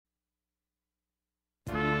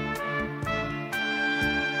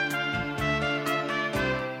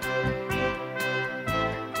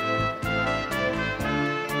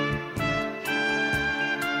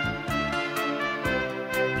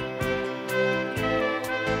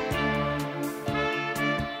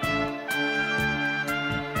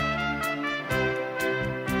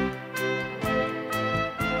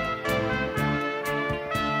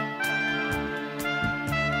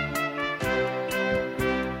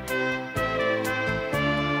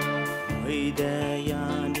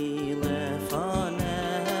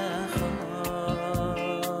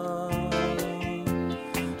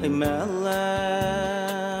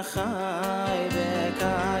Melech Chai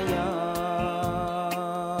V'Kayam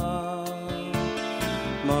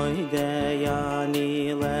Moidei Ani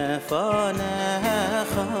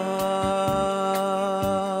Lefanecha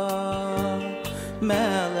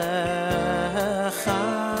Melech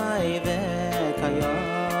Chai V'Kayam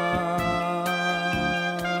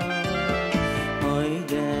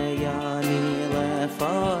Moidei Ani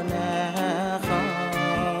Lefanecha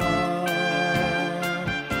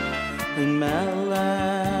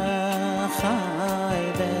Melech Chai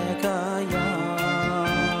V'Kayam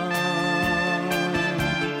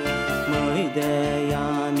Moidei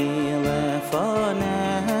Ani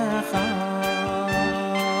Lefanecha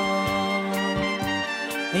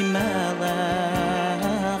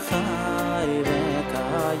Melech Chai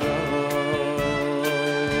V'Kayam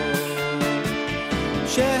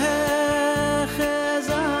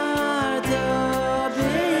Shechazarta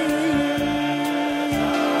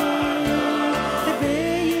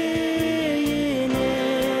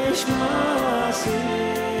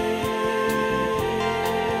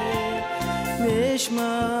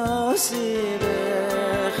Mishmasi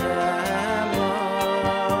B'Chama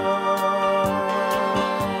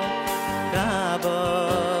Rabba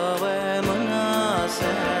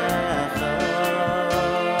V'Munasecha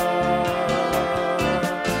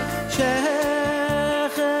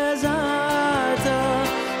Shechazarta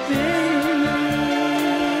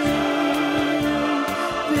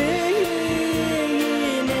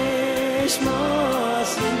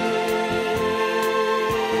B'Nishmasi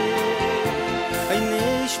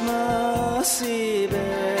Nishmasi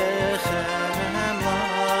B'Chama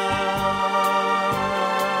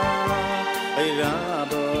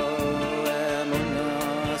Rabba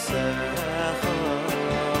V'Munasecha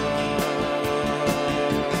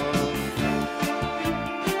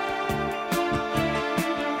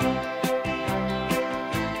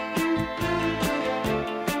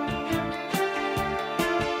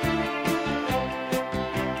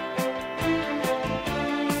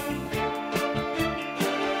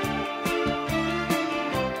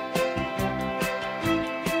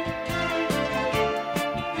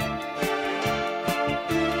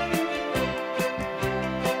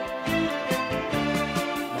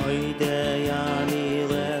Moidei Ani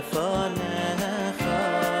Lefanecha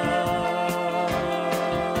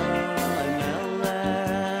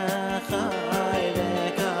Melech Chai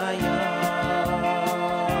V'Kayam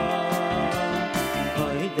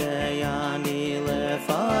Moidei Ani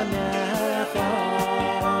Lefanecha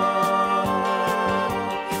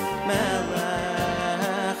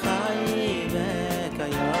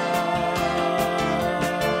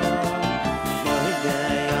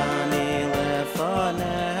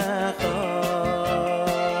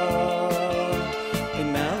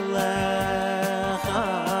Melech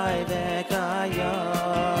Chai V'Kayam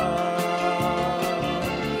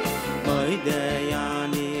Moidei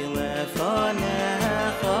Ani Lefanecha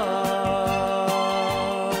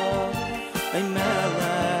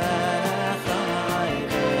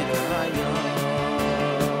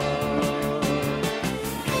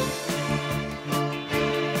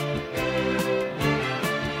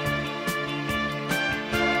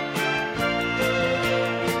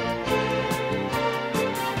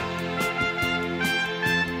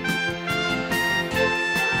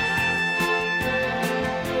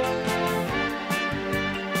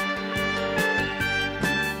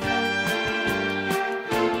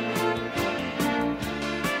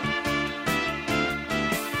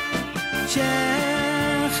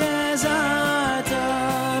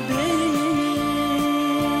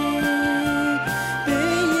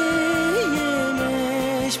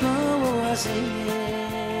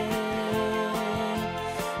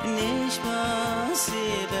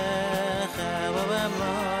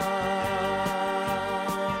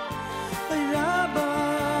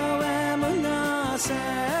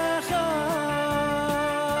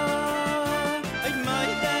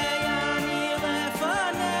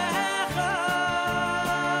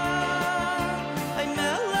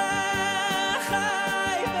Melech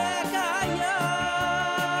Chai V'Kayam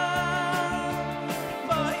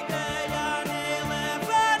Moidei Ani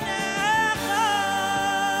Lefanecha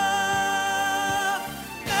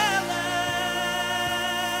Melech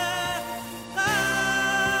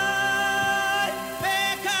Chai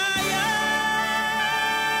V'Kayam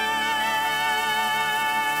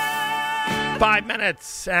 5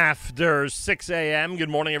 minutes after 6 a.m. Good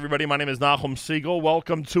morning, everybody. My name is Nachum Siegel.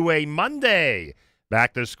 Welcome to a Monday.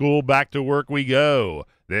 Back to school, back to work we go.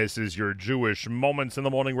 This is your Jewish Moments in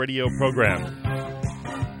the Morning radio program.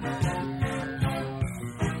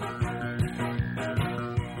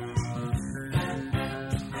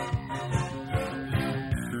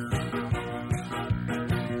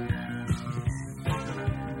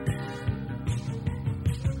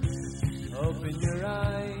 Open your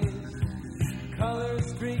eyes, colors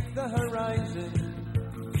streak the horizon.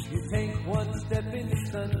 You take one step in the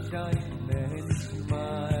sunshine, then you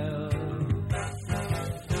smile.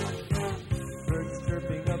 Birds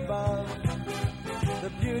chirping above,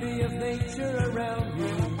 the beauty of nature around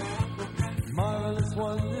you. Marvelous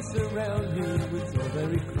wonders surround you, it's so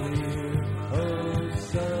very clear, oh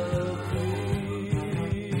so clear.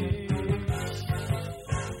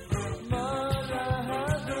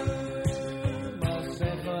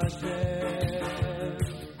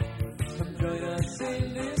 Come join us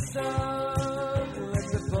in this song, let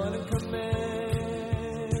the fun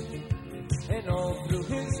commence. And all through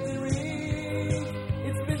history,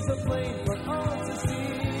 it's been so plain for all to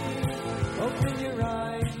see. Open your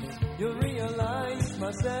eyes, you'll realize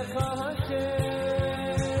Masecha Hashem.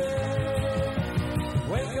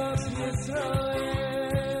 Wake up,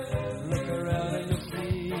 Yisrael, look around and you'll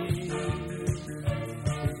see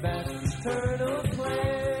His vast eternal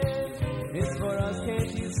plan is for us,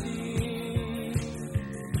 can't you see?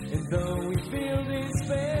 And though we feel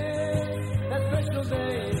despair, that special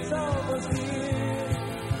day is almost here.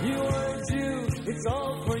 You are a Jew, it's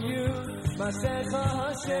all for you, Masecha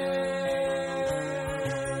Hashem.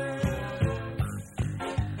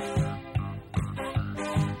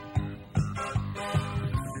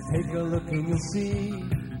 Take a look and you'll see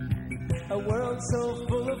a world so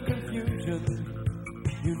full of confusion.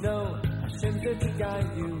 You know Hashem's there to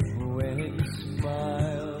guide you when you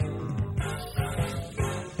smile.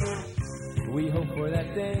 We hope for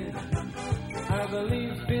that day. Our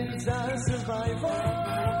belief is our survival.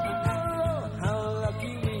 How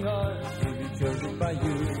lucky we are to be chosen by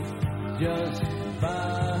you, just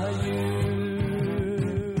by you.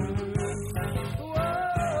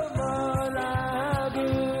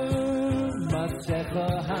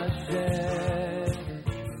 Hashem,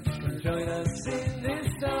 join us in this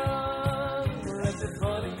song, let the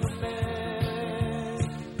fun commence.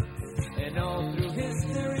 And all through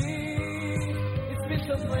history, it's been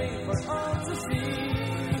so plain for all to see.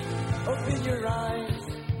 Open your eyes,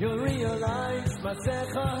 you'll realize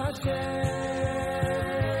Masecha Hashem.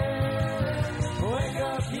 Wake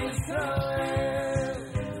up, Yisrael,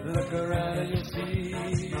 look around and you'll see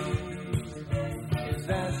His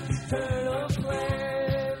vast eternal plan.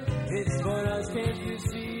 It's for us, can't you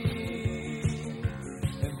see?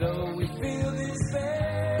 And though we feel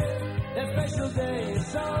despair, that special day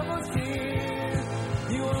is almost here.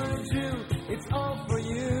 You are a Jew, it's all for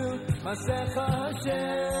you, Masecha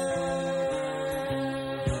Hashem.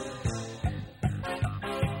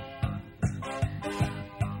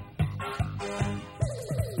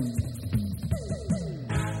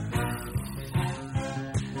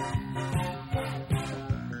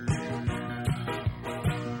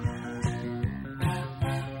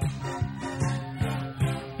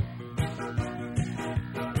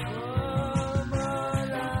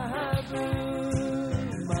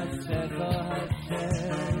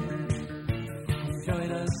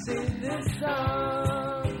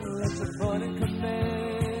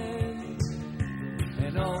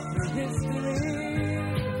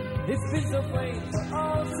 It's been so plain for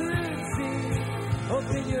all to see.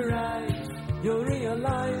 Open your eyes, you'll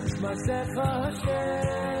realize Masecha Hashem.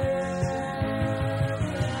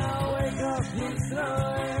 Now wake up,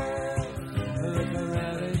 Yisrael. Look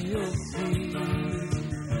around and you'll see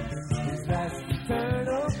His vast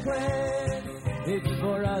eternal plan. It's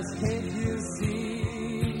for us, can't you see?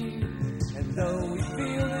 And though we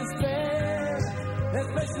feel despair, that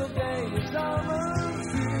special day is almost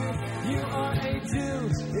here. You are a Jew,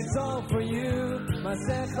 it's all for you,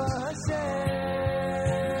 Masecha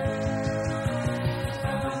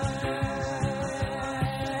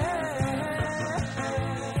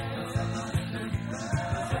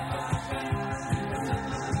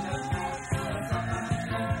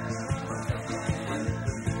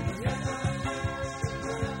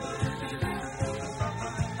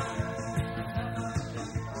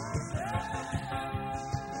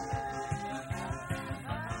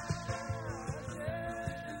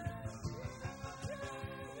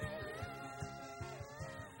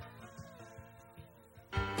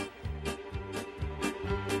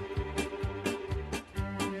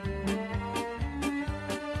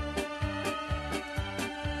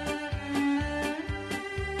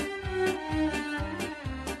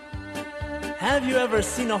Have you ever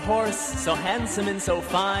seen a horse so handsome and so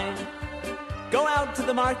fine? Go out to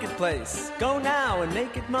the marketplace, go now and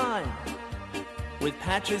make it mine. With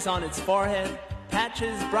patches on its forehead,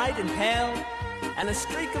 patches bright and pale, and a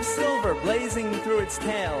streak of silver blazing through its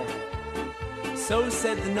tail. So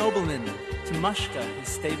said the nobleman to Mushka, his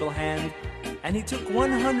stable hand, and he took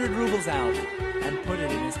 100 rubles out and put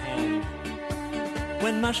it in his hand.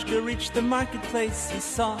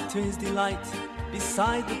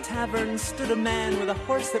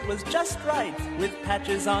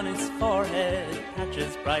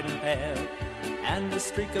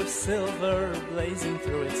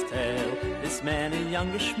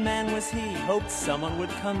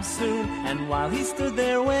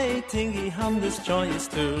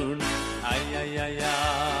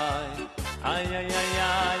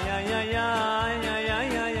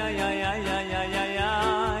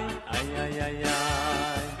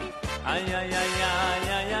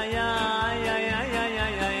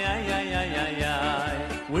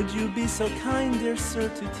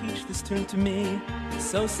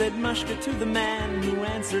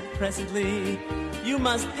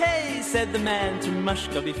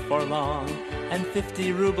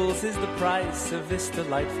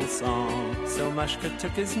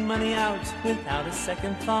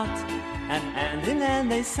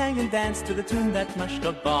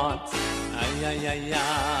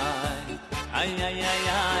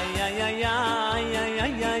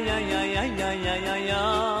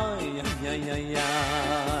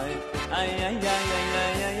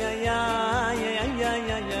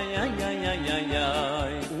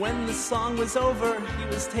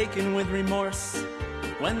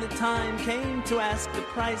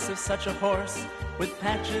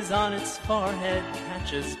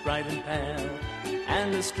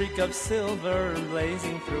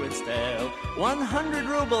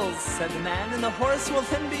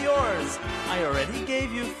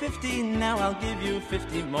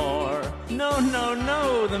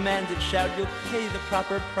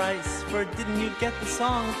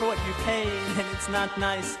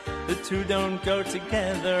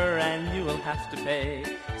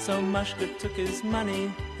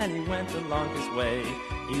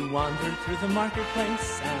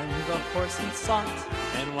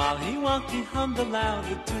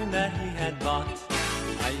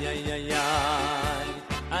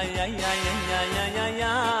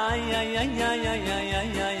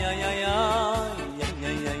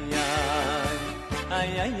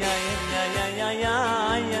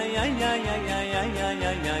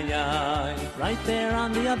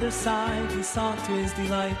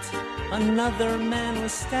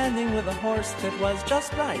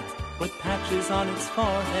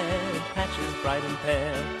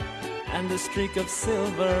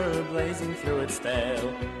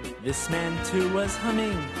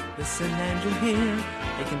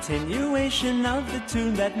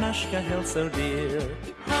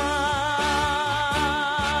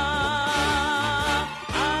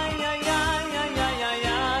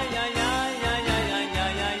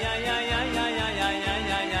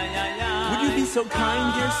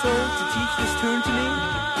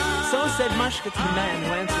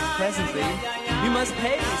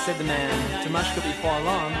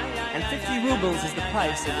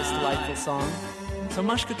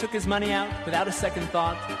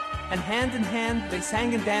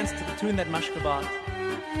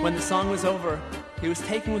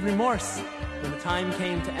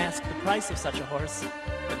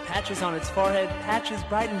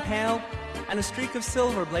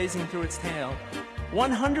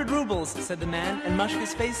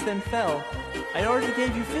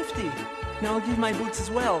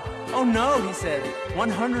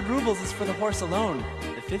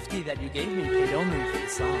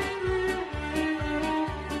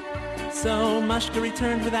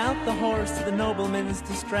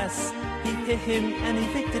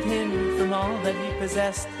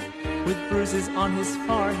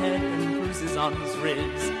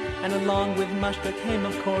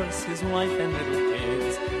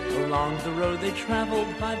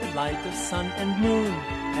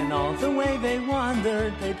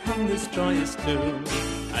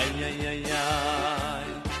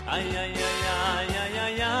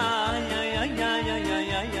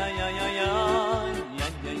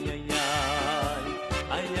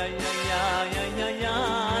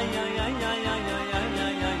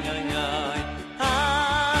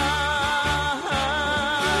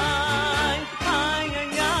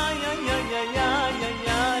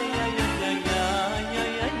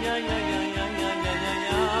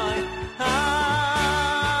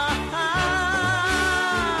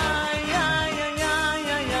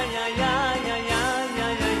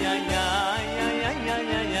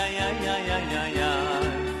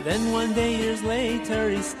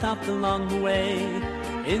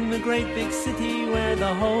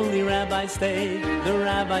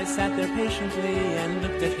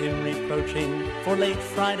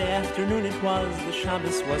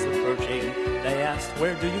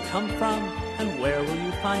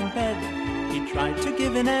 He tried to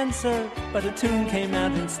give an answer, but a tune came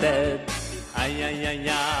out instead. Ay, ay, ay,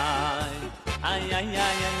 ay. Ay, ay,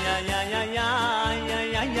 ay, ay, ay, ay, ay, ay, ay, ay,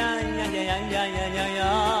 ay,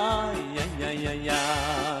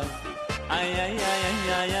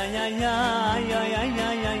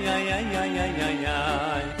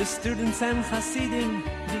 the students and Hasidim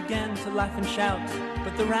began to laugh and shout,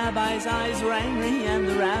 but the rabbi's eyes were angry and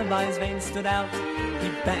the rabbi's veins stood out. He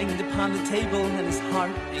banged upon the table and his heart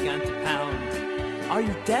began to pound. Are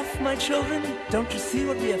you deaf, my children? Don't you see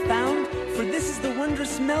what we have found? For this is the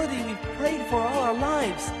wondrous melody we've prayed for all our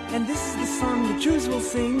lives, and this is the song the Jews will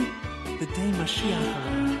sing the day Mashiach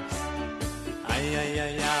arrives. Ay, ay,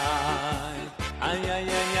 ay, ay. Ay, ay,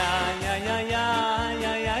 ay, ay, ay, ay, ay,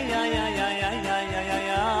 ay, ay, ay, ay, ay, ay, ay,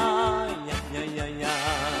 ay,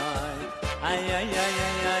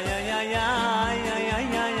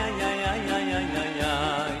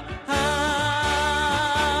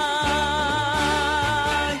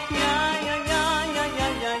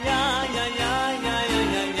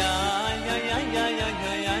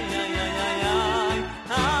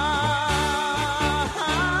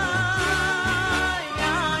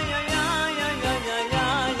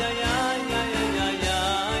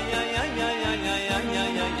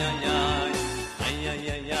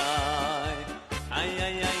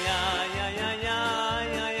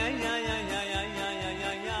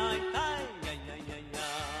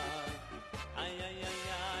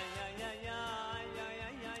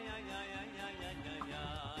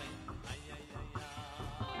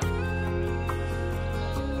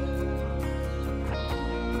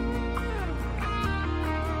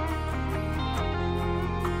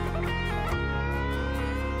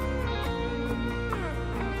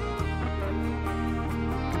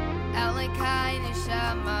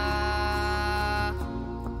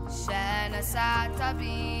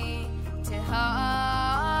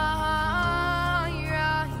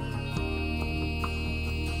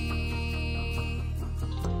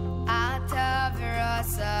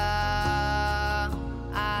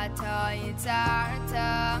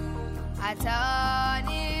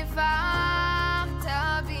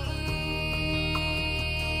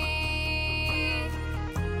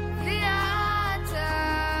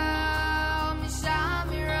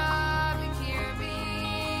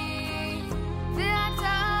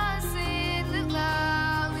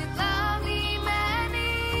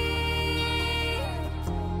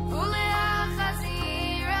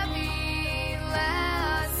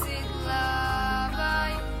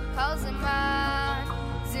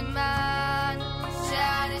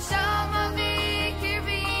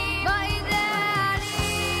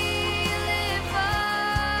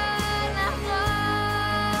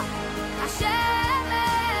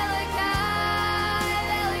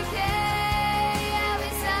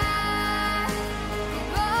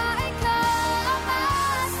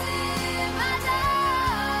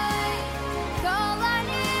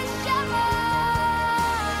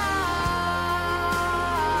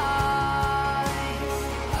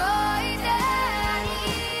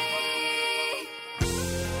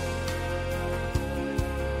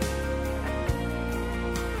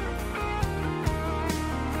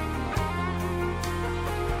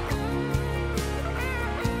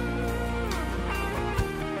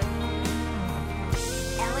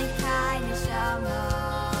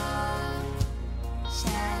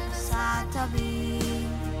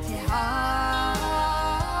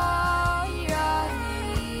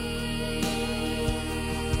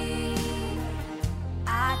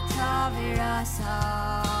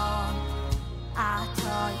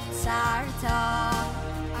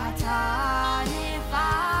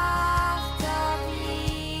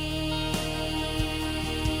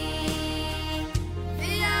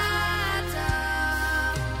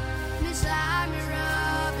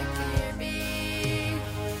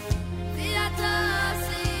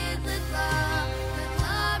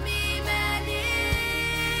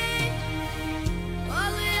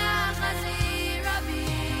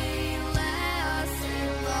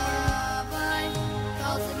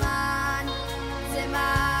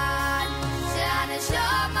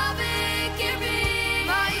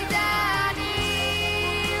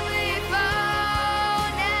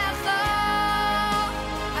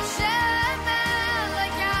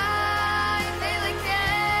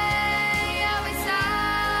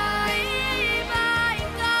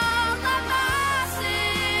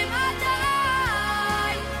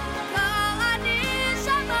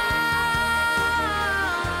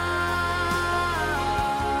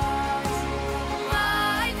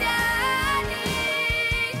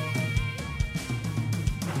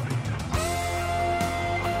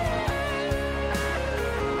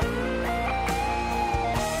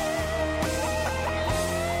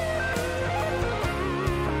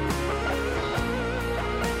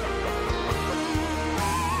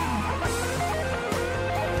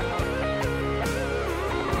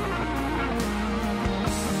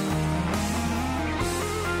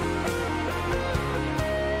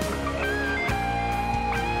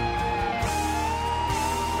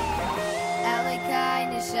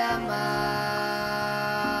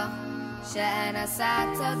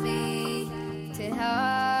 נסעת בי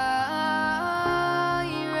תהה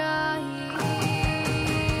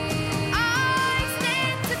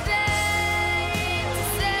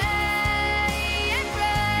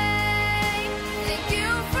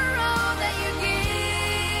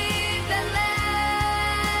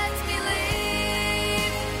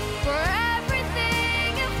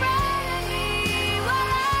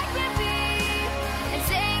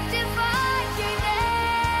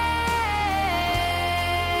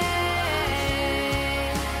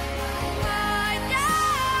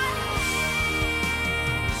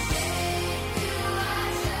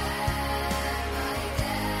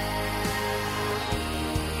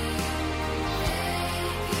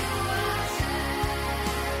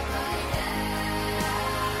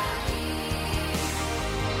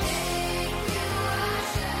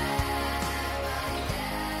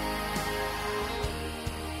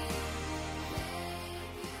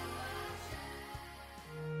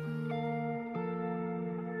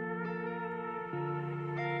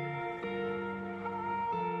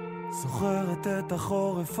זוכרת את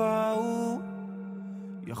החורף ההוא,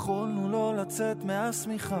 יכולנו לא לצאת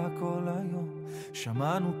מהשמיכה כל היום,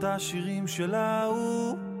 שמענו את השירים של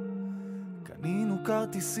ההוא, קנינו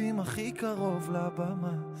כרטיסים הכי קרוב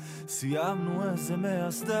לבמה, סיימנו איזה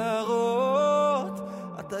מהסדרות,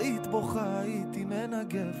 את היית בוכה, הייתי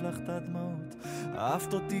מנגב לך את הדמעות,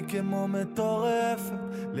 אהבת אותי כמו מטורפת,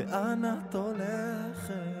 לאן את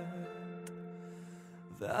הולכת?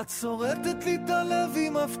 ואת שורטת לי את הלב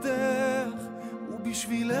עם מפתח,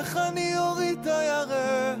 ובשבילך אני אוריד את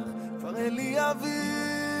הירח, כבר אין לי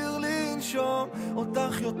אוויר לנשום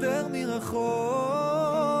אותך יותר מרחוק,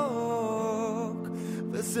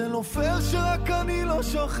 וזה לא פייר שרק אני לא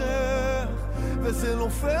שוכח, וזה לא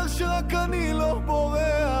פייר שרק אני לא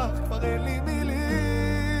בורח, כבר אין לי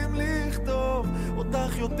מילים לכתוב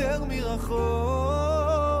אותך יותר מרחוק.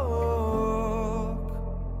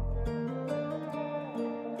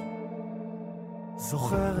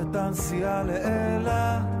 זוכר את הנסיעה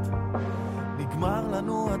לאילת, נגמר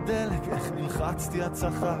לנו הדלק, איך נלחצתי את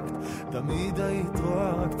צחקת, תמיד היית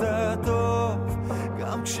רואה רק את הטוב,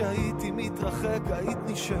 גם כשהייתי מתרחק היית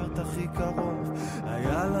נשארת הכי קרוב,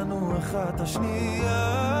 היה לנו אחת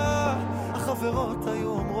השנייה, החברות היו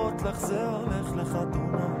אומרות לך זה הולך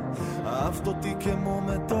לחתונה, אהבת אותי כמו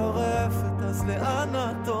מטורפת, אז לאן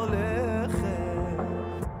את הולכת?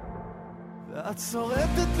 ואת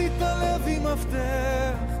שורטת לי את הלב עם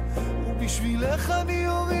מפתח, ובשבילך אני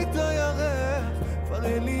אוריד את הירח, כבר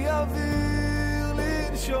אין לי אוויר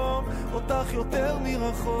לנשום אותך יותר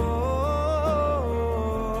מרחוק,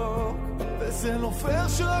 וזה לא פייר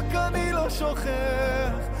שרק אני לא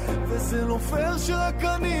שוכח, וזה לא פייר שרק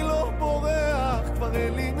אני לא בורח, כבר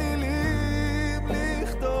אין לי מילים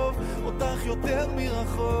לכתוב אותך יותר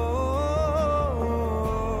מרחוק.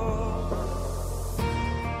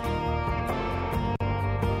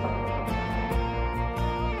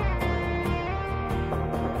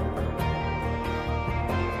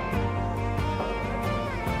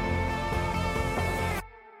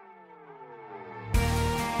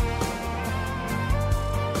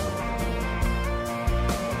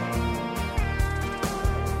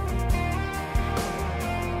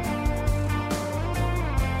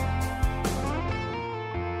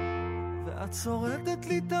 שורטת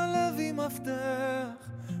לי את הלב עם מפתח,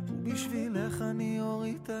 ובשבילך אני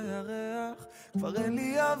אוריד את הירח, כבר אין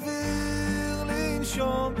לי אוויר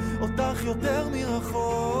לנשום אותך יותר מרחוק,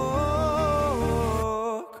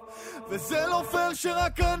 וזה לא פייר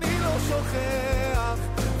שרק אני לא שוכח,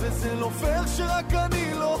 וזה לא פייר שרק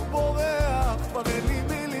אני לא בורח, כבר אין לי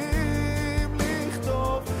מילים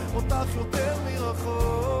לכתוב אותך יותר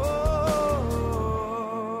מרחוק.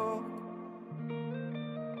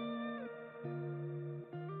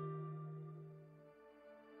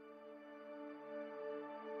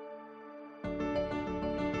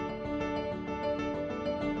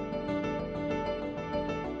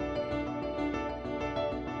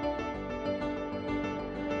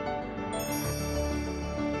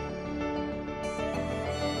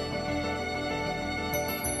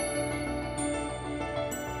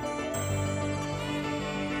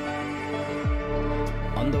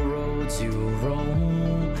 You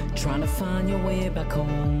roam, trying to find your way back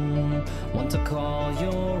home, want to call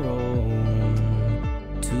your own,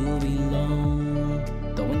 to belong,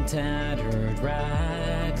 though in tattered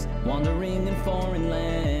rags, wandering in foreign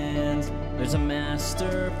lands, there's a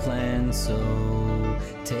master plan, so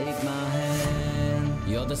take my hand.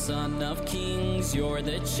 You're the son of kings, you're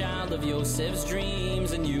the child of Yosef's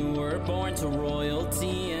dreams, and you were born to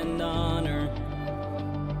royalty and honor.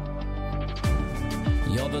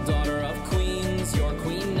 You're the daughter of queens, your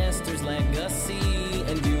Queen Esther's legacy,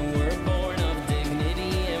 and you were born of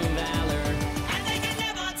dignity and valor. And they can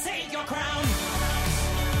never take your crown.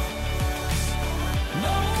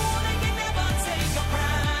 No, they can never take your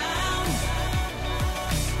crown.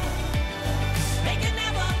 They can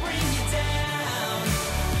never bring you down.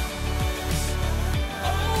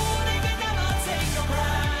 Oh, they can never take your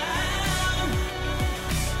crown.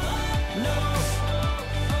 No.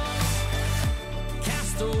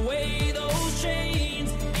 Cast away those chains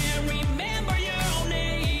and remember your own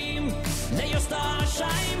name. Let your star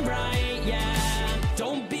shine bright, yeah.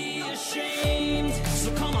 Don't be ashamed. So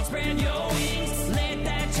come on, spread your wings. Let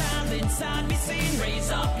that child inside be seen. Raise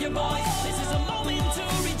up your voice. This is a moment to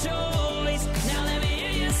rejoice. Now let me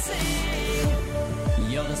hear you sing.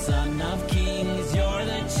 You're the son of kings. You're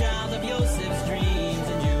the child of Joseph's dreams.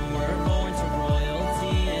 And you were born to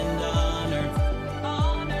royalty and honor.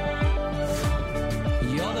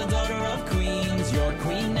 You're the daughter of queens. Your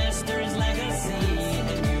Queen Esther's legacy.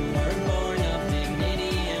 And you were born of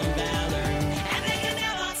dignity and valor. And they can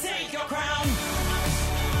never take your crown.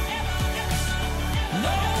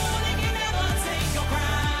 No, they can never take your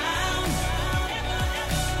crown.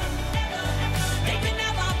 They can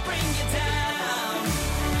never bring you down.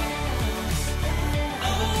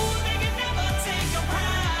 Oh, they can never take your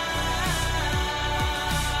crown.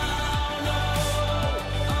 No.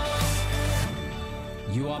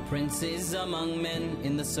 You are princes among men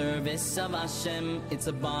in the service of Hashem. It's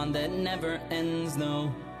a bond that never ends, no.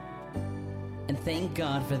 And thank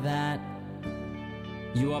God for that.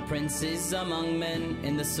 You are princes among men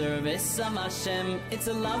in the service of Hashem. It's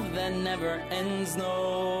a love that never ends, no.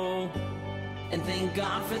 And thank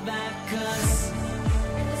God for that, 'cause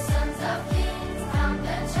The sons of kings, I'm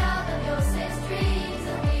the child of Joseph's dreams,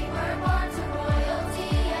 and we were born to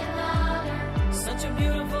royalty and honor. such a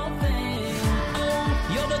beautiful thing. Oh,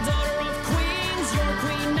 you're the daughter of queens, your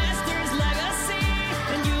Queen Esther's legacy,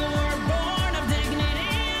 and you were born of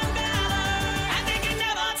dignity and valor. And they can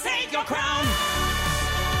never take your crown.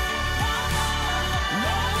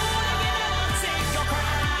 No, they can never take your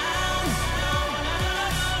crown.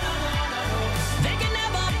 They can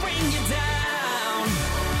never bring you down.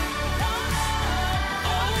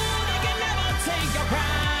 Oh, they can never take your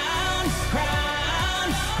crown. Crown,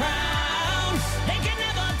 crown. They can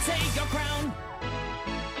never take your crown.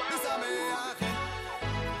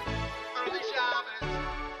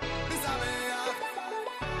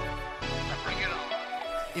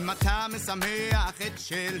 אם אתה משמח את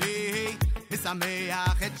שלי,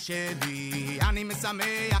 משמח את שלי, אני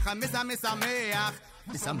משמח, משמח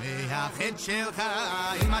את שלך.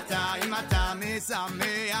 אם אתה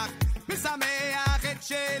משמח, משמח את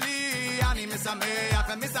שלי, אני משמח,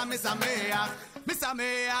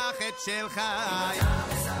 משמח את שלך.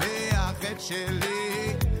 משמח את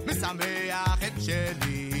שלי, משמח את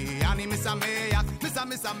שלי, אני משמח,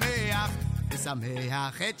 משמח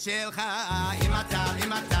את שלך. אם אתה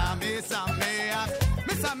משמח,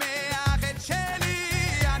 משמח את שלי,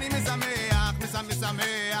 אני משמח,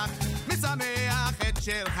 משמח את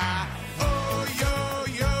שלך. אוי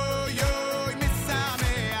אוי אוי אוי,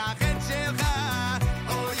 משמח את שלך.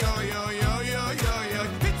 אוי אוי אוי אוי אוי אוי,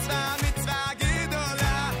 מצווה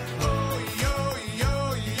גדולה. אוי אוי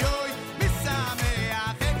אוי אוי,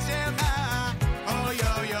 משמח את שלך. אוי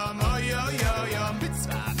אוי אוי אוי אוי,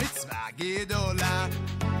 מצווה גדולה.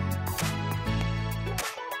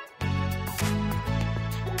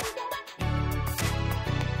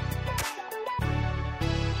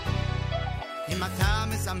 אם אתה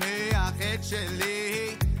משמח את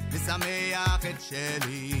שלי, משמח את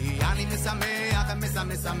שלי, אני משמח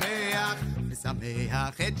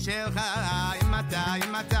את שלך. אם אתה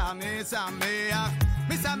משמח,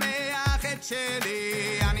 משמח את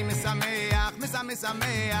שלי, אני משמח את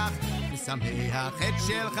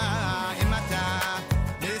שלך. אם אתה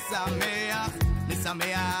משמח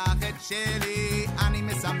את שלי, אני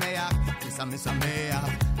משמח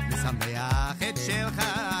את שלך.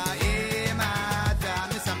 אם אתה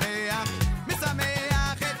משמח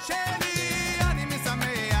את שלי, אני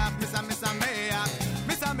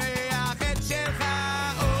משמח את שלך.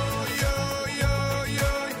 אוי אוי אוי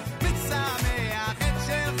אוי, משמח את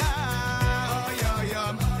שלך. אוי אוי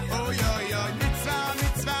אוי אוי אוי,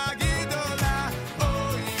 מצווה גדולה.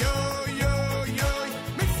 אוי אוי אוי אוי,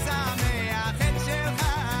 משמח את שלך.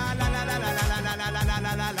 לה לה לה לה לה לה לה לה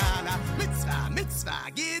לה לה לה, מצווה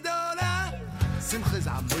גדולה. שמחה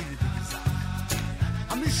זמוי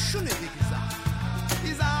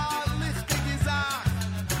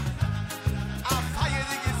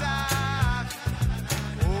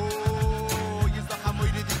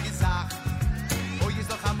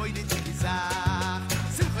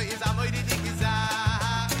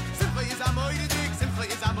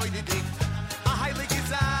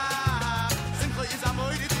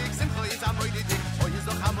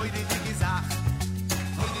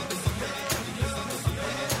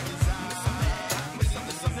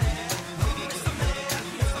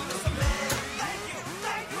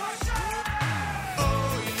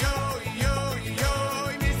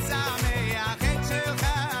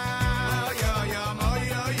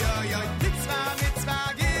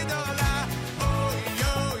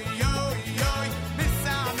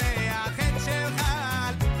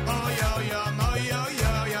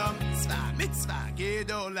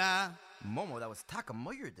gedola. Momo, that was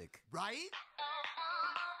Takamoyerdik. Right?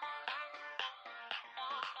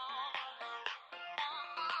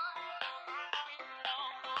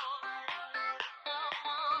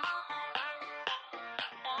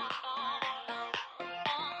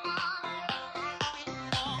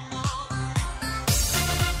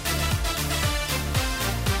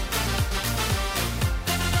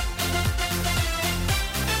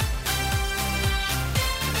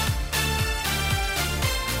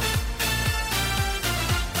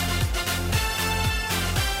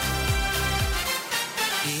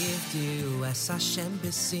 Hashem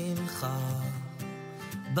b'simcha,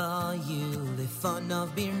 bayu lefanav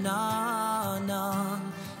birnana.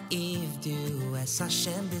 Ivdu es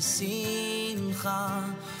Hashem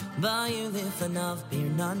b'simcha, bayu lefanav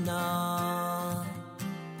birnana.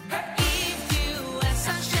 Ivdu es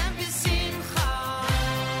Hashem b'simcha,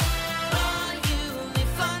 bayu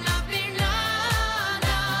lefanav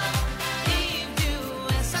birnana. Ivdu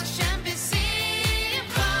es Hashem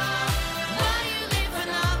b'simcha, bayu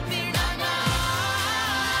lefanav birnana.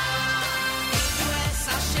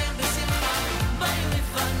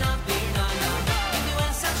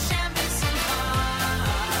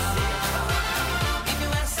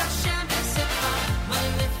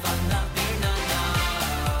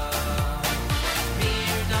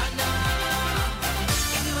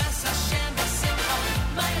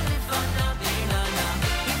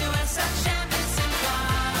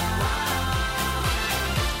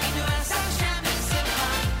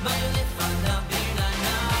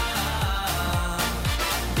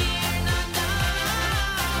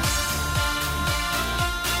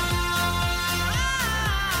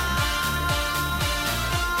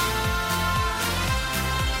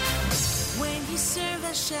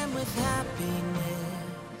 With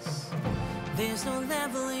happiness, there's no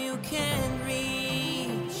level you can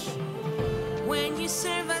reach. When you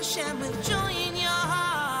serve Hashem with joy in your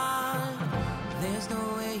heart, there's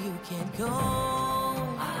nowhere you can't go.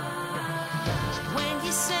 When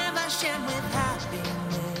you serve Hashem with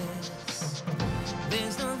happiness,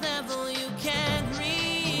 there's no level you can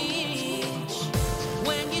reach.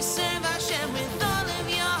 When you serve Hashem with all of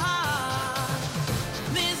your heart,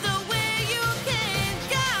 there's no way you can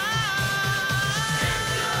go.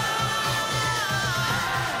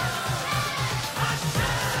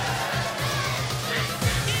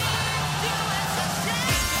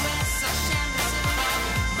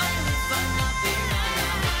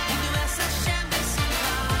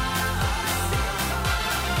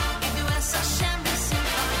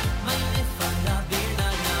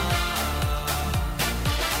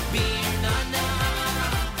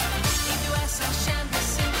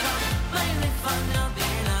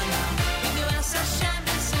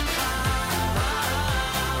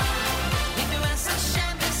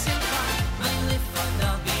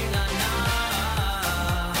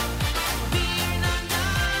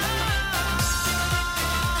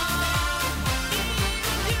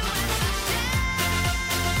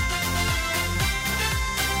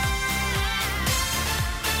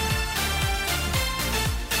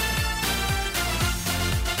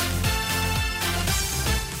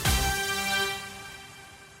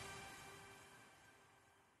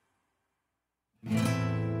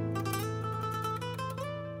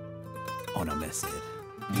 Ona Meser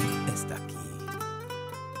está aquí.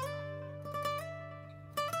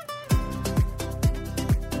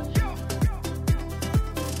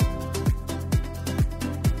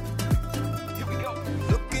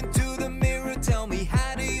 Look into the mirror, tell me,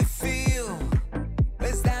 how do you feel?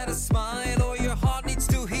 Is that a smile or your heart needs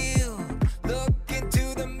to heal? Look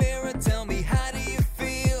into the mirror, tell me, how do you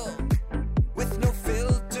feel? With no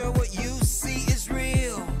filter, what you see is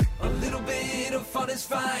real. A little bit of fun is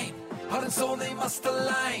fine. Heart and soul, they must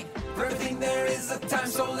align. For everything there is a time,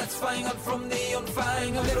 so let's find out from the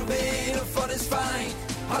unfine. A little bit of fun is fine.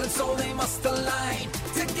 Heart and soul, they must align.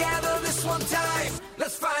 Together this one time,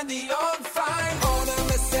 let's find the unfine. Ona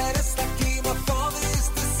Meser está aquí, my father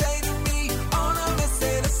used to say to me. Ona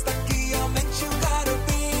Meser está aquí, I meant you gotta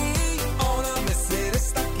be. Ona Meser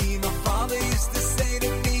está aquí, my father used to say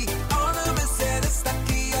to me. Ona Meser está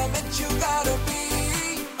aquí, I meant you gotta be.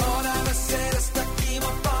 Ona Meser está aquí,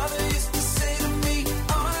 my father used to say to me.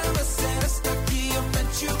 Ona Meser está aquí, I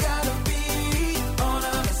meant you gotta be.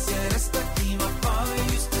 Ona Meser está aquí, my father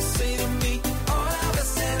used to say to me. Ona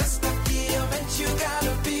Meser está aquí, I meant you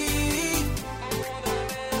gotta be.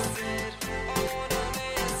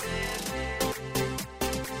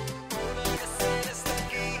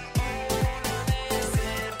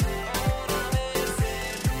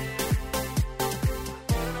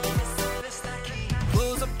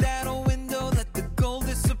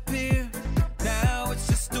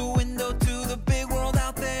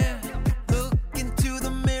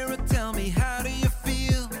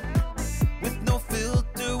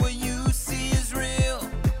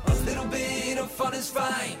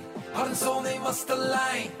 Heart and soul, they must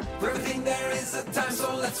align. For everything there is a time,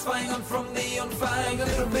 so let's find on from the unfine. A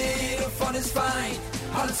little bit of fun is fine.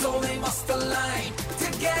 Heart and soul, they must align.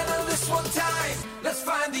 Together this one time, let's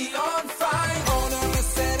find the unfine. Oh no,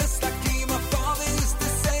 Mercedes, aquí, my father used to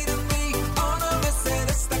say to me. Oh no,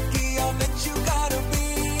 Mercedes, aquí, I'll bet you gotta be.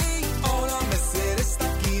 Oh no, Mercedes,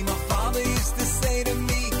 aquí, my father used to say to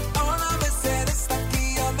me. Oh no, Mercedes, aquí,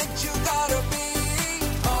 I'll bet you gotta be.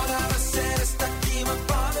 Oh no, Mercedes, aquí, my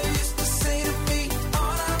father used to say to me.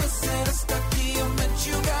 Oh no, Mercedes, aquí, I'll bet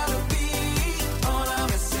you gotta be. Oh no,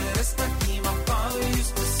 Mercedes, aquí, my father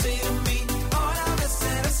used to say to me. Oh no,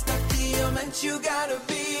 Mercedes, aquí, I'll bet you gotta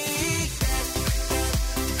be.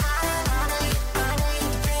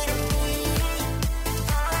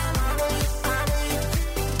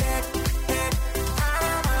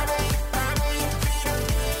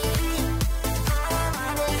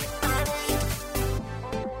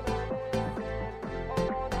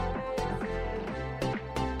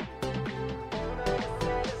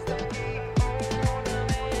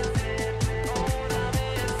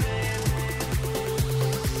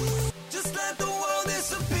 Just let the world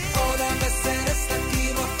disappear. Oh, that Mercedes aquí,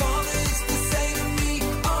 my father used to say to me.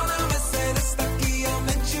 Oh, that Mercedes aquí, I'll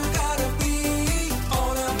bet you gotta be.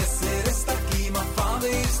 Oh, that Mercedes aquí, my father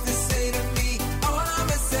used to say to me. Oh, that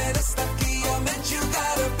Mercedes aquí, I'll bet you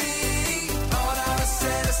gotta be. Oh, that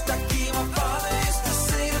Mercedes aquí, my father used to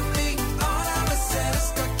say to me. Oh, that Mercedes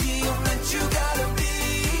aquí, I'll bet you gotta be.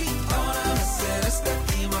 Oh, that Mercedes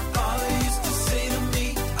aquí, my father used to say to me.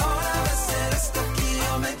 Oh, that Mercedes aquí,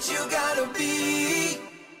 I'll bet you gotta be.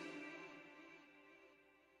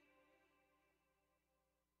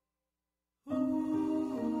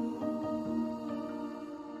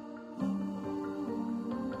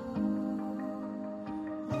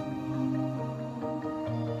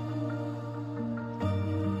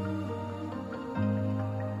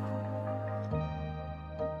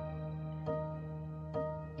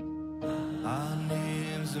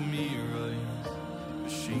 Anim Zemirai,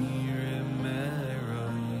 Bashir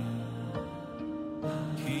Merai,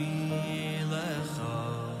 Ki Lecha,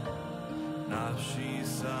 Nafshi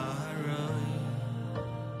Sarai.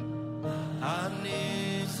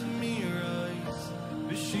 Anim Zemirai,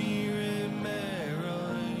 Bashir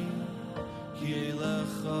Merai, Ki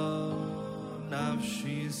Lecha,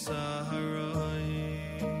 Nafshi Sarai.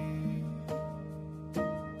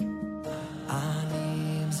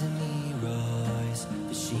 Anim Zemirais,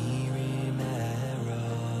 B'shirim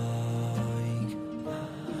Eroig,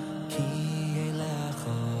 Ki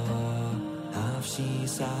Elecha, Nafshi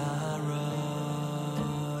Saroig.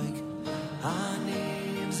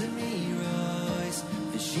 Anim Zemirais,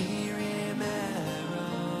 B'shirim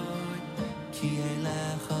Eroig, Ki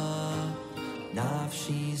Elecha,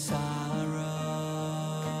 Nafshi Saroig.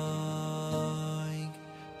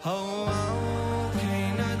 Oh,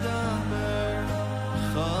 kein Adamer,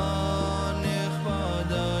 Chanich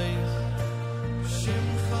Badais,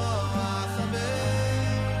 Shimcha Achabei,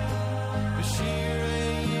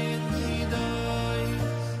 B'shirei Yedidais.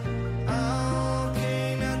 Oh,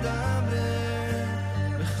 kein Adamer,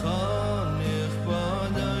 Chanich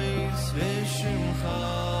Badais, Shimcha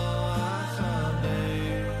Achabei,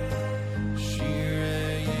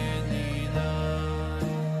 B'shirei Yedidais.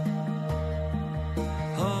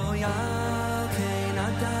 Oh, ya kein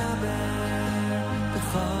Adaber,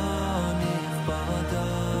 B'chonich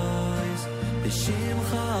Badois,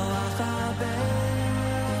 B'shimcha Achabei,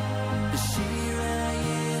 B'shirei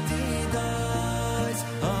Yedidais.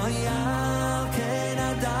 Oh, ya kein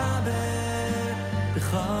Adaber,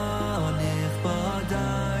 B'chonich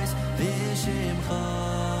Badois, B'shimcha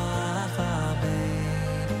Achabei,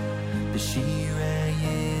 B'shirei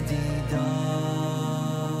Yedidais.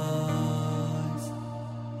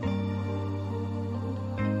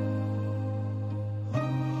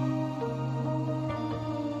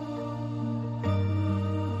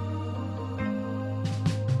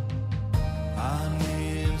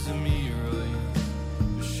 Anim Zemirai,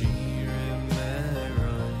 B'shir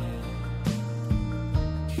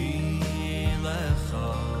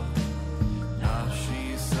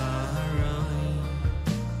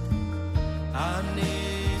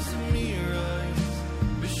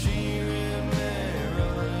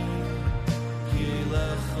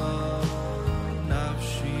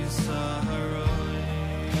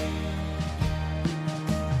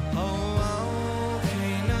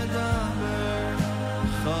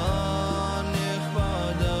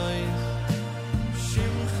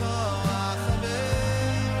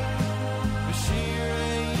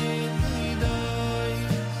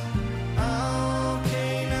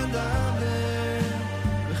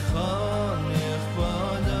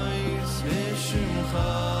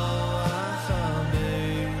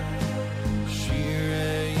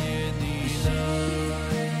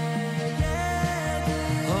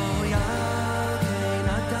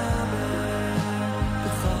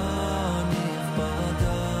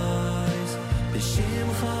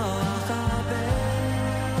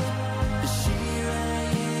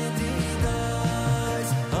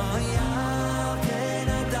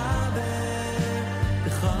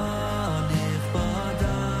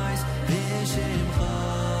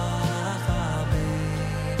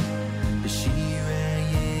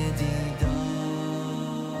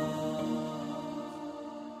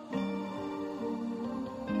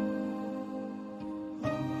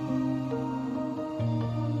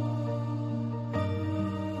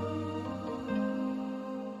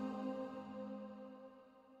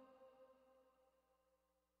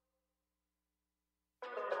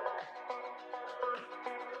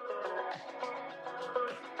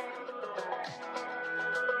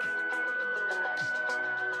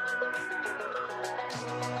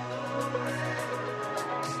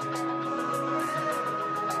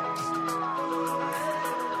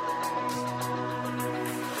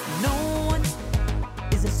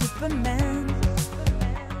Superman.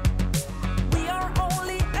 We are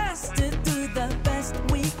only asked to do the best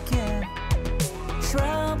we can.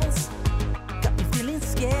 Troubles got me feeling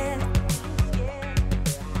scared,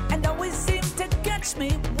 and always seem to catch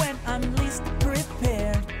me when I'm least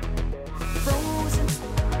prepared. Frozen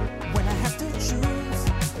when I have to choose.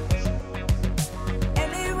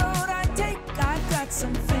 Any road I take, I've got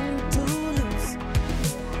something to lose.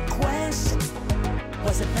 Question,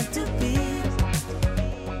 was it meant to be?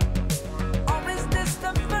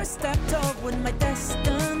 Step toward my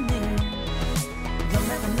destiny. You'll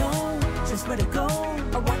never know just where to go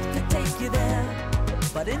or what could take you there.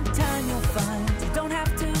 But in time you'll find you don't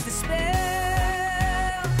have to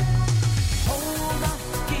despair. Hold on,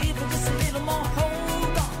 give it just a little more.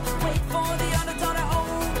 Hold on, wait for the other door to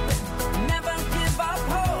open. Never give up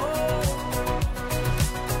hope.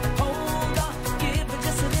 Hold on, give it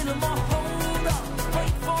just a little more. Hold on,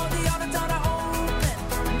 wait for the other door to open.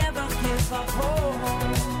 Never give up hope.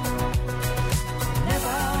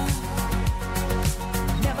 Never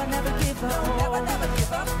give up, never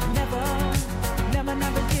give up,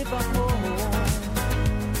 never give up,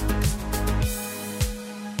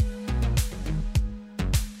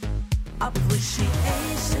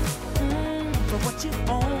 Appreciation for what you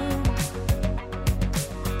own.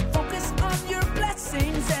 Focus on your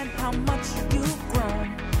blessings and how much you've grown.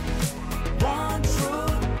 One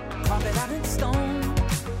truth, carve it out in stone.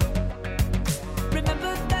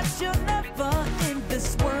 Remember that you're never in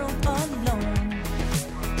this world alone.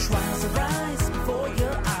 Trials arise before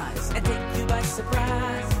your eyes and take you by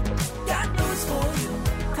surprise. Got news for you,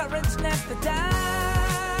 courage never dies.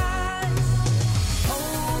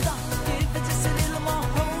 Hold on, give it just a little more.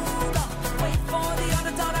 Hold on, wait for the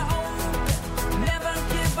other door to open. Never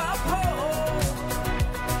give up hope.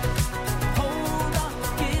 Hold on,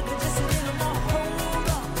 give it just a little more. Hold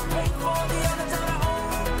on, wait for the other door to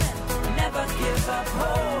open. Never give up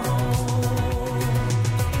hope.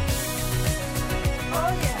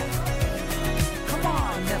 Oh yeah.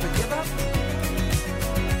 Never give up.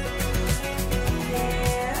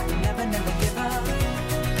 Yeah, never give up.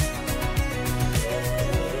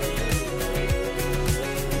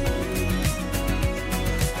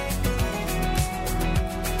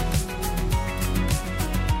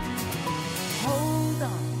 Hold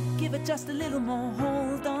on, give it just a little more.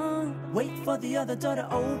 Hold on, wait for the other door to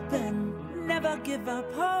open. Never give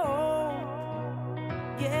up hope.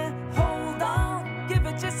 Yeah, hold on, give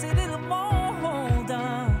it just a little more. Hold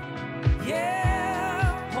on,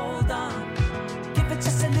 yeah, hold on. Give it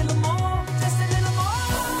just a little more, just a little more.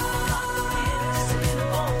 Hold on, give it just a little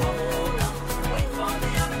more. Hold on, wait for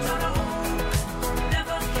the other door to open.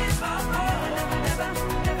 Never give up, never.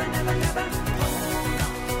 Hold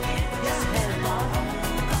on, give it just a little more.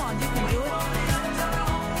 Come on, you can do it. Wait for the other door to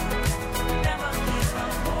open. Never give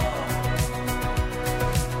up,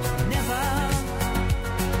 never.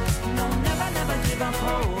 No, never give up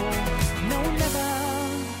hope. No,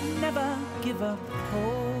 never give up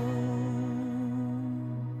hope.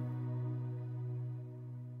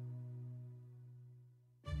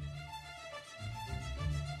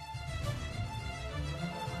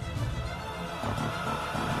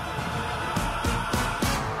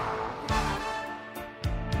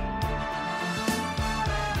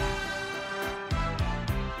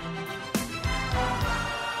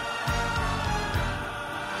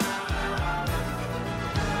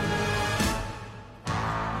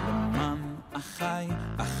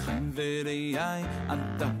 Verei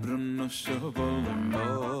adabrono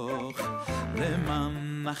shovolmoch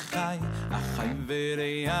leman achai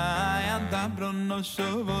verei adabrono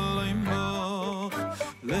shovolmoch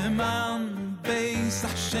leman beis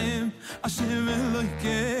Hashem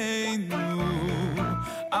Elokeinu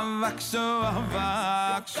avaksho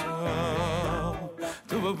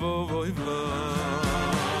bo bo bo bo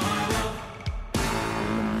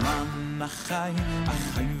Achai,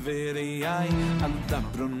 achai verei,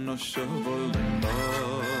 adabro no shovolmo.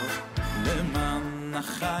 Leman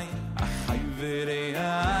achai, achai verei,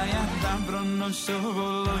 adabro no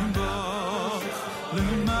shovolmo.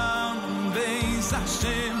 Leman beis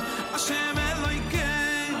Hashem, Hashem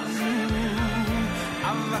Elokeinu.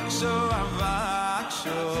 Avaksho,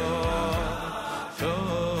 avaksho,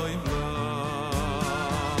 toivo.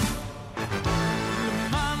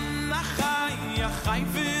 Leman achai, achai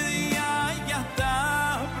verei.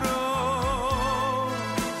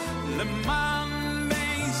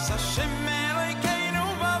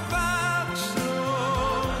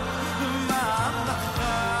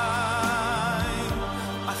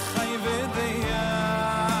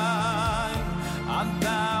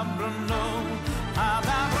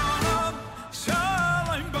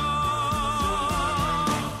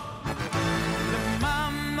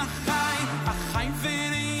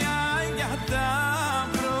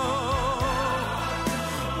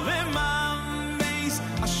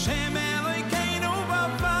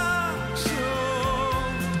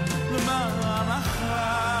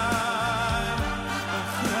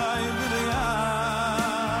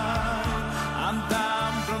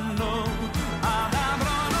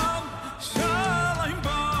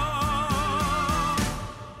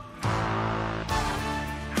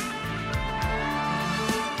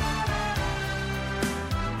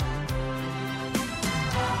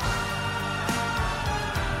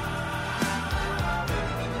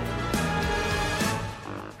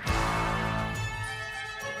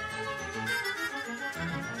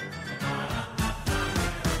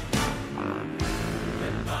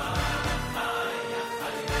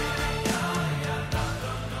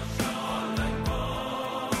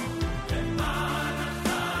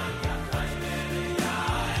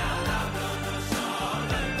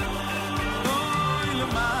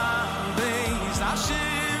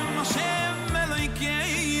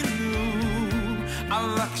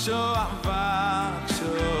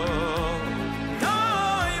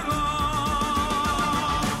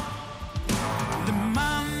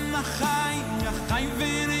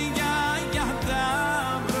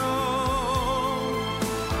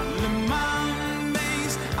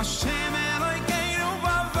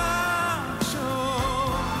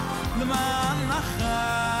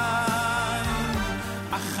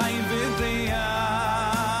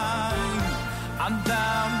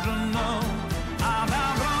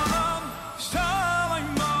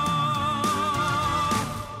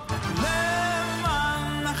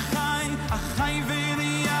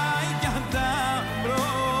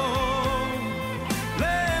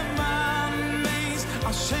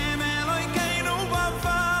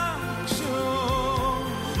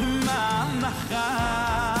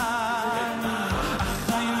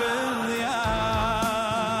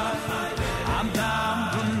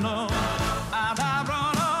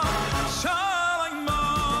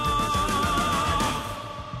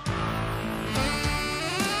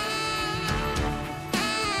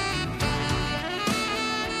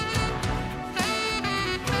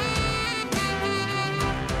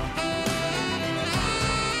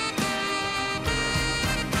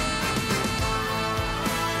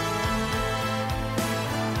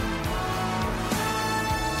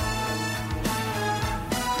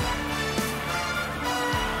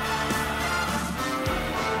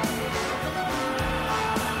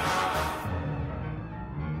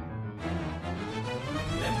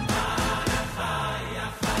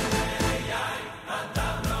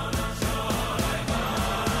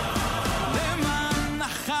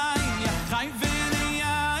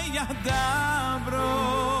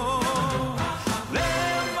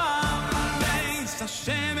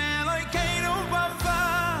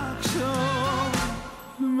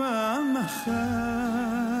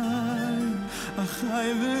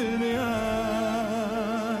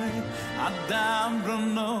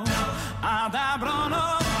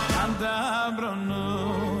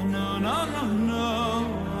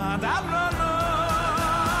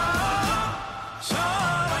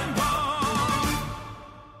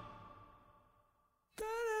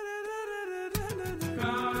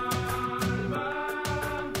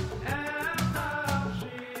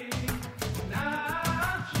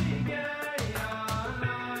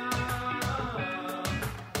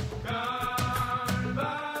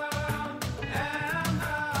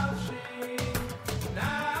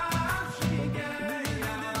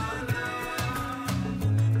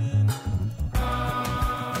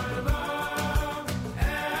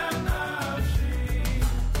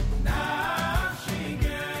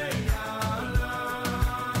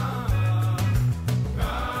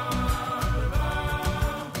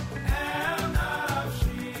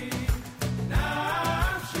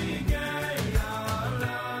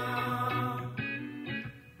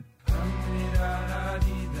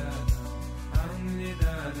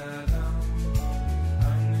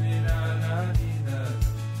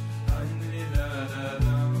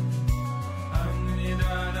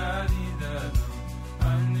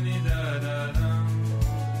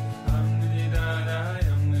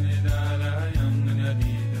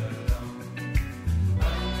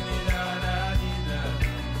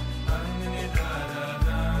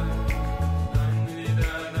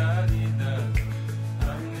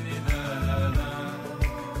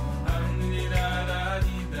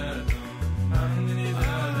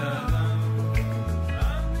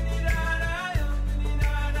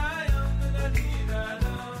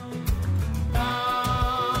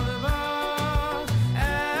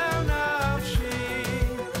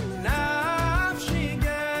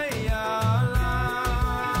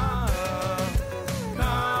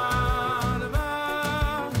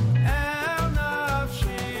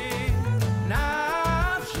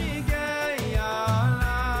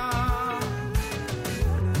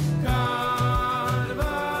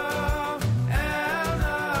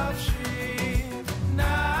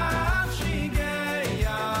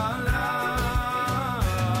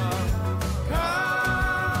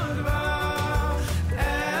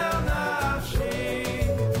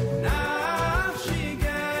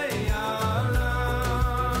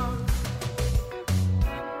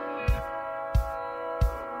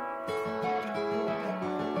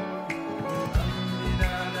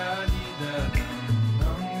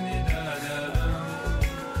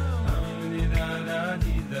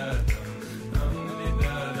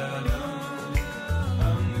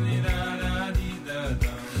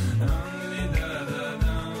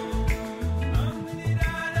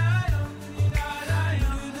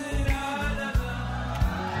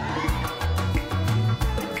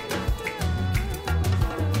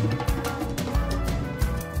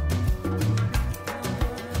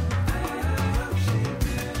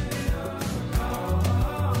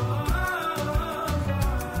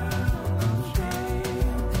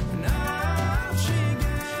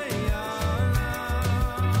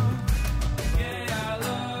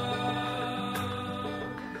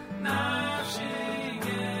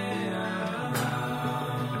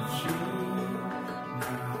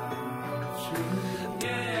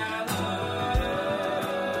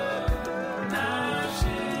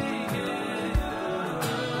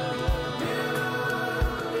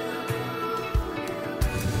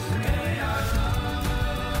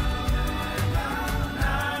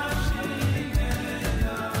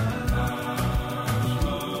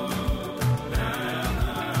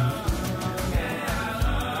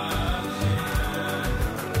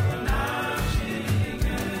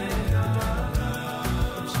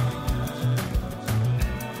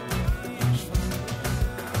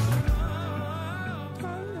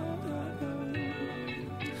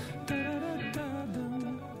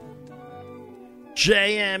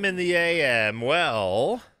 JM in the AM.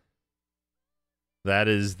 Well, that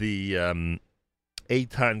is the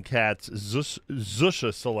Eitan Katz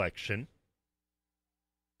Zusha selection.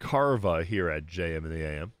 Carva here at JM in the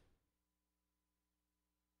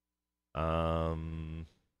AM.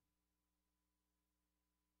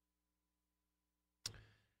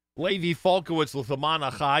 Levi Falkowitz, L'Thaman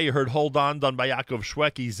Achai. You heard Hold On, done by Yaakov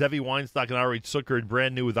Shweki. Zevi Weinstock and Ari Zucker,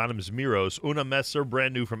 brand new with Adam Zmiros. Una Messer,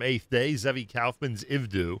 brand new from 8th Day. Zevi Kaufman's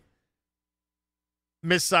Ivdu.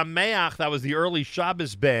 Misameach, that was the early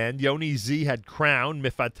Shabbos band. Yoni Z had Crown.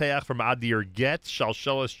 Mifateach from Adir Get.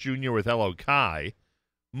 Shalshelis Jr. with Elokai.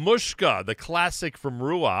 Mushka, the classic from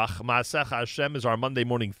Ruach. Maasech Hashem is our Monday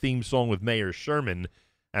morning theme song with Mayor Sherman.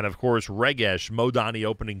 And, of course, Regesh, Modani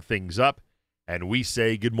opening things up. And we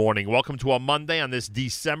say good morning. Welcome to a Monday on this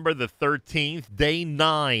December the 13th, day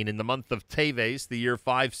 9 in the month of Teves, the year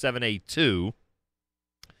 5782.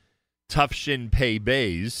 Tufshin Pei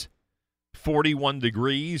Bays. 41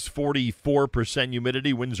 degrees, 44%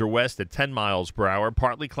 humidity, winds are west at 10 miles per hour.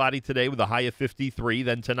 Partly cloudy today with a high of 53.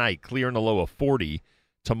 Then tonight, clear and a low of 40.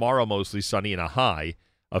 Tomorrow, mostly sunny and a high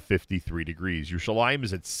of 53 degrees. Yerushalayim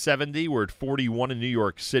is at 70. We're at 41 in New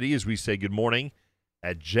York City as we say good morning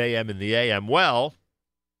at JM in the AM. Well,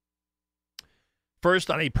 first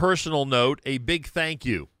on a personal note, a big thank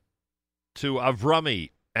you to Avrami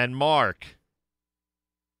and Mark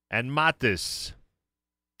and Matis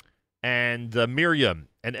and Miriam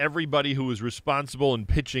and everybody who was responsible in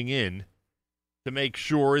pitching in to make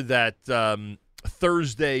sure that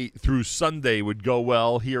Thursday through Sunday would go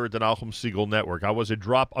well here at the Nachum Segal Network. I was a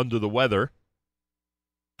drop under the weather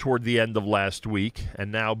toward the end of last week,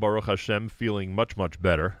 and now, Baruch Hashem, feeling much, much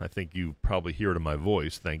better. I think you probably hear it in my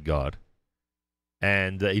voice, thank God.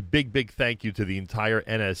 And a big, big thank you to the entire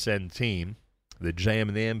NSN team, the JM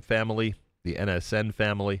and the AM family, the NSN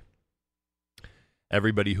family,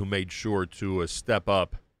 everybody who made sure to step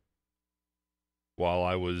up while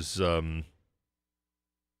I was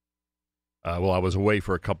away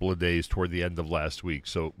for a couple of days toward the end of last week.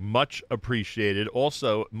 So much appreciated.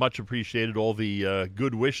 Also, much appreciated all the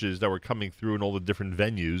good wishes that were coming through in all the different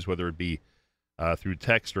venues, whether it be through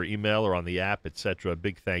text or email or on the app, etc.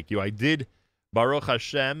 Big thank you. I did, Baruch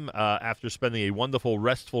Hashem, after spending a wonderful,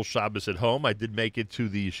 restful Shabbos at home, I did make it to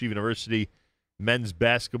the Yeshiva University men's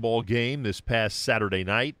basketball game this past Saturday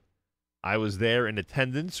night. I was there in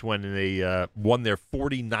attendance when they won their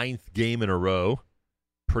 49th game in a row.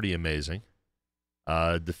 Pretty amazing.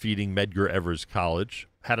 Defeating Medgar Evers College.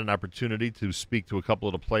 Had an opportunity to speak to a couple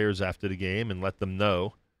of the players after the game and let them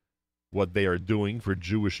know what they are doing for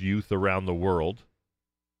Jewish youth around the world,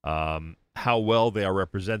 how well they are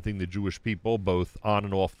representing the Jewish people, both on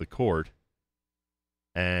and off the court,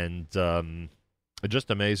 and just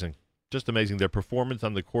amazing. Just amazing. Their performance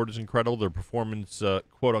on the court is incredible. Their performance,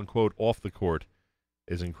 quote-unquote, off the court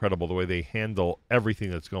is incredible. The way they handle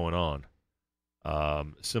everything that's going on.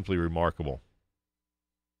 Simply remarkable.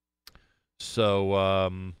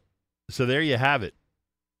 So there you have it.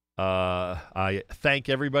 I thank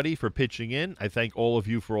everybody for pitching in. I thank all of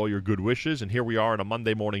you for all your good wishes. And here we are on a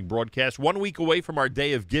Monday morning broadcast, 1 week away from our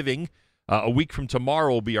day of giving. A week from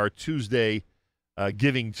tomorrow will be our Tuesday,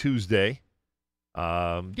 Giving Tuesday.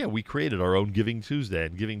 We created our own Giving Tuesday,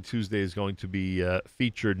 and Giving Tuesday is going to be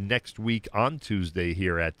featured next week on Tuesday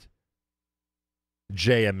here at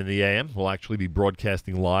JM in the AM. We'll actually be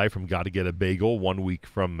broadcasting live from Gotta Get a Bagel 1 week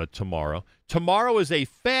from tomorrow. Tomorrow is a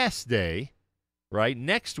fast day, right?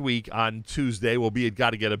 Next week on Tuesday, we'll be at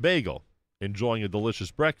Gotta Get a Bagel, enjoying a delicious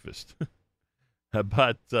breakfast.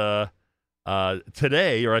 But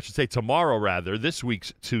today, or I should say tomorrow rather, this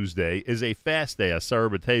week's Tuesday, is a fast day, Asar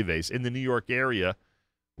B'Teves. In the New York area,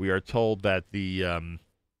 we are told that the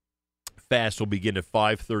fast will begin at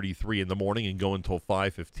 5:33 in the morning and go until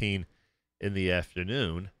 5:15 in the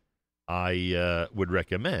afternoon. I would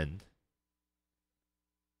recommend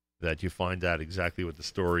that you find out exactly what the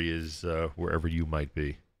story is wherever you might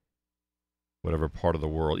be, whatever part of the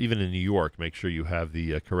world. Even in New York, make sure you have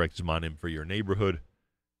the correct zmanim for your neighborhood,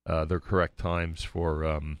 the correct times for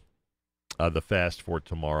the fast for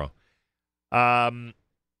tomorrow.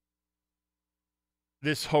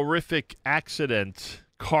 This horrific accident,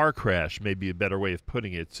 car crash, may be a better way of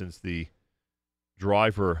putting it, since the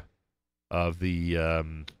driver of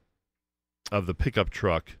the pickup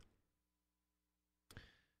truck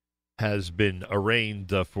has been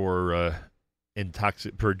arraigned for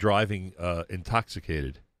driving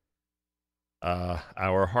intoxicated.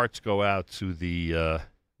 Our hearts go out to the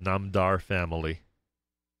Namdar family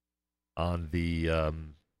on the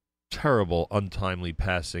terrible, untimely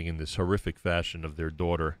passing in this horrific fashion of their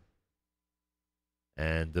daughter,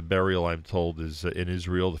 And the burial, I'm told, is in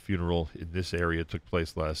Israel. The funeral in this area took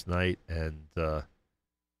place last night. And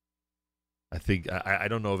I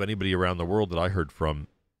don't know of anybody around the world that I heard from,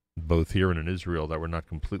 both here and in Israel, that were not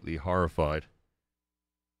completely horrified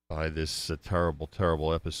by this terrible,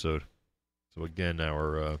 terrible episode. So again,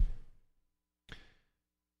 our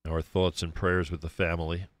thoughts and prayers with the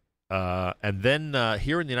family. And then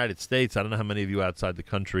here in the United States, I don't know how many of you outside the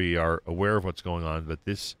country are aware of what's going on, but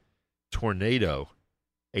this tornado,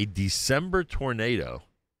 a December tornado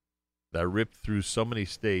that ripped through so many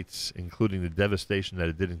states, including the devastation that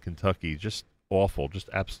it did in Kentucky, just awful, just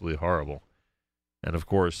absolutely horrible. And of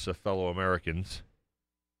course, fellow Americans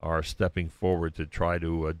are stepping forward to try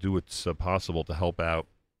to do what's possible to help out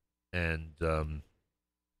and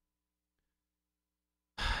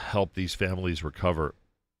help these families recover.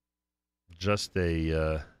 Just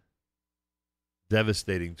a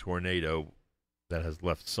devastating tornado that has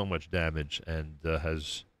left so much damage and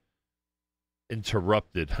has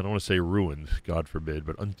interrupted, I don't want to say ruined, God forbid,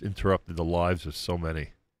 but interrupted the lives of so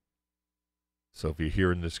many. So if you're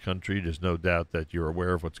here in this country, there's no doubt that you're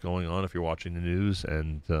aware of what's going on if you're watching the news,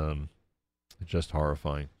 and it's just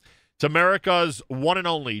horrifying. It's America's one and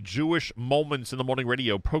only Jewish Moments in the Morning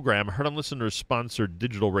radio program, heard on listeners-sponsored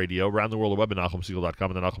digital radio around the world, the web at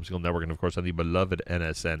NachumSegal.com and the Nachum Segal Network, and of course on the beloved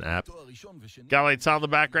NSN app. Galei Tzal in the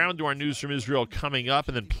background, do our news from Israel coming up,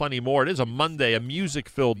 and then plenty more. It is a Monday, a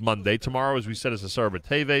music-filled Monday. Tomorrow, as we said, is a Asar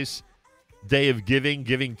B'Teves, Day of Giving.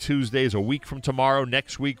 Giving Tuesday is a week from tomorrow.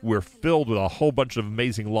 Next week, we're filled with a whole bunch of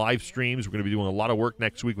amazing live streams. We're going to be doing a lot of work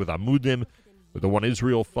next week with Amudim, with the One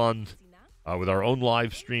Israel Fund, with our own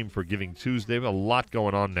live stream for Giving Tuesday. We have a lot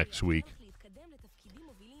going on next week.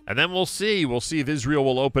 And then we'll see. We'll see if Israel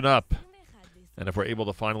will open up and if we're able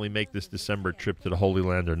to finally make this December trip to the Holy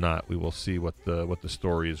Land or not. We will see what the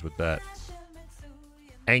story is with that.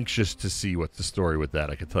 Anxious to see what's the story with that,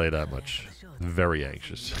 I can tell you that much. Very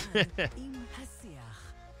anxious.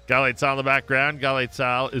 Galei Tzal in the background. Galei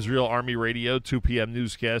Tzal, Israel Army Radio, 2 p.m.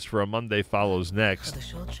 newscast for a Monday follows next.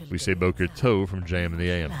 We say Boker Tov from JM and the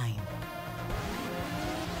AM.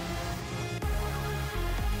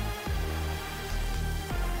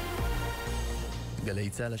 גלי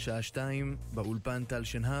צהל השעה 2, באולפן טל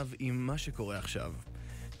שנהב עם מה שקורה עכשיו.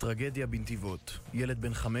 טרגדיה בנתיבות. ילד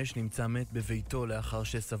בן 5 נמצא מת בביתו לאחר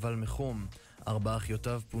שסבל מחום. 4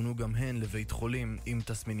 אחיותיו פונו גם הן לבית חולים עם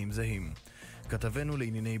תסמינים זהים. כתבנו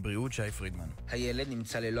לענייני בריאות שי פרידמן. הילד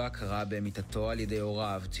נמצא ללא הכרה במיטתו על ידי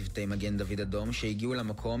הוריו. צוותי מגן דוד אדום שהגיעו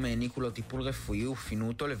למקום העניקו לו טיפול רפואי ופינו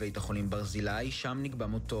אותו לבית החולים ברזילי, שם נקבע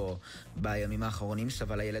מותו. בימים האחרונים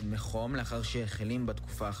סבל הילד מחום לאחר שהחלים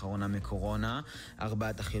בתקופה האחרונה מקורונה.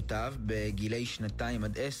 4 אחיותיו בגילי 2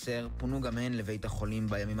 עד 10 פונו גם הן לבית החולים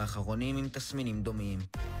בימים האחרונים עם תסמינים דומים.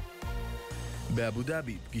 באבו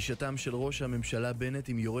דאבי, פגישתם של ראש הממשלה בנט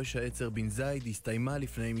עם יורש העצר בן זייד הסתיימה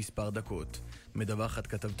לפני מספר דקות. מדווחת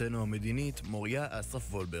כתבתנו המדינית מוריה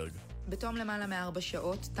אסרף וולברג. בתום למעלה מ4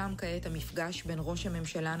 שעות תם כעת המפגש בין ראש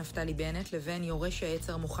הממשלה נפתלי בנט לבין יורש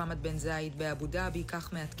העצר מוחמד בן זייד באבו דאבי,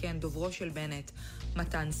 כך מעדכן דוברו של בנט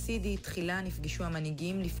מתן סידי. תחילה נפגשו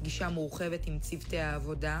המנהיגים לפגישה מורחבת עם צוותי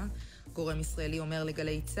העבודה. גורם ישראלי אומר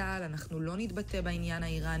לגלי צהל, אנחנו לא נתבטא בעניין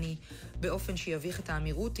האיראני באופן שיביך את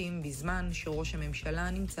האמירותים בזמן שראש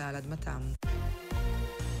הממשלה נמצא על אדמתם.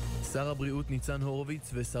 שר הבריאות ניצן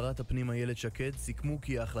הורוביץ ושרת הפנים איילת שקד סיכמו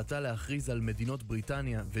כי ההחלטה להכריז על מדינות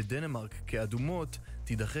בריטניה ודנמרק כאדומות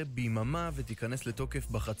תידחה ביממה ותיכנס לתוקף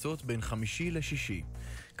בחצות בין 5 ל-6.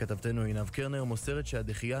 כתבתנו עינב קרנר מוסרת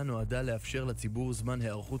שהדחייה נועדה לאפשר לציבור זמן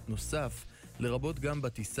היערכות נוסף, לרבות גם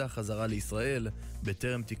בטיסה חזרה לישראל,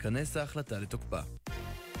 בטרם תיכנס ההחלטה לתוקפה.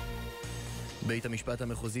 בית המשפט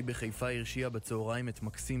המחוזי בחיפה הרשיע בצהריים את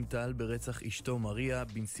מקסים טל ברצח אשתו מריה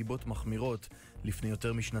בנסיבות מחמירות לפני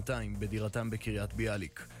יותר משנתיים בדירתם בקריית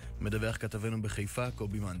ביאליק. מדווח כתבנו בחיפה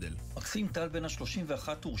קובי מנדל. מקסים טל בן ה-31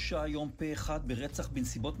 הורשע היום פה אחד ברצח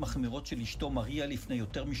בנסיבות מחמירות של אשתו מריה לפני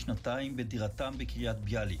יותר משנתיים בדירתם בקריית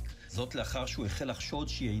ביאליק. זאת לאחר שהוא החל לחשוד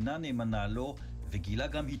שהיא אינה נאמנה לו וגילה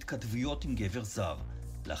גם התכתבויות עם גבר זר.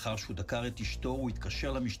 לאחר שהוא דקר את אשתו הוא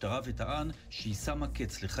התקשר למשטרה וטען שהיא שמה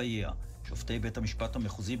קץ לחייה. שופטי בית המשפט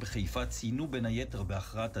המחוזי בחיפה ציינו בין היתר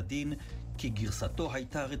בהכרעת הדין כי גרסתו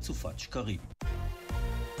הייתה רצופת שקרים.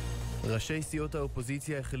 ראשי סיעות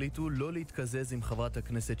האופוזיציה החליטו לא להתקזז עם חברת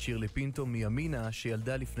הכנסת שירלי פינטו מימינה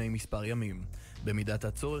שילדה לפני מספר ימים. במידת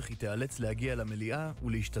הצורך היא תיאלץ להגיע למליאה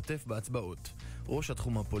ולהשתתף בהצבעות. ראש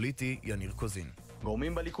התחום הפוליטי יניר קוזין.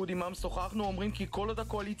 גורמים בליכוד עמם שוחחנו אומרים כי כל עוד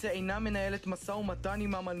הקואליציה אינה מנהלת משא ומתן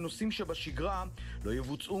עמם על נושאים שבשגרה, לא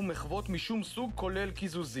יבוצעו מחוות משום סוג כולל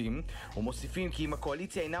קיזוזים, ומוסיפים כי אם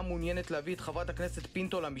הקואליציה אינה מעוניינת להביא את חברת הכנסת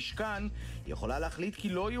פינטו למשכן, היא יכולה להחליט כי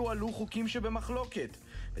לא יועלו חוקים שבמחלוקת.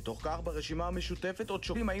 בתוך כך ברשימה המשותפת עוד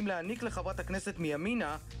שוקלים האם להעניק לחברת הכנסת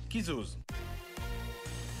מימינה קיזוז.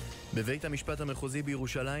 בבית המשפט המחוזי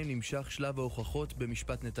בירושלים נמשך שלב ההוכחות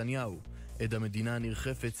במשפט נתניהו. עד המדינה ניר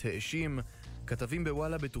חפץ האשים, כתבים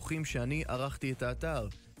בוואלה בטוחים שאני ערכתי את האתר.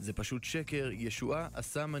 זה פשוט שקר, ישועה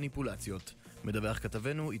עשה מניפולציות. מדווח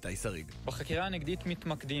כתבנו איתי שריג. בחקירה הנגדית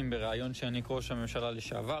מתמקדים בראיון שהעניק ראש הממשלה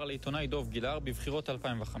לשעבר לעיתונאי דוב גילהר בבחירות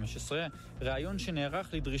 2015, ראיון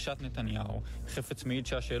שנערך לדרישת נתניהו. חפץ מעיד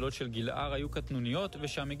שהשאלות של גילהר היו קטנוניות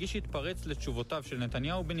ושהמגיש התפרץ לתשובותיו של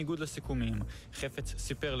נתניהו בניגוד לסיכומים. חפץ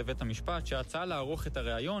סיפר לבית המשפט שההצעה לערוך את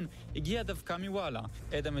הראיון הגיעה דווקא מוואלה.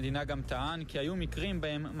 עד המדינה גם טען כי היו מקרים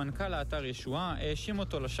בהם מנכ"ל האתר ישועה האשים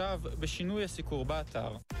אותו לשווא בשינוי הסיקור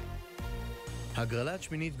באתר. הגרלת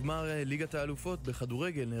שמינית גמר ליגת האלופות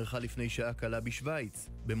בכדורגל נערכה לפני שעה קלה בשוויץ.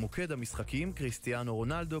 במוקד המשחקים קריסטיאנו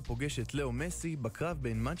רונלדו פוגש את לאו מסי בקרב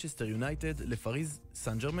בין מנצ'סטר יונייטד לפריז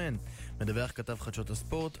סן ג'רמן. מדווח כתב חדשות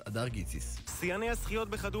הספורט אדר גיציס. שיאני הזכיות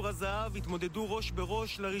בכדור הזהב התמודדו ראש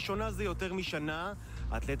בראש לראשונה זה יותר משנה.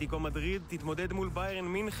 אתלטיקו מדריד תתמודד מול ביירן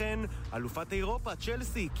מינכן. אלופת אירופה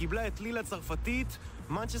צ'לסי קיבלה את ליל הצרפתית.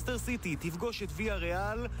 מנצ'סטר סיטי תפגוש את ויה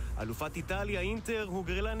ריאל. אלופת איטליה אינטר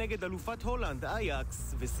הוגרלה נגד אלופת הולנד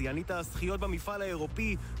אייקס. ושיאנית הזכיות במפעל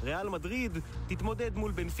האירופי ריאל מדריד תתמודד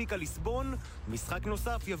מול בנפיקה ליסבון. משחק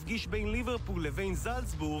נוסף יפגיש בין ליברפול לבין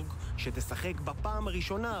זלצבורג שתשחק בפעם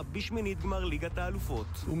הראשונה בשמינית גמר ליגת האלופות.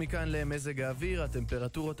 ומכאן למזג האוויר,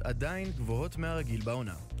 הטמפרטורות עדיין גבוהות מהרגיל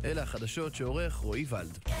בעונה. אלה החדשות שעורך רועי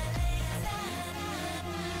ולד.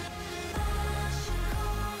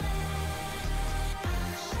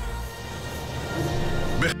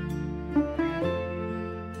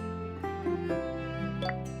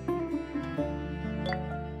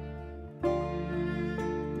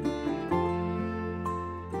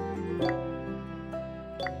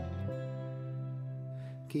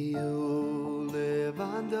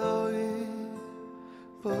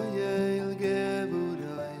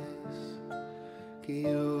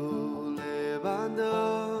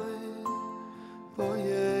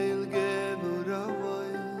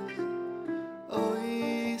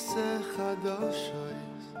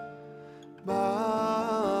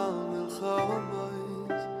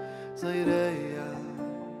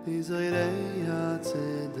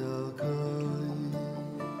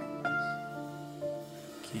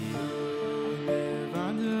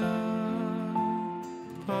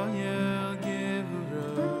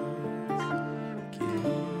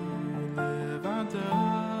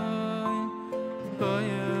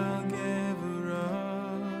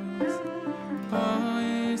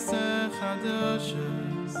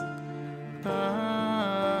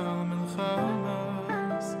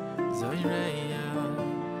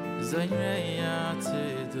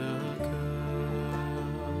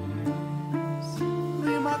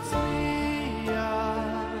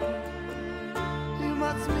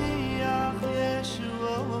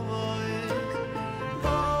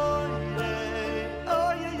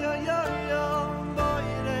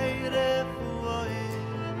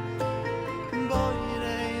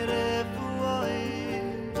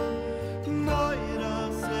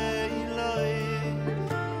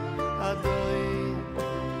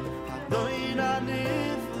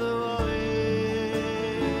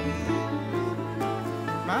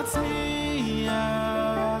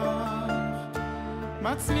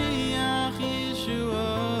 מצליח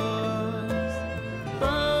ישועות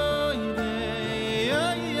בואי רי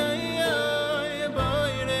אוי אוי אוי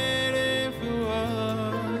בואי רי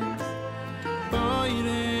רפואות בואי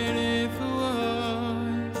רי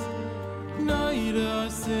רפואות נוי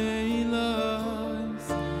רוסי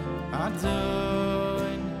לוס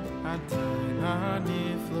אדון אדון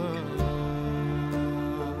הנפלאות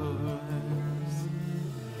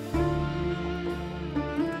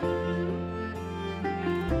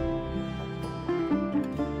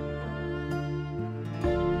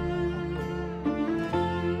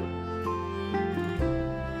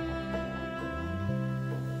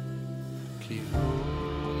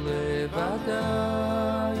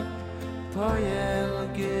לבדי פועל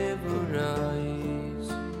גבורייס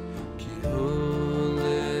כי הוא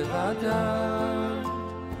לבדי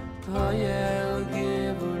פועל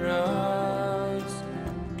גבורייס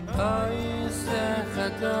אייס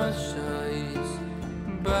חדשייס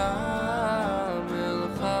במלחמייס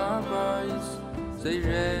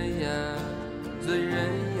זייריה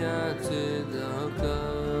צדקייס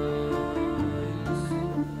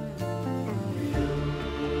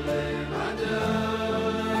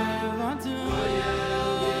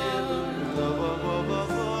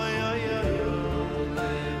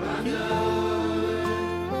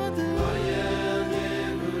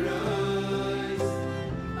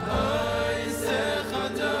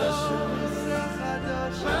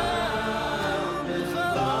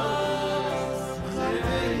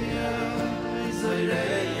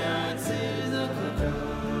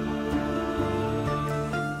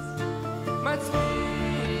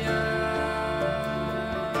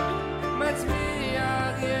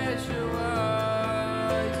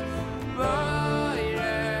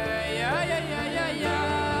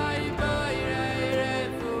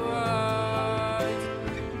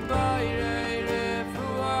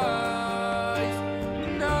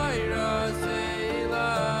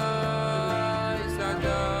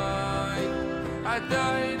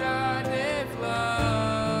Adoina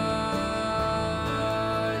niflos.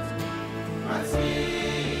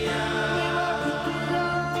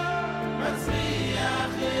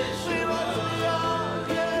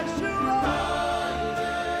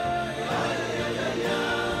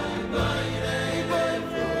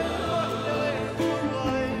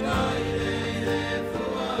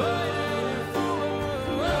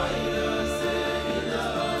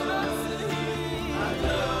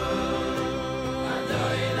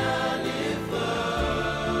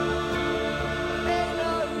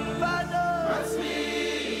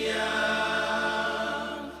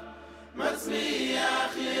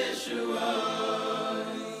 Matzliach Yeshua.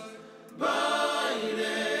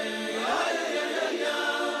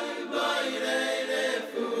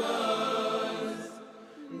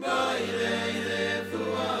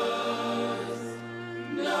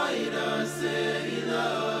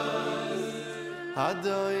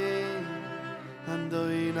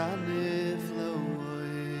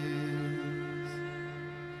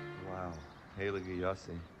 Wow. Heilige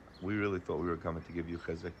Yossi, we really thought we were coming to give you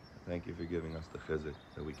chizuk. Thank you for giving us the chizuk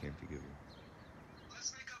that we came to give you.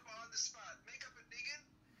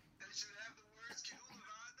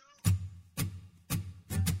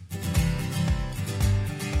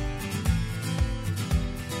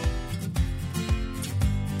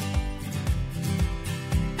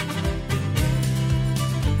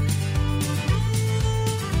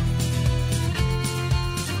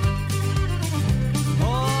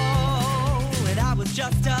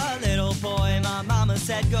 Just a little boy, my mama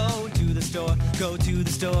said go to the store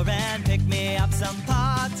and pick me up some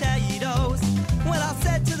potatoes. Well, I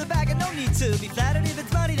said to the bagger, no need to be flattered. If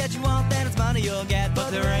it's money that you want, then it's money you'll get.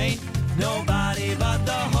 But there ain't nobody but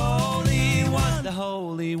the Holy One, the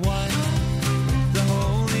Holy One, the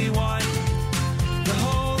Holy One, the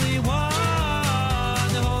Holy One,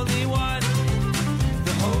 the Holy One,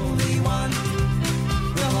 the Holy One,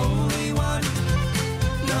 the Holy One,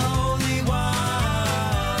 the Holy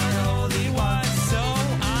One.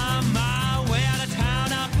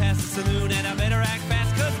 And I better act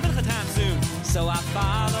fast, cause mincha time soon. So I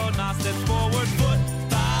followed my steps forward, foot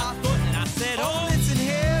by foot. And I said, oh, listen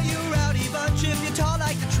here, you rowdy bunch. If you're tall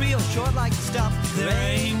like the tree or short like the stump, there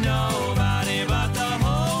ain't nobody but the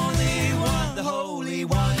Holy One, the Holy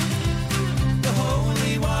One, the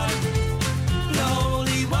Holy One, the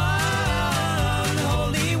Holy One, the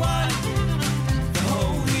Holy One, the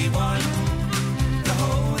Holy One, the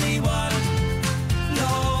Holy One, the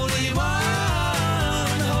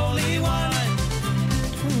Holy One.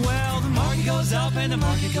 Goes up and the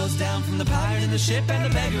market goes down, from the pirate in the ship and the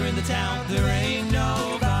beggar in the town. There ain't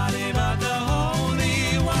nobody but the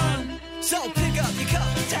Holy One. So pick up your cup,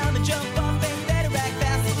 time to jump up and better act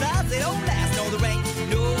fast. The clouds they don't last. No, there ain't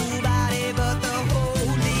nobody but the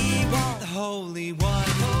Holy One, the Holy One,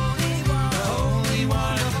 the Holy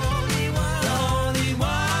One, the Holy One, the Holy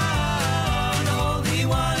One, the Holy One,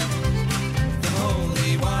 the Holy One, the Holy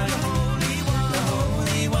One,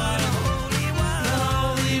 the Holy One,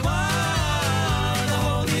 the Holy One, the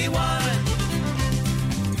Holy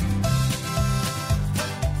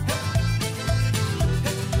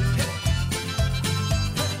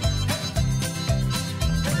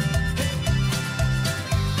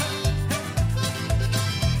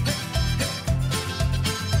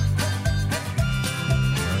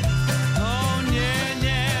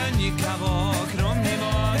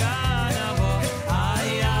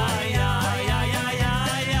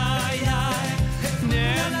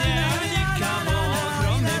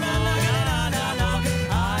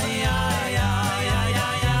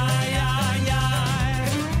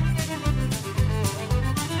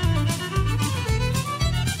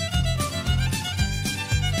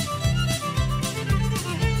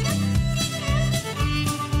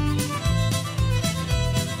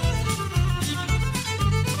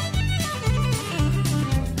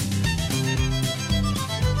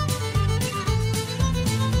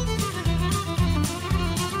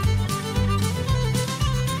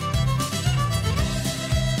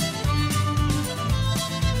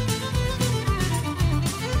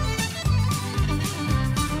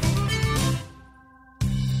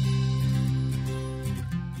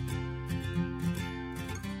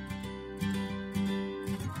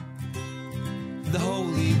The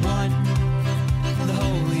Holy One, the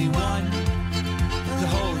Holy One, the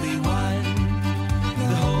Holy One,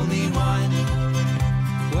 the Holy One.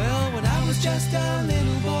 Well, when I was just a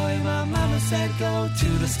little boy, my mama said go to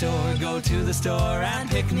the store and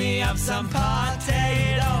pick me up some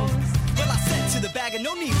potatoes. Well, I said to the bagger,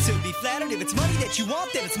 no need to be flattered. If it's money that you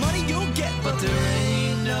want, then it's money you'll get. But there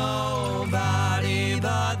ain't nobody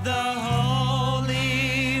but the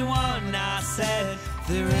Holy One, I said.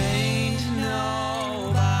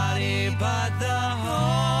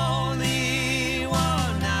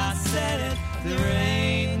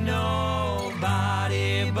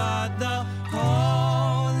 God, the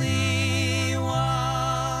Holy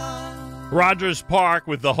One. Rogers Park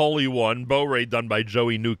with the Holy One, Bow Ray done by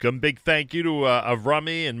Joey Newcomb. Big thank you to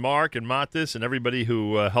Avrami and Mark and Matis and everybody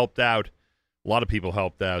who helped out. A lot of people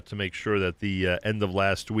helped out to make sure that the end of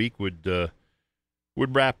last week would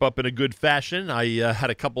wrap up in a good fashion. I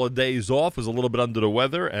had a couple of days off, was a little bit under the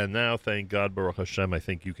weather, and now, thank God, Baruch Hashem, I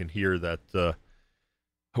think you can hear that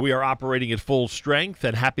we are operating at full strength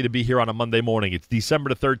and happy to be here on a Monday morning. It's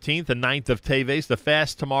December the 13th, the 9th of Teves. The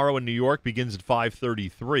fast tomorrow in New York begins at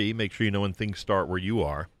 5:33. Make sure you know when things start where you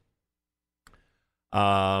are.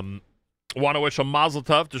 Want to wish a mazel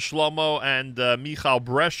tov to Shlomo and Michal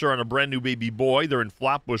Brescher on a brand new baby boy. They're in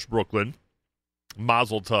Flatbush, Brooklyn.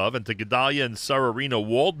 Mazel tov. And to Gedalia and Sararina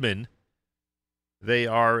Waldman, they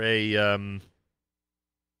are they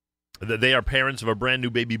are parents of a brand new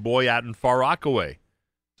baby boy out in Far Rockaway.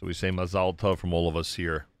 So we say mazel tov from all of us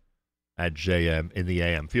here at JM in the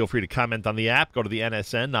AM. Feel free to comment on the app. Go to the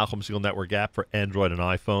NSN, Nachum Segal Network app for Android and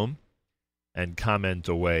iPhone, and comment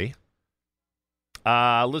away.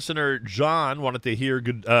 Listener John wanted to hear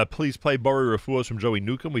good. Please play Bori Refuos from Joey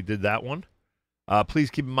Newcomb. We did that one. Please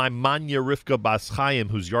keep in mind Manya Rivka Bas Chaim,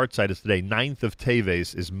 whose yahrzeit is today, 9th of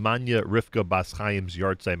Teves, is Manya Rivka Bas Chaim's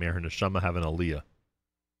yahrzeit. May her neshama have an aliyah.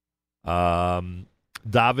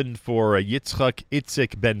 Daven for Yitzchak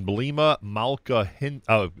Itzik Ben Blima,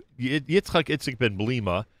 Yitzchak Itzik Ben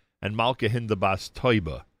Blima, and Malka Hinda Bas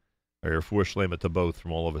Toiba. Refuah Shlema to both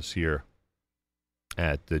from all of us here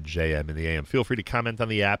at the JM in the AM. Feel free to comment on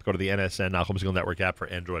the app. Go to the NSN, Nachum Segal Network app for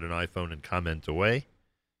Android and iPhone, and comment away.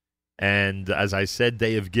 And as I said,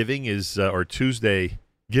 Day of Giving is, or Tuesday,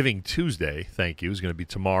 Giving Tuesday, thank you, is going to be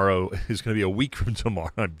tomorrow. Is going to be a week from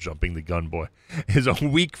tomorrow. I'm jumping the gun, boy. Is a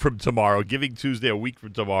week from tomorrow. Giving Tuesday, a week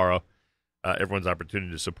from tomorrow. Everyone's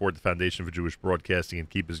opportunity to support the Foundation for Jewish Broadcasting and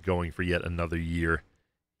keep us going for yet another year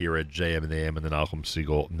here at JM and the AM and the Nachum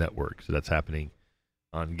Segal Network. So that's happening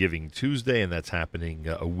on Giving Tuesday, and that's happening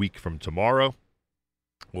a week from tomorrow.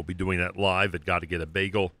 We'll be doing that live at Gotta Get a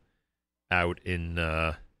Bagel out in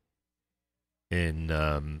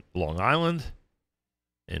Long Island,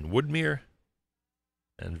 in Woodmere,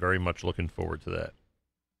 and very much looking forward to that.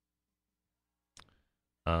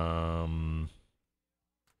 All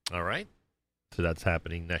right. So that's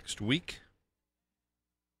happening next week.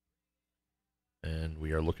 And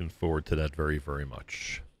we are looking forward to that very, very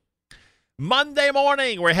much. Monday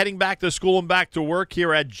morning, we're heading back to school and back to work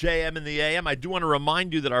here at JM in the AM. I do want to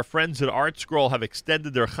remind you that our friends at Art Scroll have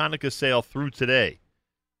extended their Hanukkah sale through today.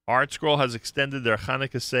 Art Scroll has extended their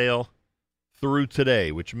Hanukkah sale through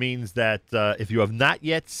today, which means that if you have not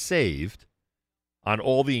yet saved on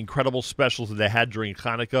all the incredible specials that they had during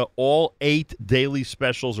Hanukkah, all 8 daily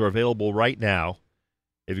specials are available right now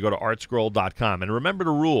if you go to artscroll.com. And remember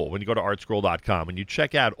the rule when you go to artscroll.com. When you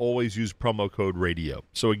check out, always use promo code radio.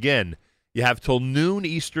 So again, you have till noon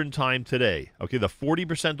Eastern time today. Okay, the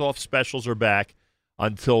 40% off specials are back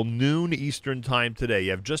until noon Eastern time today.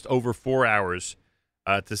 You have just over 4 hours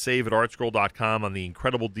to save at artscroll.com on the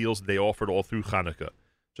incredible deals that they offered all through Hanukkah.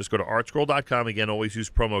 Just go to artscroll.com. Again, always use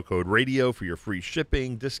promo code radio for your free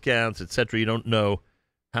shipping, discounts, etc. You don't know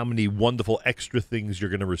how many wonderful extra things you're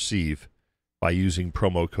going to receive by using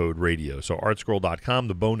promo code radio. So artscroll.com,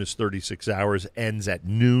 the bonus 36 hours ends at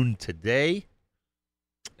noon today.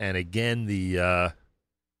 And again, the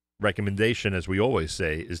recommendation, as we always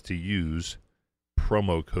say, is to use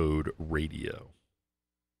promo code radio.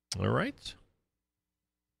 All right?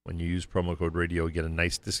 When you use promo code radio, you get a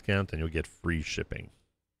nice discount and you'll get free shipping.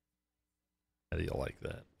 How do you like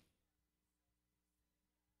that?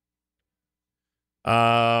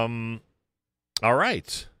 All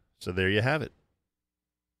right. So there you have it.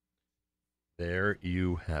 There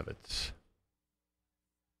you have it.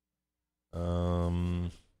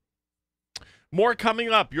 More coming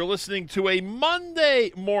up. You're listening to a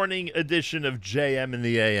Monday morning edition of JM in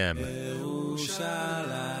the AM.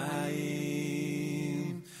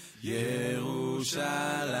 Yerushalayim,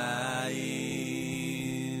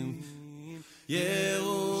 Yerushalayim,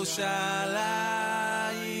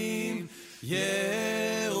 Yerushalayim,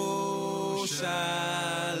 Yerushalayim.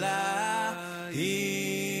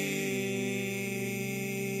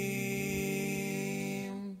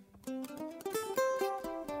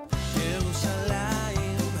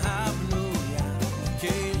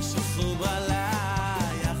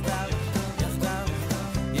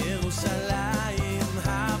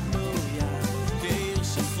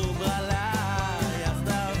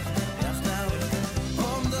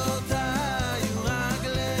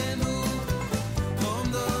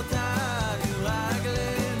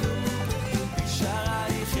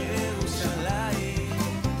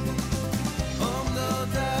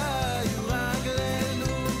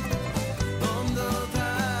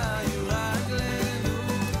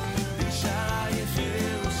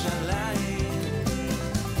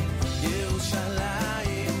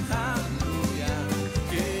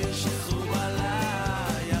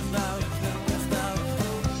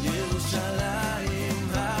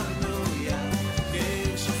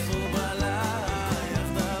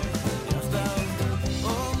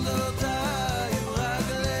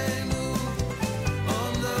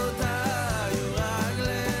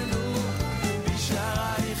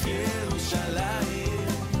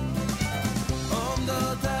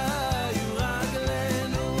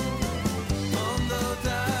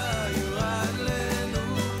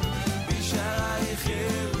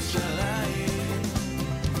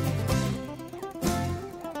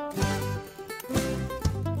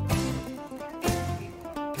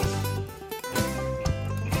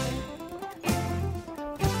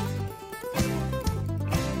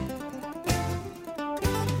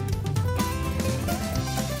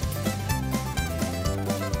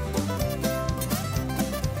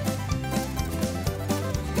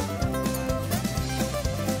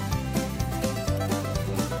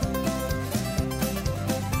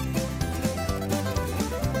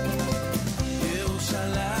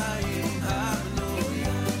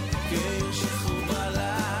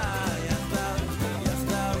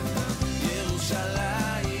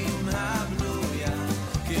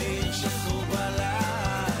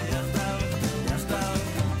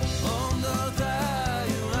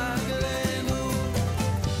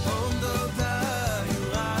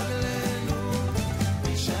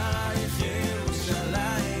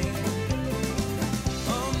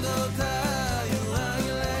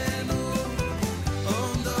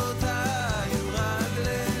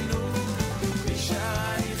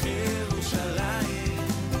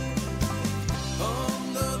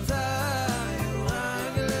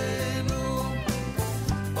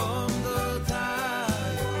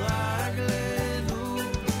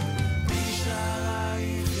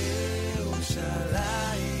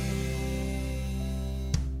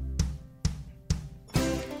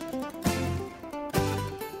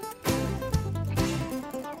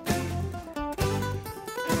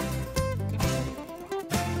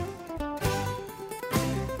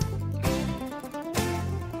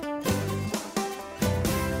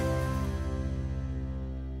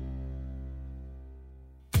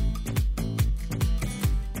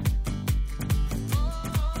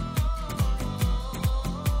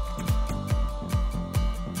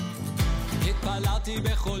 התעוררתי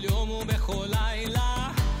בכל יום ובכל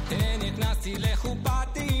לילה, נכנסתי לחופת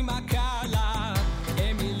עם הקלה,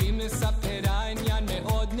 מילים לספר העניין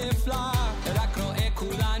מאוד נפלא, רק רואה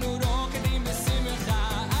כולנו רוקדים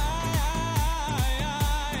בשמחה.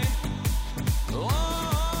 כל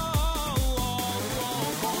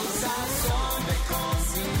ששון וכל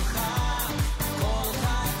שמחה, כל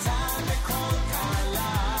חתן וכל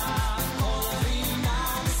כלה, כל רינה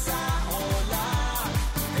וסעולה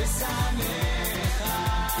ושמחה.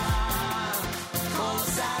 כל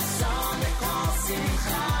ששון וכל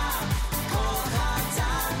שמחה, כל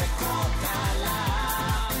חתן וכל כלה,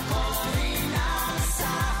 כל רינה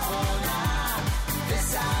וסעולה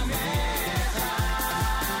ושמחה.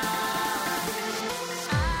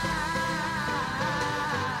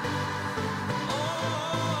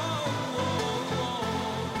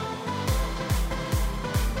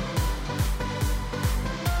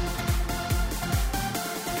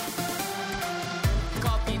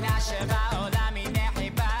 כל פינה שבעולם הנה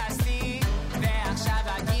חיפשתי, ועכשיו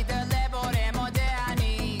אגיד לבורא מודה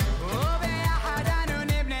אני, וביחד אנו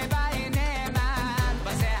נבנה בית נאמן,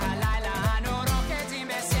 בזה הלילה אנו רוקדים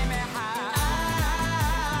בשמחה.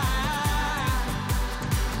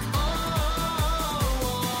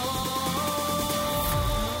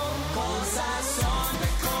 כל ששון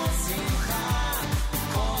וכל שמחה,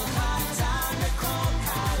 כל חתן וכל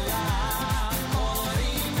כלה, כל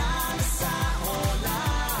רינה וסעולה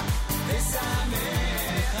ושמחה.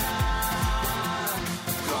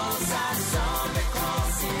 כל ששון וכל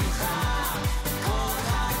שמחה, כל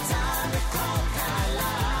חתן וכל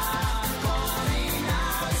כלה, כל רינה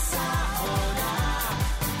וסעולה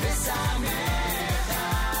ושמחה.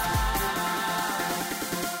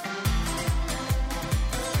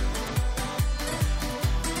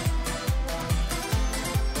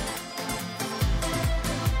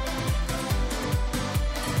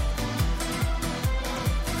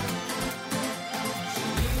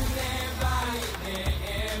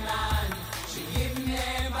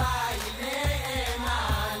 שיבנה בית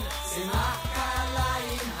נאמן, שמח כלה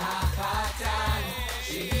עם החתן.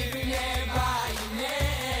 שיבנה בית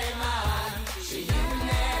נאמן,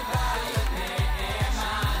 שיבנה בית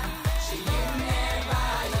נאמן, שיבנה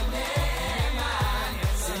בית נאמן,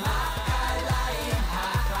 שמח כלה עם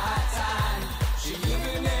החתן.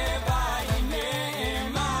 שיבנה בית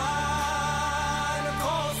נאמן,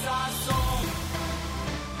 כל ששון.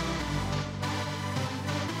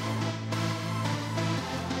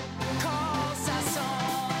 כל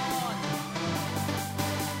ששון,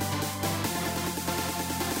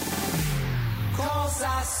 כל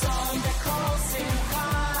ששון וכל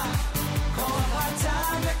שמחה, כל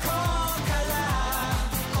חתן וכל כלה,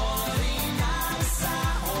 כל רינה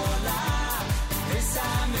וסעולה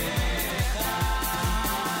ושמחה.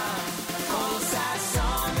 כל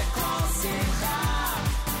ששון וכל שמחה,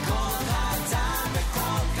 כל חתן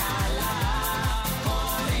וכל כלה,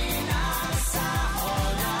 כל רינה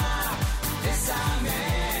וסעולה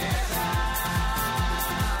ושמחה.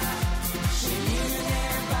 שיבנה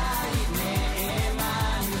בית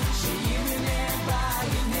נאמן, שיבנה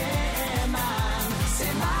בית נאמן,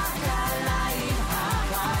 שמח כלה עם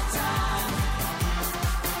החתן.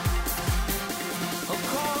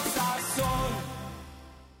 כל ששון.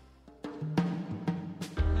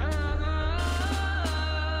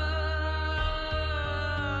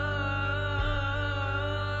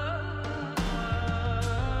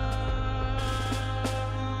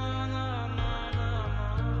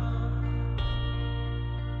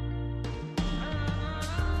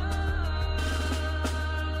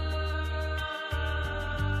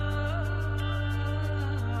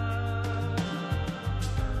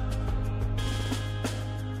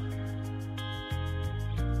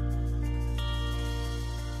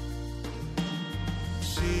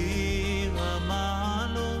 שיר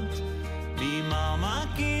המעלות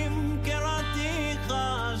ממעמקים קראתיך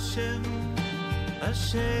השם,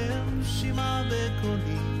 השם שמע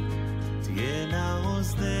בקולי, תהיינה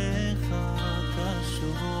אוזניך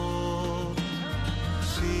קשובות.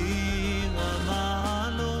 שיר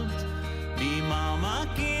המעלות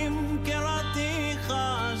ממעמקים קראתיך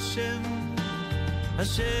השם,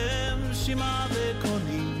 השם שמע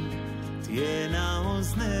בקולי, תהיינה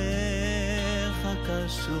אוזניך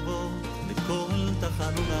קשובות לכל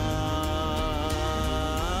תחנונה.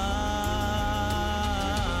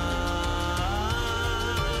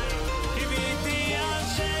 קיוויתי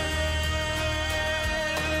השם,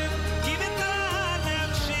 קיוותה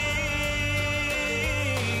נפשי,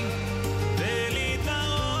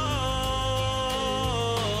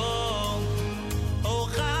 ולהתנאות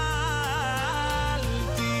אוכלתי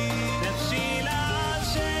נפשי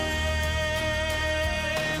להשם,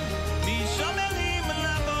 משומרים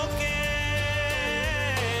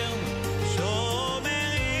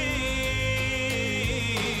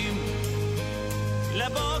שיר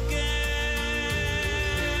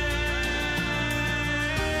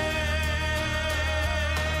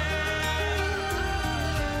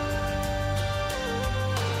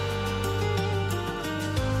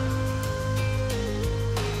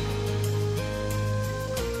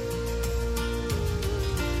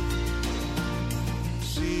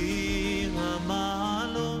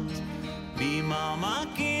המעלות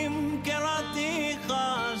במעמקים קראתיך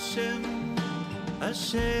השם,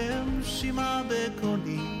 השם שמע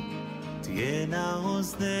בקולי, תהיינה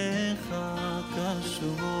אוזניך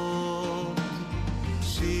קשובות.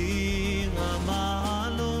 שיר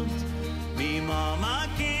המעלות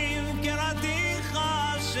ממעמקים קראתיך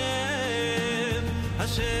השם,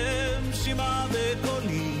 השם שמע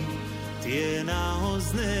בקולי, תהיינה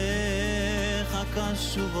אוזניך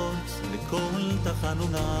קשובות לכל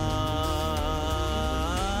תחנונה,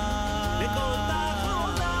 לכל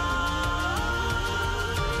תחנונה.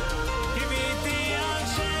 קיוויתי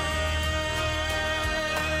השם,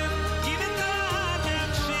 קיוויתה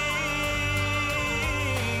נפשי,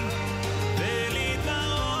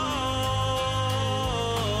 ולדמעות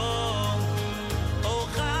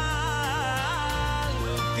אוכלתי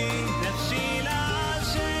נפשי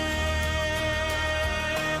להשם,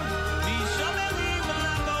 משומרים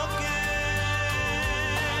לבוקר,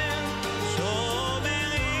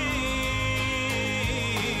 שומרים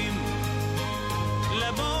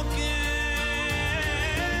לבוקר.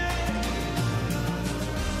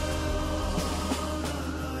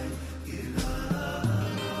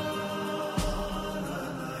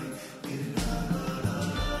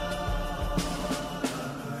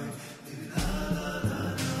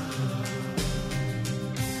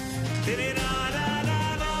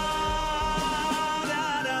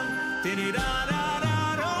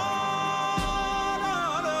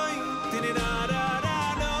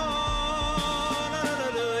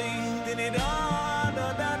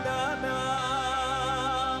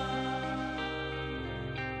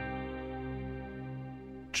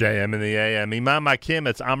 JM in the AM. Imam Hakim,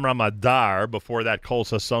 it's Amram Adar. Before that, Kol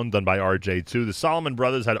Sasson done by RJ2. The Solomon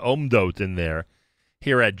Brothers had Omdot in there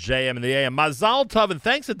here at JM in the AM. Mazal Tov, and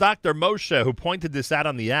thanks to Dr. Moshe who pointed this out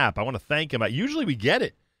on the app. I want to thank him. Usually we get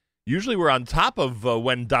it. Usually we're on top of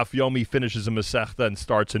when Daf Yomi finishes a Masechta and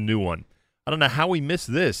starts a new one. I don't know how we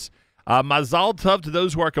missed this. Mazal Tov to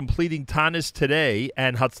those who are completing Tanis today,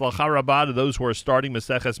 and Hatzlacha Rabbah to those who are starting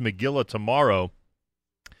Maseches Megillah tomorrow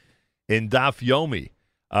in Daf Yomi.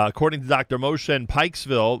 According to Dr. Moshe in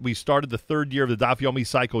Pikesville, we started the third year of the Daf Yomi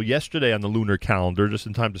cycle yesterday on the lunar calendar, just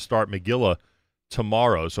in time to start Megillah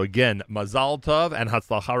tomorrow. So again, Mazal Tov and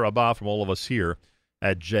Hatzlacha Rabbah from all of us here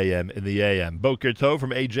at JM in the AM. Boker Tov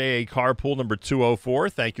from AJA Carpool number 204.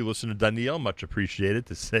 Thank you, listener Daniel. Much appreciated,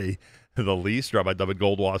 to say the least. Rabbi Dovid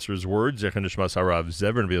Goldwasser's words, Zechon Nishmas Harav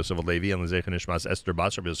Zever and Rabbi Yosef Alevi, and Zechon Nishmas Esther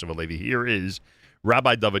Bas, Rabbi Yosef Alevi. Here is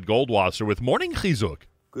Rabbi Dovid Goldwasser with Morning Chizuk.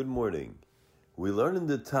 Good morning. We learn in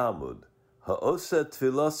the Talmud, Ha'oset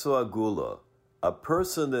tfilaso agula, a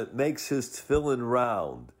person that makes his tefillin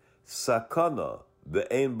round, sakana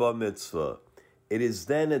be'ein ba mitzvah, it is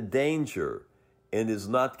then a danger and is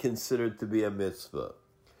not considered to be a mitzvah.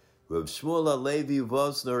 Rav Shmuel Alevi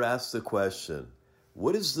Vosner asked the question,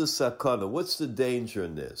 what is the sakana? What's the danger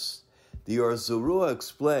in this? The Or Zarua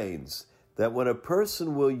explains that when a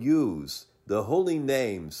person will use the holy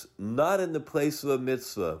names not in the place of a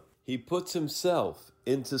mitzvah, he puts himself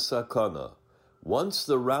into sakana. Once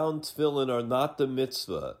the round tefillin are not the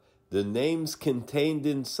mitzvah, the names contained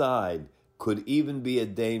inside could even be a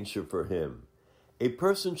danger for him. A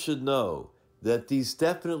person should know that these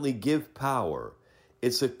definitely give power.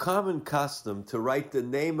 It's a common custom to write the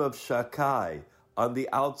name of Shakai on the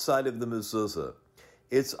outside of the mezuzah.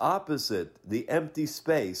 It's opposite the empty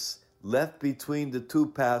space left between the two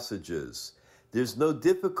passages. There's no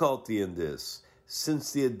difficulty in this,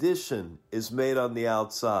 since the addition is made on the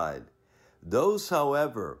outside. Those,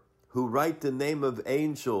 however, who write the name of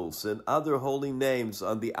angels and other holy names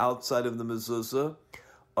on the outside of the mezuzah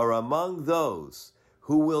are among those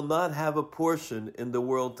who will not have a portion in the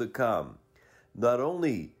world to come. Not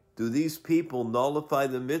only do these people nullify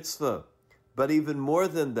the mitzvah, but even more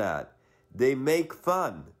than that, they make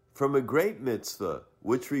fun from a great mitzvah,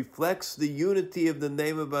 which reflects the unity of the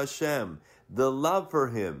name of Hashem, the love for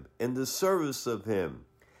Him and the service of Him,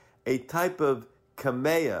 a type of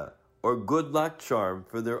kameya, or good luck charm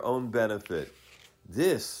for their own benefit.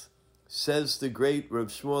 This, says the great Rav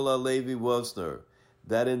Shmuel Alevi Wosner,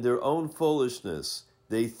 that in their own foolishness,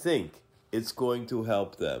 they think it's going to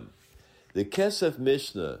help them. The Kesef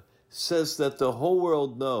Mishnah says that the whole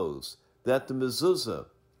world knows that the mezuzah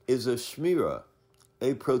is a shmira,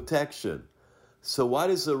 a protection. So why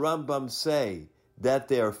does the Rambam say that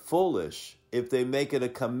they are foolish if they make it a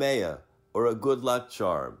kameah or a good luck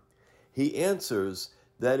charm. He answers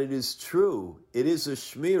that it is true, it is a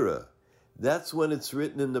shmirah. That's when it's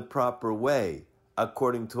written in the proper way,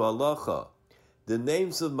 according to halacha. The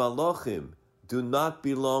names of malachim do not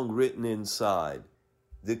belong written inside.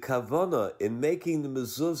 The kavanah in making the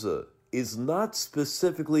mezuzah is not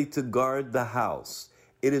specifically to guard the house.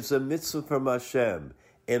 It is a mitzvah from Hashem,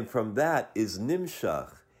 and from that is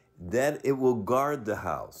nimshach, that it will guard the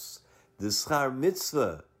house. The schar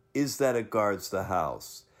mitzvah is that it guards the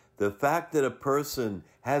house. The fact that a person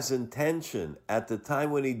has intention at the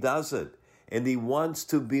time when he does it, and he wants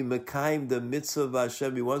to be mekayim the mitzvah of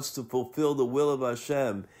Hashem, he wants to fulfill the will of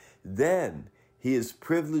Hashem, then he is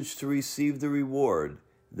privileged to receive the reward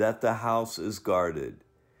that the house is guarded.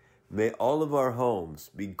 May all of our homes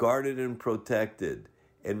be guarded and protected,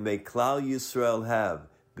 and may Klal Yisrael have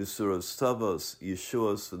B'suros Tavos,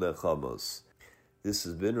 Yeshuos V'nechamos. This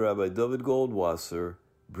has been Rabbi Dovid Goldwasser,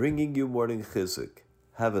 bringing you Morning Chizuk.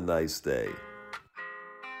 Have a nice day.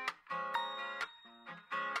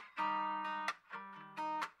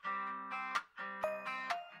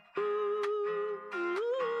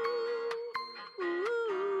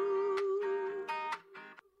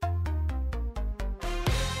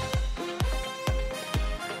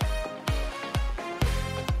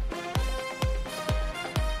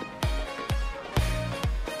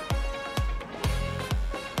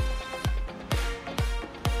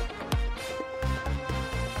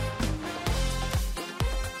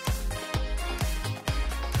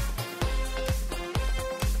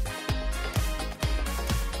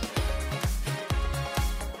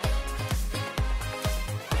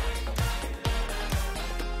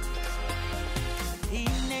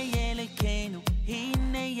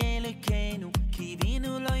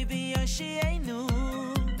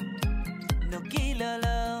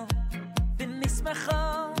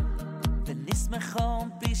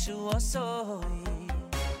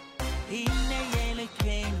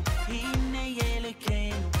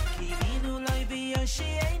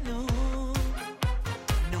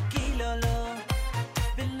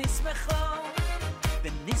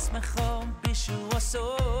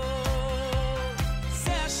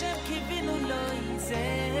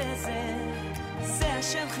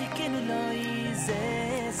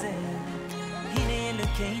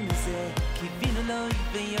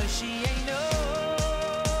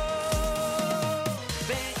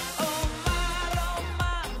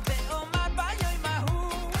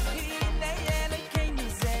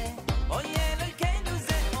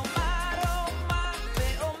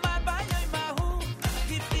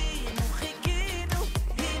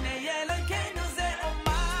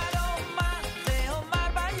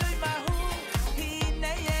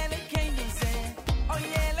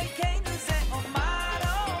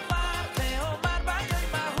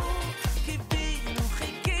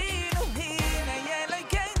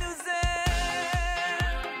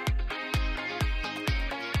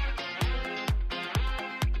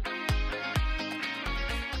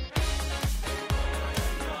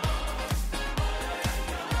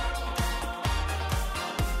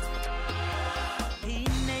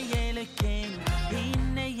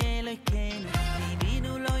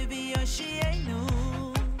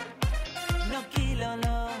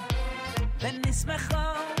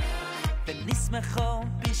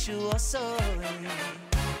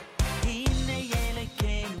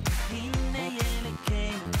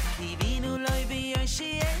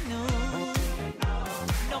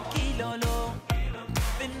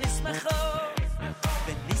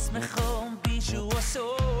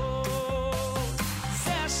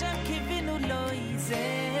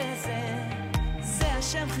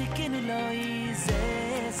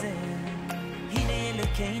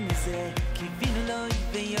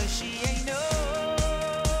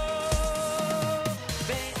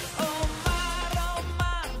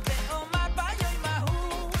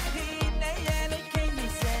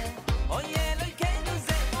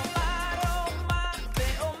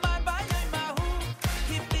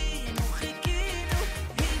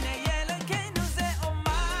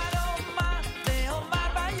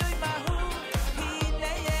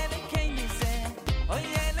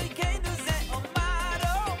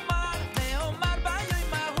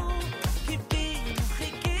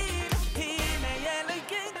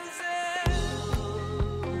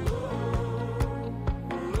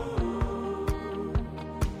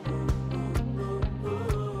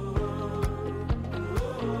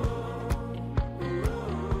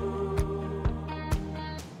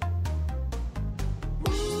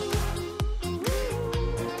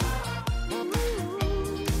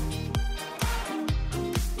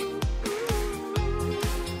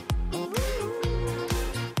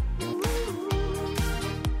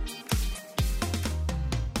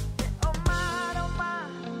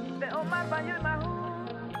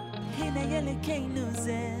 Elokeinu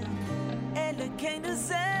zeh, Elokeinu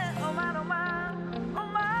zeh, Omar, Omar,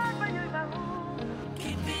 Omar, Vayoimahu,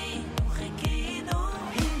 Kibi, Uchekinu,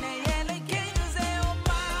 Hine Elokeinu zeh,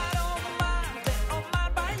 Omar, Omar, Omar,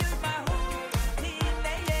 Vayoimahu,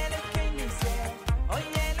 Hine Elokeinu zeh, Oy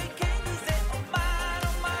Elokeinu zeh, Omar,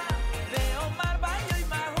 Omar, Omar,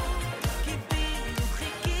 Vayoimahu, Kibi,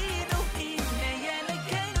 Uchekinu, Hine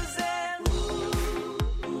Elokeinu zeh.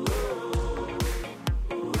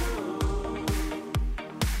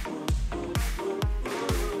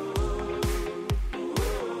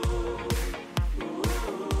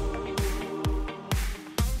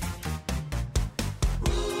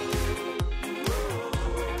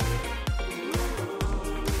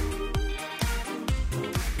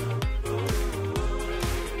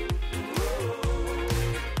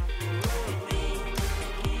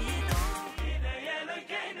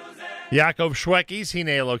 Yaakov Shwekis, Hine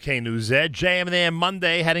Elokeinu Zeh, JM&AM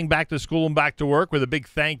Monday, heading back to school and back to work with a big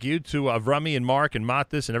thank you to Avrami and Mark and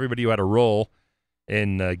Matis and everybody who had a role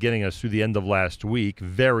in getting us through the end of last week.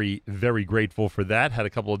 Very, very grateful for that. Had a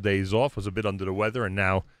couple of days off, was a bit under the weather, and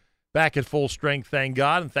now back at full strength, thank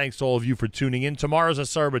God, and thanks to all of you for tuning in. Tomorrow's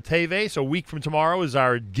Asar B'Teve, so a week from tomorrow is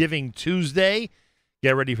our Giving Tuesday.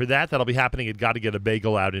 Get ready for that. That'll be happening at Gotta Get a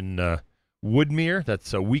Bagel out in Woodmere.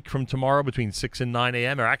 That's a week from tomorrow between 6 and 9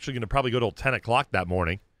 a.m. They're actually going to probably go till 10 o'clock that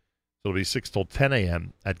morning. So it'll be 6 till 10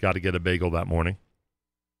 a.m. at Gotta Get a Bagel that morning.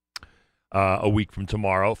 A week from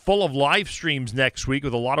tomorrow. Full of live streams next week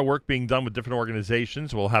with a lot of work being done with different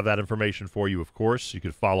organizations. We'll have that information for you, of course. You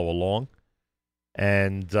could follow along.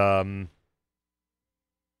 And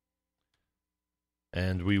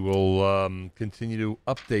we will continue to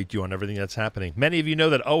update you on everything that's happening. Many of you know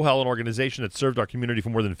that OHEL, an organization that served our community for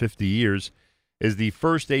more than 50 years, is the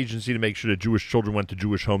first agency to make sure that Jewish children went to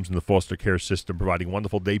Jewish homes in the foster care system, providing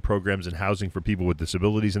wonderful day programs and housing for people with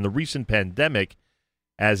disabilities. In the recent pandemic,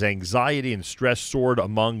 as anxiety and stress soared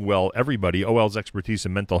among, well, everybody, OHEL's expertise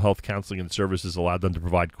in mental health counseling and services allowed them to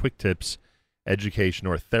provide quick tips, education,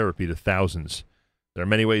 or therapy to thousands. There are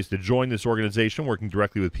many ways to join this organization, working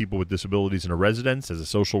directly with people with disabilities in a residence, as a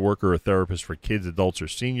social worker or a therapist for kids, adults, or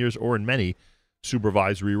seniors, or in many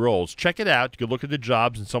supervisory roles. Check it out. You can look at the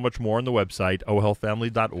jobs and so much more on the website,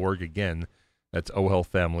 ohelfamily.org. Again, that's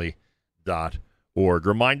ohelfamily.org.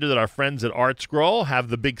 Reminder that our friends at Art Scroll have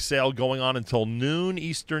the big sale going on until noon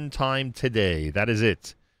Eastern Time today. That is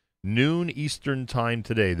it. Noon Eastern Time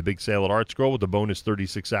today. The big sale at Art Scroll with the bonus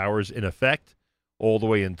 36 hours in effect. All the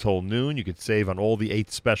way until noon. You could save on all the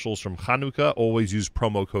 8 specials from Hanukkah. Always use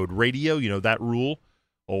promo code radio. You know that rule.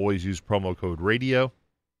 Always use promo code radio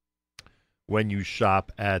when you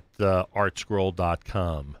shop at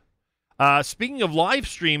artscroll.com. Speaking of live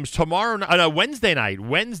streams, Wednesday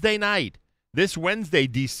night, this Wednesday,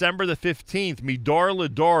 December the 15th, Midor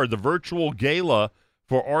Lador, the virtual gala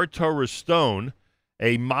for Art Torah Stone,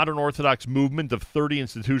 a modern Orthodox movement of 30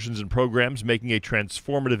 institutions and programs making a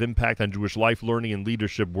transformative impact on Jewish life, learning, and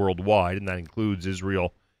leadership worldwide, and that includes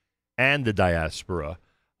Israel and the diaspora.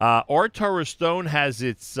 Art Torah Stone has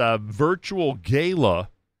its virtual gala,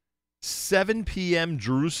 7 p.m.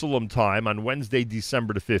 Jerusalem time on Wednesday,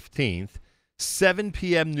 December the 15th, 7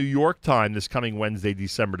 p.m. New York time this coming Wednesday,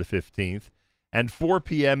 December the 15th, and 4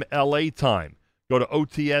 p.m. L.A. time. Go to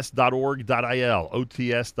ots.org.il,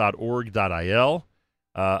 ots.org.il.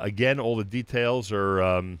 Again, all the details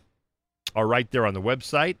are right there on the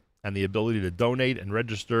website, and the ability to donate and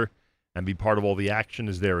register and be part of all the action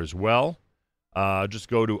is there as well. Just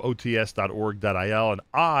go to ots.org.il, and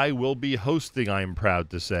I will be hosting, I am proud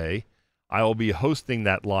to say, I will be hosting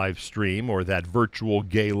that live stream or that virtual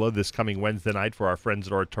gala this coming Wednesday night for our friends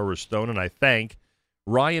at Art Torah Stone, and I thank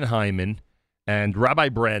Ryan Hyman and Rabbi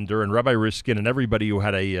Brander and Rabbi Riskin and everybody who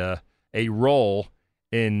had a role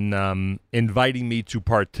in inviting me to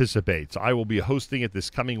participate. So I will be hosting it this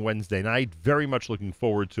coming Wednesday night. Very much looking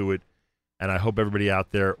forward to it, and I hope everybody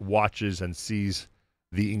out there watches and sees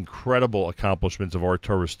the incredible accomplishments of Art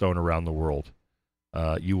Torah Stone around the world.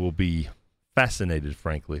 You will be fascinated,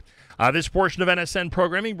 frankly. This portion of NSN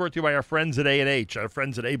programming brought to you by our friends at A&H. Our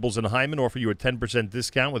friends at Abels and Hyman offer you a 10%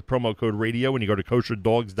 discount with promo code radio when you go to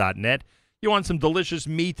kosherdogs.net. You want some delicious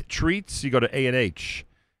meat treats? You go to A&H.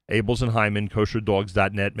 Abels and Hyman,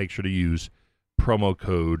 kosherdogs.net. Make sure to use promo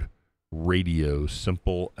code radio.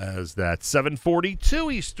 Simple as that.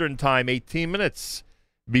 7:42 Eastern Time, 18 minutes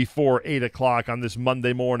before 8 o'clock on this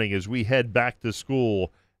Monday morning as we head back to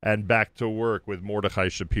school and back to work with Mordechai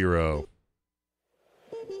Shapiro.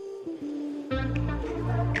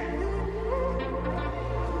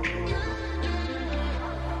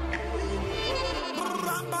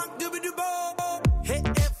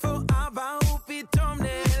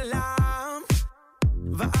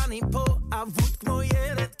 פה אבוד כמו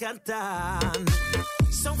ילד קטן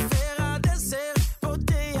סופר עד 10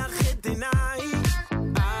 פותח את עיניי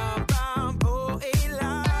אבא בוא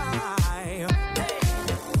אליי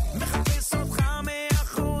מחפש אותך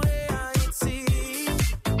מאחורי העצים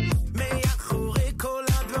מאחורי כל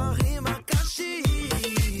הדברים הקשים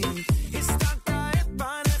הסתרת את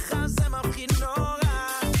פניך זה מבחין נורא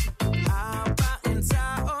אבא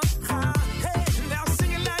אמצא אותך Hey, now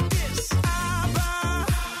sing it like this אבא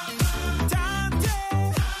tate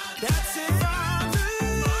that's it father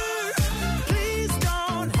please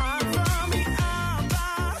don't hide from me אבא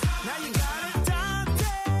now you got it tate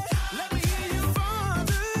let me hear you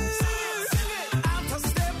father אל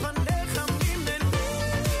תסתה פניך ממני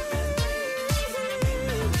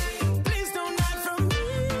please don't hide from me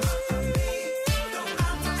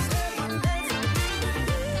אל תסתה פניך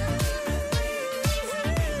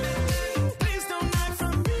please don't hide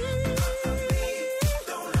from me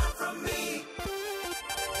don't hide from me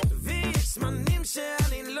ויש זמנים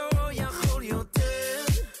שאני לא יכול יותר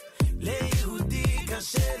ליהודי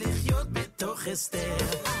קשה לחיות בתוך הסתר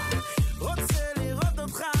רוצה לראות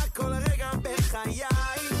אותך כל רגע בחיי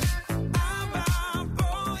אבא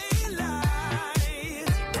בוא אליי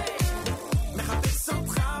מחפש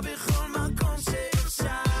אותך בכל מקום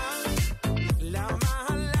שאפשר למה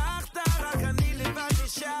הלכת רק אני לבד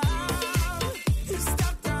נשאר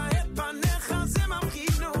הסתרת את פניך זה מבחין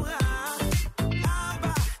נורא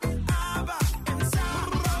אבא אבא אמצע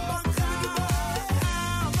אותך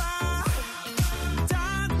אבא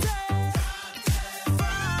tate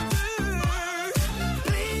father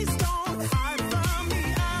please don't hide from me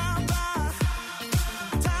אבא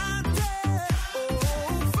tate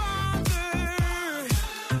oh father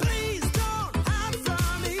please don't hide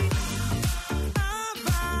from me אבא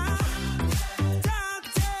tate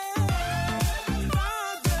father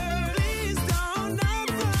please don't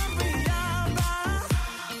hide from me אבא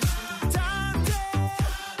tate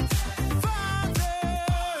father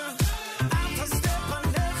אל תסתה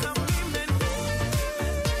פניך ממני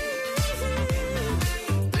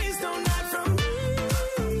please don't hide from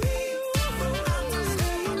me אל תסתה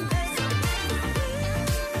פניך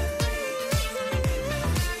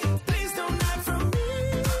please don't hide from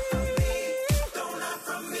me don't hide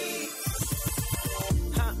from me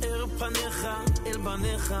האר פניך אל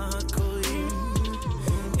בניך הקוראים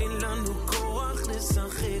אין לנו כוח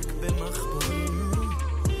לשחק במחבואים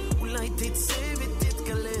אולי תצא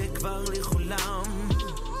ותתגלה כבר לכולם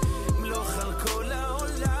מלוך על כל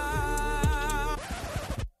העולם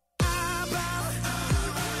אבא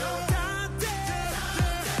tate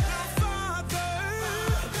father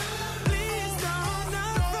please don't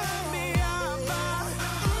hide from me אבא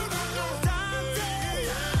tate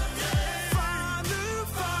father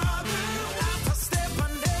father אל תסתה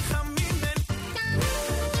פניך ממני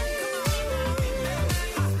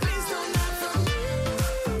please don't hide from me אל תסתה פניך please don't hide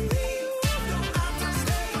from me don't hide from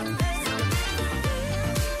me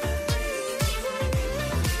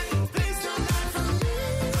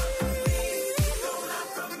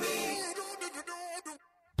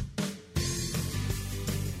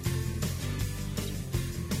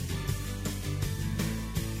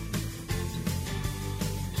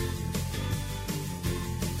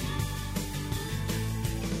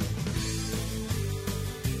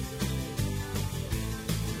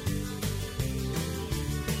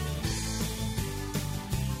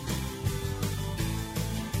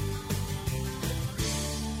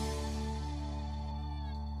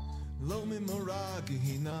לא ממורא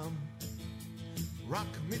גיהינם,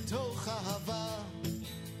 רק מתוך אהבה,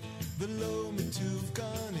 ולא מטוב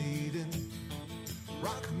גן עדן,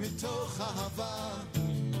 רק מתוך אהבה,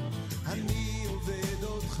 אני עובד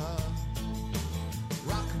אותך,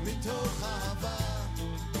 רק מתוך אהבה,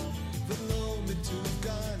 ולא מטוב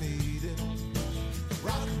גן עדן,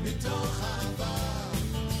 רק מתוך אהבה.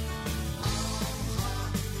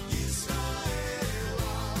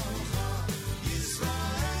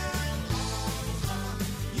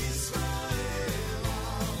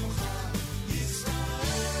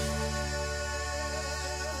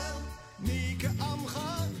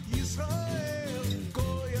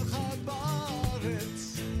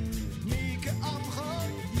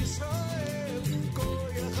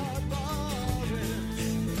 גוי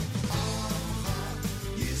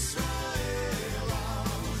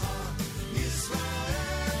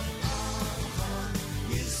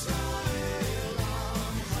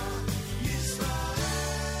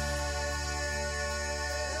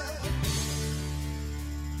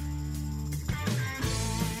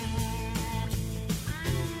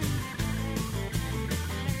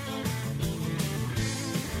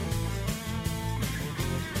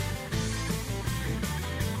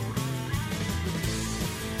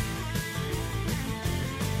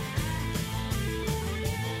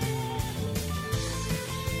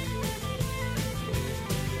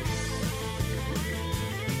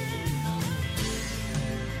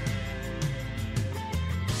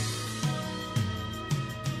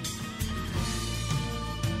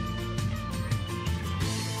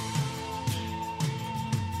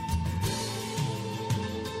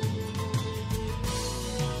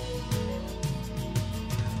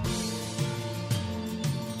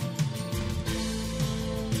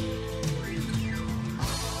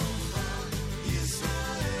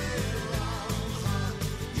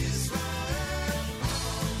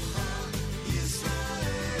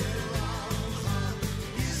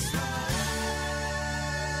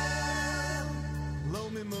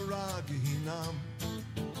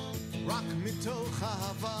מתוך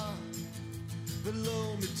אהבה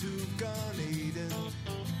ולא מטוב גן עדן,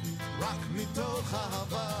 רק מתוך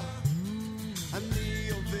אהבה אני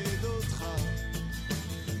עובד אותך,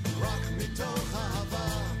 רק מתוך אהבה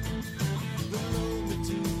ולא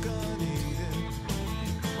מטוב גן עדן,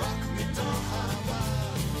 רק מתוך אהבה.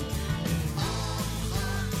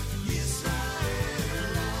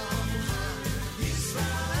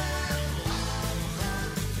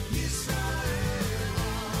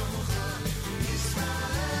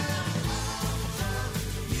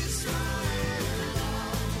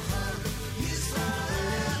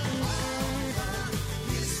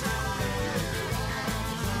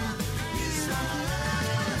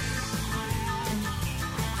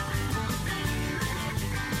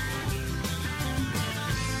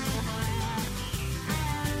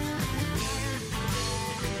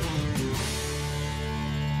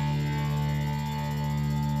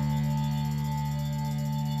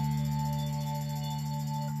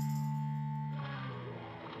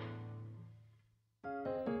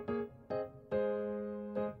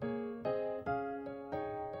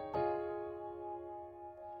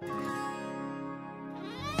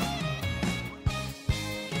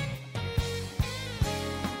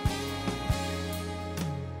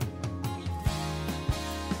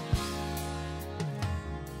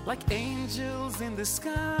 Like angels in the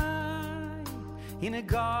sky, in a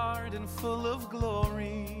garden full of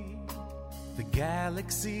glory, the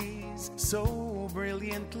galaxies so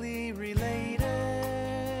brilliantly related,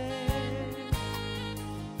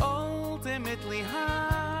 ultimately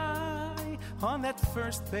high on that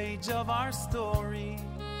first page of our story,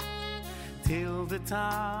 till the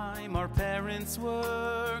time our parents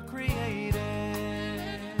were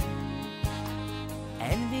created.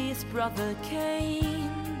 Envious brother Cain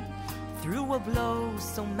threw a blow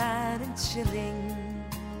so mad and chilling.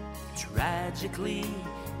 Tragically,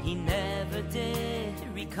 he never did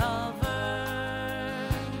recover.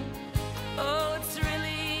 Oh, it's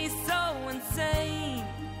really so insane,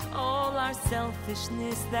 all our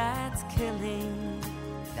selfishness that's killing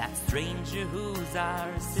that stranger who's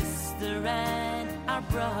our sister and our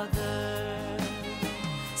brother.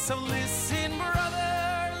 So listen,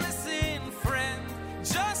 brother, listen, friend,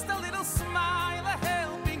 just a little smile, a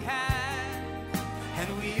helping hand, and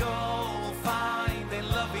we all find a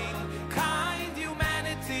loving, kind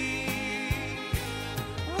humanity.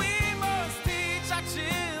 We must teach our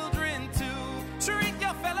children to treat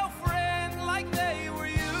your fellow friend like they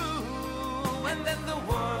were you, and then the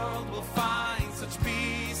world will find such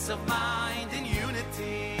peace of mind and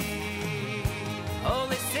unity. Oh,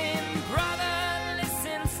 listen, brother,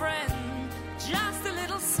 listen, friend, just a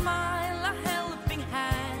little smile, a helping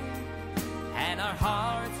hand, and our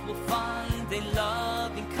hearts will find a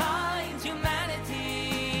loving, kind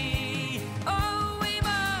humanity. Oh, we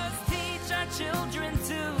must teach our children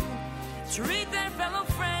to treat their fellow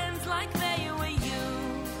friends like they were you,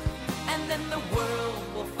 and then the world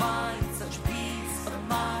will find such peace of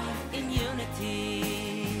mind in unity.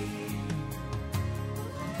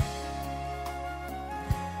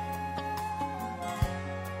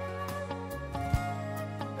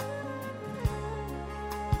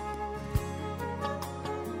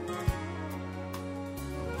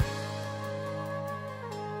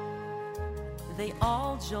 They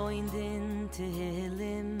all joined in to heal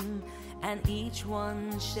him, and each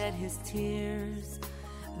one shed his tears.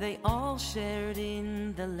 They all shared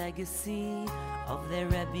in the legacy of their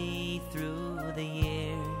Rebbe through the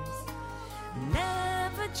years.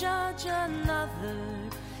 Never judge another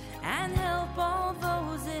and help all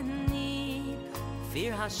those in need.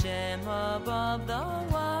 Fear Hashem above the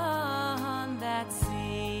one that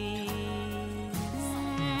sees.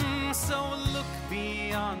 So look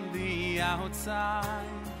beyond the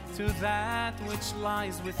outside to that which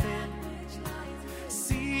lies within.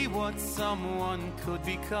 See what someone could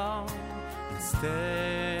become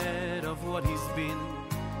instead of what he's been.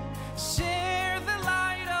 Share the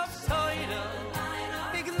light of Torah,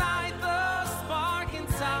 ignite the spark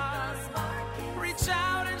inside. Reach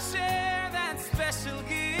out and share that special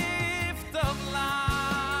gift of life.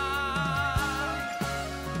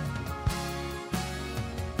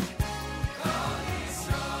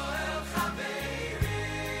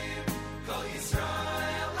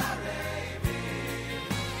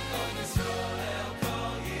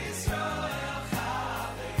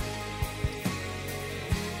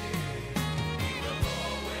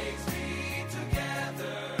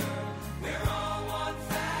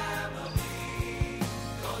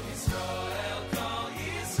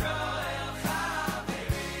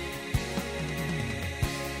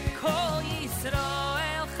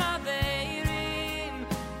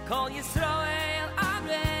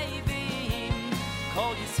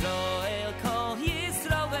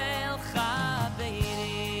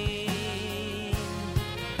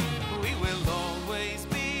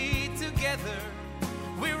 together.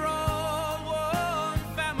 We're all one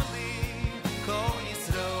family. Kol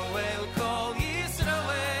Yisroel, Kol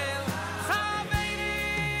Yisroel,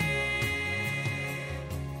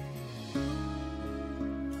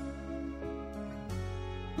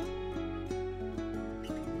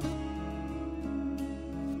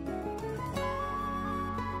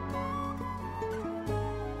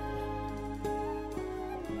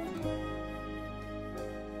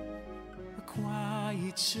 a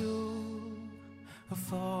quiet shul, a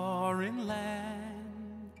foreign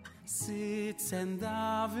land, sits and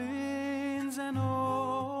davens an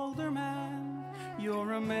older man.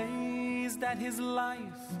 You're amazed at his life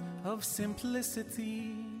of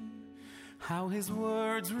simplicity, how his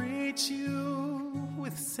words reach you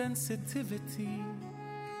with sensitivity,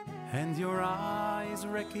 and your eyes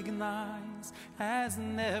recognize as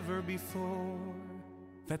never before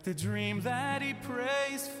that the dream that he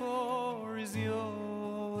prays for is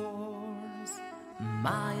yours.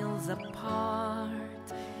 Miles apart,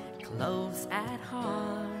 close at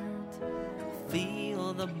heart,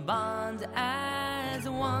 feel the bond as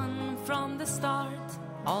one from the start.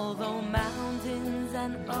 Although mountains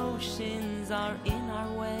and oceans are in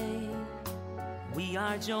our way, we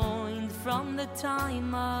are joined from the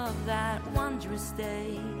time of that wondrous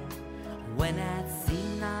day, when at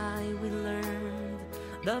Sinai we learned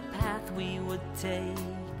the path we would take,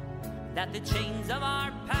 that the chains of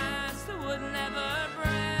our past would never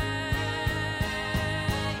break.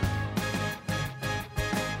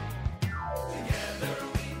 Together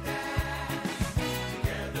we dance,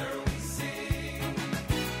 together we sing,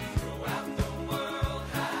 throughout the world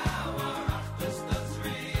how our achdus does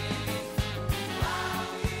ring. Klal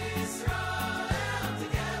Yisrael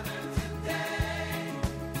together today,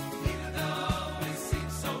 even though it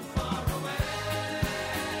seems so far away.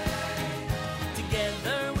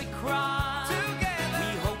 Together we cry, Together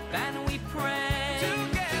we hope and we pray.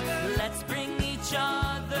 Together Let's bring each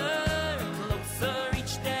other closer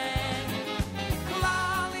each day.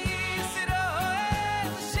 Klal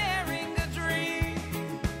Yisrael sharing a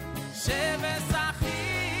dream, Sheves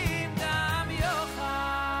Achim Dam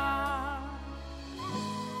Yochad.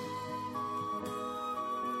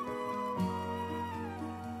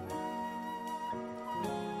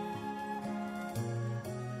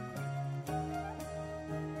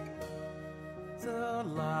 The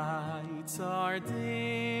lights are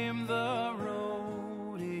dim, the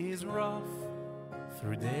road is rough,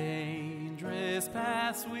 through dangerous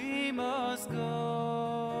paths we must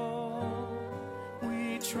go.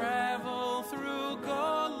 We travel through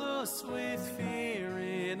Golus with fear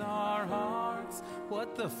in our hearts.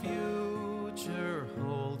 What the future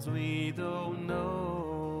holds we don't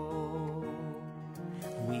know.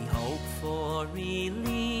 We hope for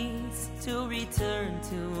release to return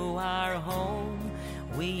to our home.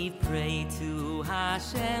 We pray to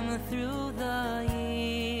Hashem through the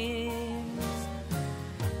years.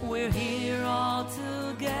 We're here all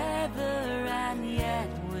together and yet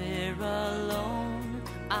we're alone.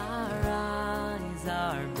 Our eyes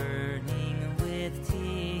are burning with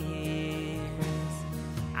tears.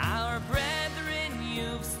 Our brethren,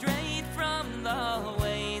 you've strayed from the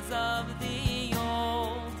ways of the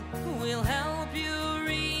old. We'll help you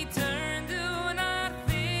return, do not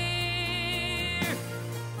fear.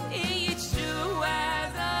 Each Jew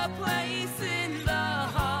has a place in the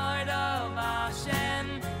heart of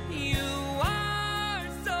Hashem. You are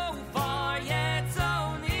so far yet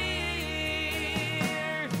so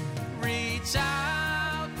near. Reach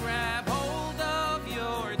out, grab hold of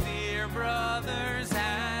your dear brother's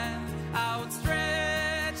hand,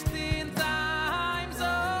 outstretched in times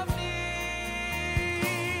of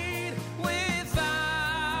need.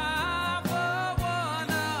 Without one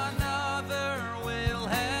another we'll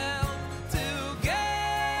help,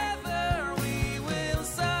 together we will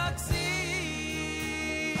succeed.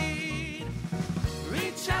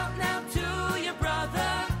 Reach out now to your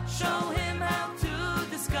brother, show him how to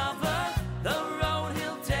discover the road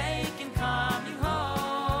he'll take in coming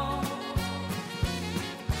home.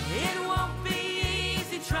 It won't be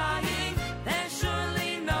easy trying, there's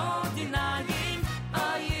surely no denying.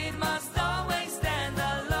 A yid must always stand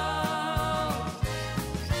alone.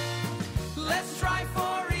 Let's try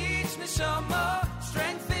for each neshama,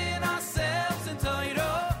 strengthen ourselves in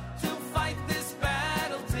Torah to fight this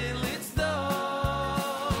battle till it's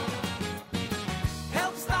done.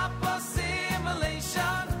 Help stop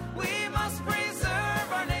assimilation, we must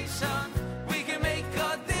preserve our nation. We can make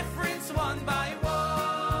a difference one by one.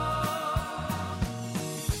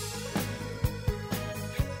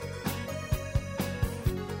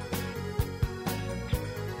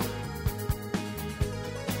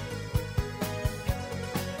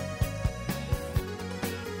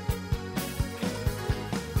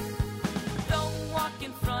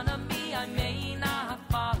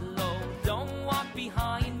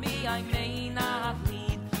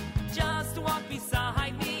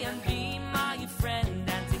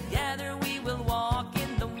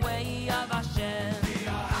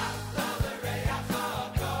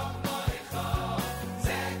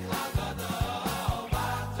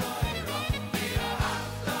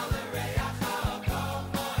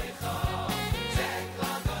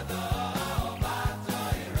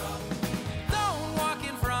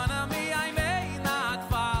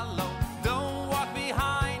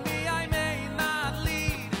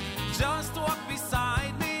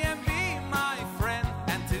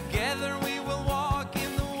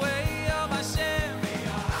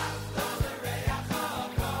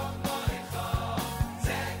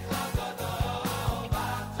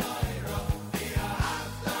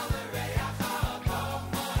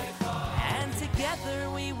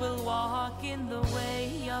 in the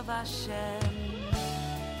way of Hashem.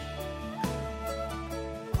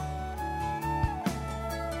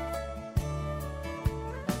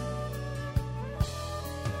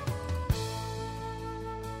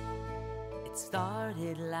 It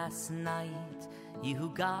started last night,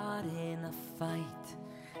 you got in a fight.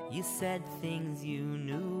 You said things you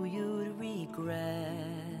knew you'd regret.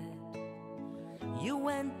 You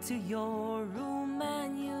went to your room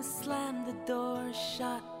and you slammed the door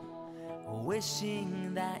shut,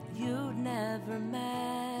 wishing that you'd never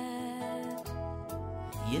met.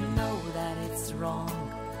 You know that it's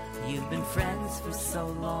wrong, you've been friends for so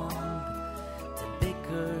long, to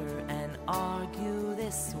bicker and argue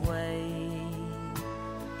this way.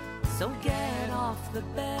 So get off the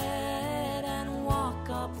bed and walk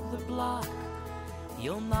up the block.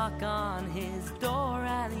 You'll knock on his door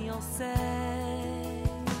and you'll say,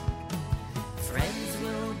 friends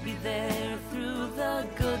will be there through the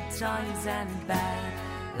good times and bad,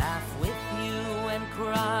 laugh with you and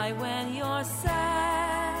cry when you're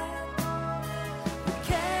sad. Who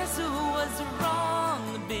cares who was wrong,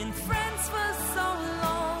 been friends for so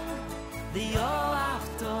long. The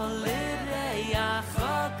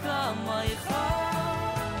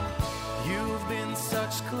You've been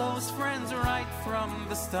such close friends right from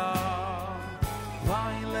the start.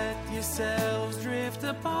 Why let yourselves drift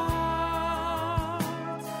apart?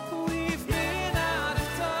 We've been out of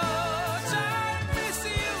touch. I miss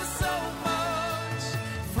you so much.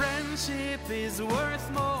 Friendship is worth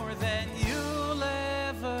more than you'll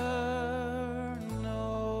ever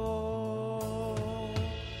know.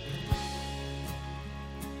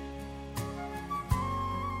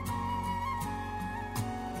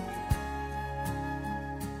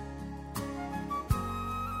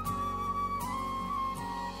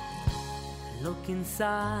 Look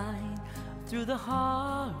inside through the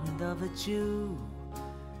heart of a Jew.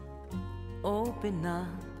 Open up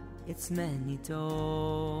its many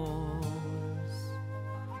doors,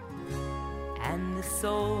 and the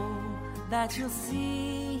soul that you'll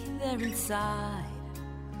see there inside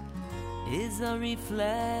is a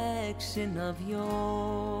reflection of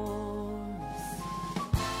yours.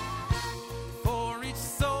 For each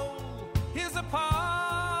soul is a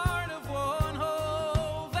part of one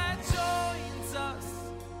whole that joins us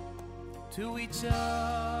to each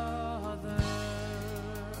other.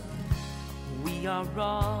 We are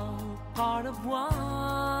all part of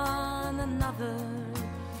one another,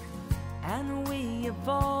 and we have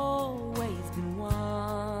always been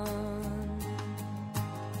one.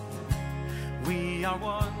 We are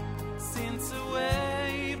one since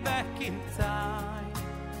way back in time,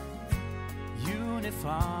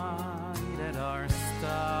 unified at our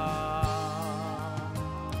start.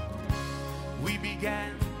 We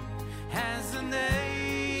began as a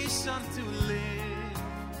nation to live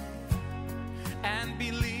and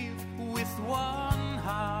believe with one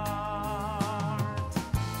heart.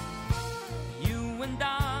 You and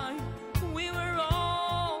I, we were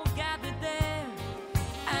all gathered there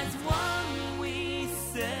as one. We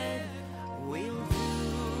said we'll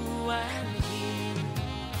do and be.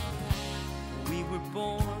 We were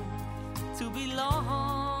born to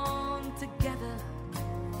belong together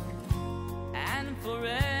and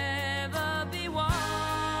forever be one.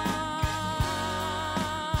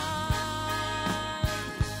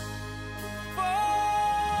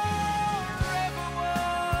 Forever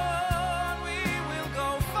one, we will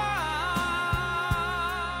go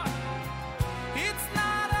far. It's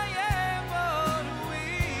not I am, but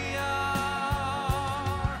we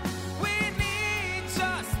are. We need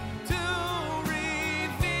just to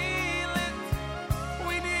reveal it.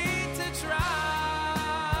 We need to try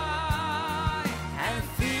and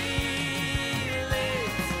feel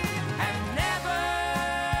it, and never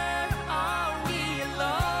are we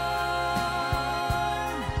alone.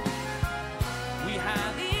 We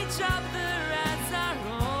have each other as our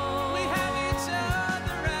own. We have each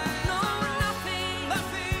other as no, our own.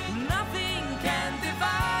 nothing can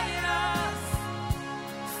divide us,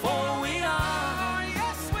 for we are,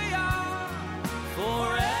 yes we are,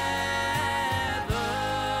 forever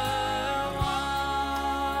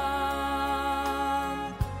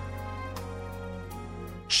one.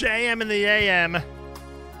 JM in the AM.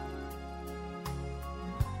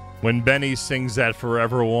 When Benny sings that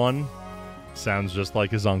Forever One, sounds just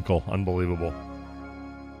like his uncle. Unbelievable.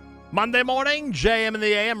 Monday morning, JM in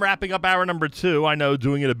the AM, wrapping up hour number 2. I know,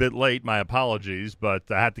 doing it a bit late. My apologies, but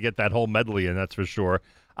I had to get that whole medley in, that's for sure.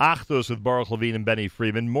 Achdus with Baruch Levine and Benny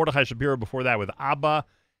Friedman. Mordechai Shapiro before that with Abba.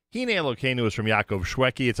 Hine Elokeinu is from Yaakov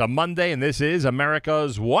Shweki. It's a Monday, and this is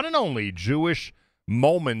America's one and only Jewish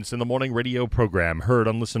Moments in the Morning radio program, heard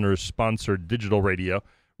on listeners-sponsored digital radio.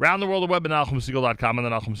 Around the world, the web at NachumSegal.com and the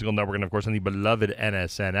Nachum Segal Network, and, of course, on the beloved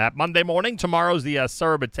NSN app. Monday morning, tomorrow's the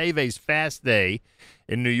Asara B'Teves fast day.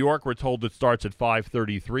 In New York, we're told it starts at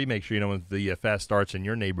 5:33. Make sure you know when the fast starts in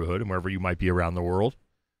your neighborhood and wherever you might be around the world.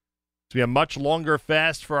 So we have a much longer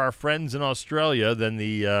fast for our friends in Australia than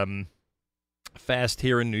the fast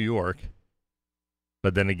here in New York.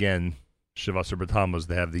 But then again, Shavasar B'Tammuz,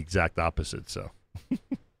 they have the exact opposite, so...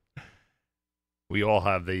 We all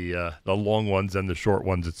have the long ones and the short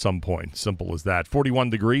ones at some point. Simple as that. 41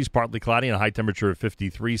 degrees, partly cloudy, and a high temperature of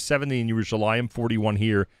 53. 70 in Yerushalayim, 41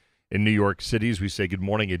 here in New York City. As we say good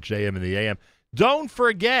morning at JM and the AM. Don't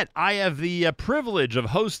forget, I have the privilege of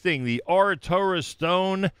hosting the Or Torah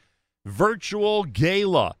Stone virtual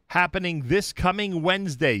gala happening this coming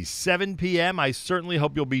Wednesday, 7 p.m. I certainly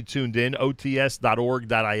hope you'll be tuned in.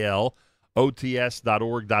 OTS.org.il.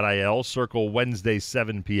 OTS.org.il. Circle Wednesday,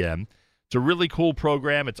 7 p.m. It's a really cool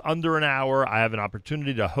program. It's under an hour. I have an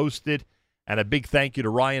opportunity to host it. And a big thank you to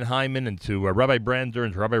Ryan Hyman and to Rabbi Brander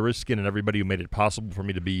and to Rabbi Riskin and everybody who made it possible for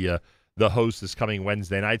me to be the host this coming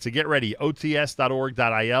Wednesday night. So get ready.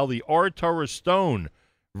 OTS.org.il. The Or Torah Stone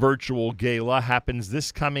virtual gala happens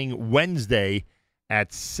this coming Wednesday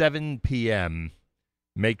at 7 p.m.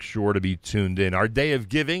 Make sure to be tuned in. Our day of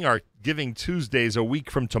giving, our Giving Tuesdays, a week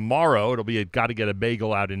from tomorrow. It'll be a Got to Get a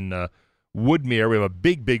Bagel out in Woodmere. We have a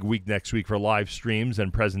big week next week for live streams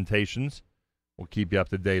and presentations. We'll keep you up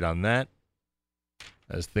to date on that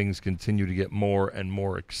as things continue to get more and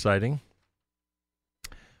more exciting.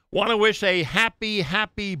 Want to wish a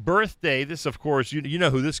happy birthday. This, of course, you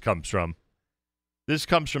know who this comes from. This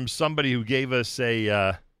comes from somebody who gave us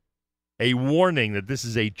a warning that this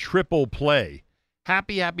is a triple play.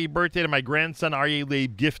 Happy birthday to my grandson, Aryeh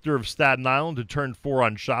Leib Gifter of Staten Island, who turned 4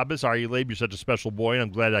 on Shabbos. Aryeh Leib, you're such a special boy, and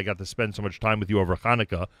I'm glad I got to spend so much time with you over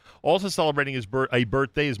Hanukkah. Also celebrating a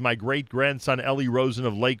birthday is my great-grandson, Eli Rosen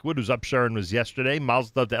of Lakewood, whose upsharon was yesterday.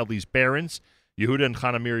 Mazel tov to Eli's parents, Yehuda and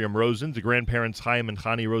Chana Miriam Rosen, the grandparents, Chaim and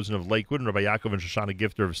Chani Rosen of Lakewood, and Rabbi Yaakov and Shoshana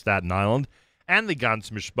Gifter of Staten Island, and the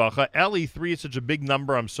Gantz Mishpacha. Eli, 3 is such a big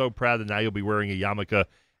number. I'm so proud that now you'll be wearing a yarmulke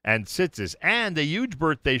and tzitzis. And a huge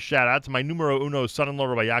birthday shout-out to my numero uno son-in-law,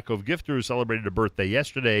 Rabbi Yaakov Gifter, who celebrated a birthday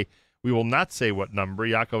yesterday. We will not say what number.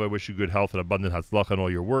 Yaakov, I wish you good health and abundant hatzlacha in all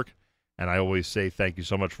your work. And I always say thank you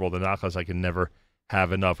so much for all the nachas. I can never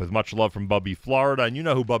have enough. With much love from Bubby, Florida. And you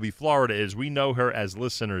know who Bubby, Florida is. We know her as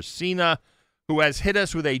listener Sina, who has hit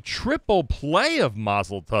us with a triple play of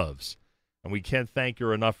Mazel Tovs. And we can't thank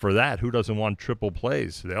her enough for that. Who doesn't want triple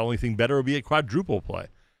plays? The only thing better would be a quadruple play.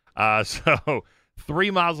 So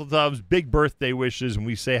 3 Mazel Tovs, big birthday wishes, and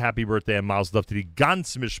we say happy birthday and Mazel Tov to the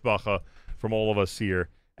Gantz Mishpacha from all of us here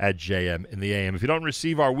at JM in the AM. If you don't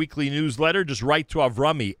receive our weekly newsletter, just write to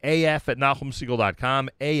Avrami, af@NachumSegal.com,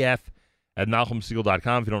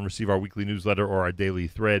 af@NachumSegal.com. If you don't receive our weekly newsletter or our daily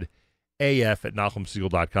thread,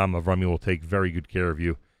 af@NachumSegal.com. Avrami will take very good care of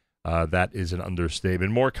you. That is an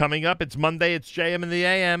understatement. More coming up. It's Monday. It's JM in the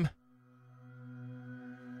AM.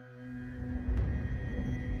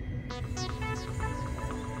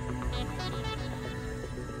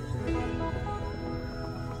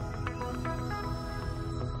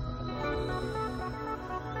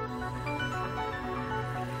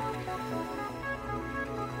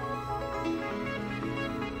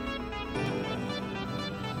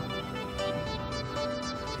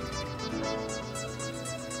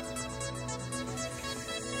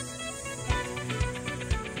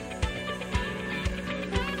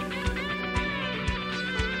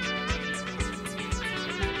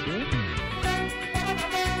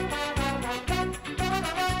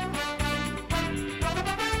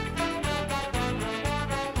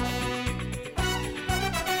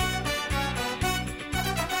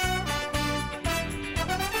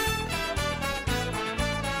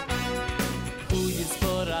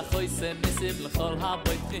 Nisim l'chol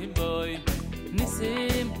ha-boitchim boy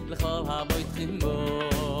Nisim l'chol ha-boitchim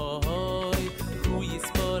boy Hu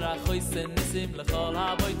yispor ha-choyse Nisim l'chol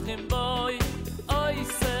ha-boitchim boy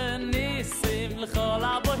Oyse Nisim l'chol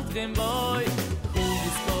ha-boitchim boy Hu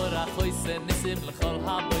yispor ha-choyse Nisim l'chol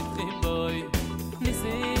ha-boitchim boy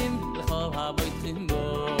Nisim l'chol ha-boitchim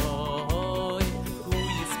boy Hu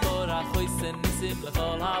yispor ha-choyse Nisim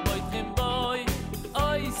l'chol ha-boitchim boy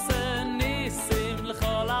Oyse Nisim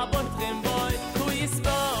l'chol ha-boitchim boy Hu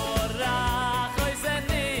yispor ha-choyse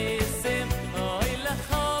Nisim Oy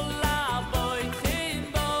l'chol ha-boitchim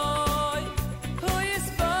boy Hu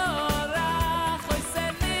yispor ha-choyse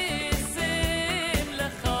Nisim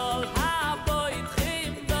l'chol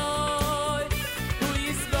ha-boitchim boy Hu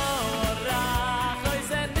yispor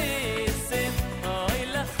ha-choyse Nisim Oy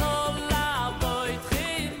l'chol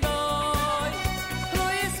ha-boitchim boy Hu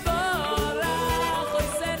yispor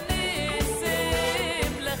ha-choyse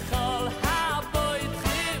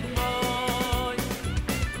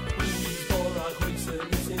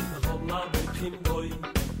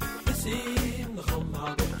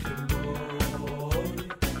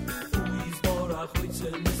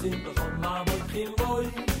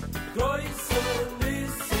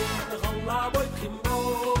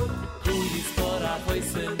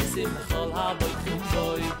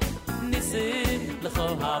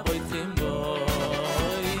lechol haboitchim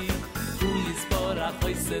boy hu yisborach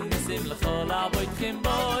hoysen nisim lechol haboitchim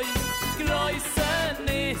boy groisen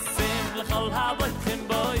nisim lechol haboitchim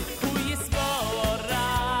boy hu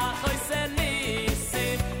yisborach hoysen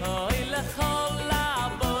nisim oy lechol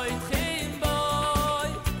haboitchim boy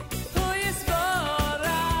hu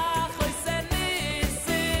yisborach hoysen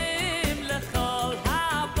nisim lechol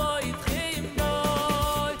haboitchim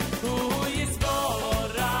boy hu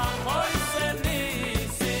yisborach hoysen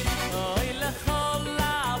nisim oy lechol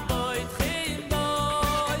haboitchim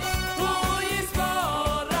boy hu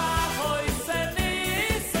yisborach hoysen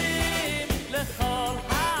nisim lechol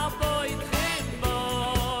haboitchim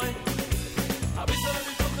boy a bissel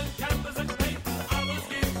wie doch in Kämpfe sich steht alles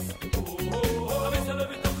gibt's a bissel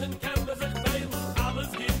wie doch in Kämpfe sich steht alles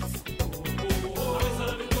gibt's a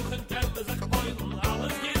bissel wie doch in Kämpfe sich steht alles gibt's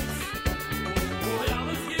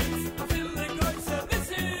alles gibt's a viele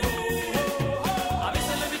Kreuze wissen a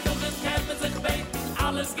bissel wie doch in Kämpfe sich steht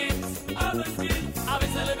alles gibt's a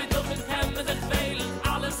bissel wie doch in Kämpfe sich steht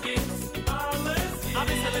alles gibt's a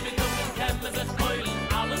bissel wie doch in Kämpfe sich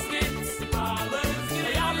steht alles gibt's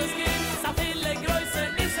alles gibt's a viele Kreuze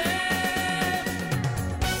wissen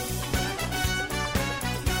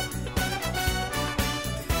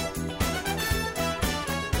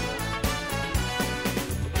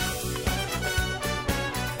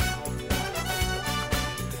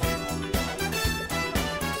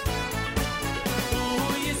hu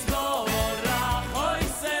yisborach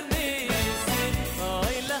hoysen nisim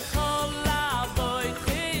oy lechol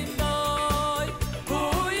haboitchim boy hu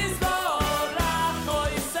yisborach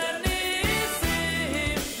hoysen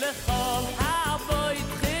nisim lechol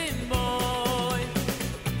haboitchim boy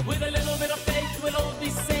with a little bit of faith we'll all be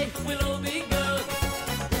safe we'll all be good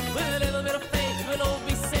with a little bit of faith we'll all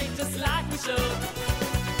be safe just like we should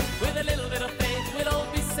with a little bit of faith we'll all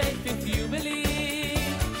be safe if you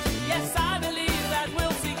believe yes I believe that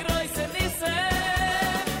we'll see große Nisse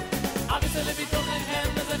a bissel wie doch in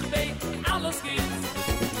Hände sich beten alles geht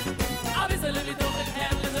a bissel wie doch in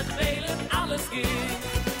Hände sich wählen alles geht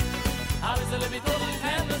a bissel wie doch in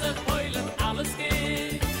Hände sich heulen alles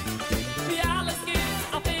geht wie alles geht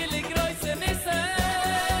a viele große Nisse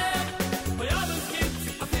wie alles geht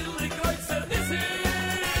a viele große Nisse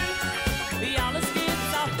wie alles geht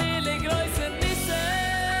a viele große Nisse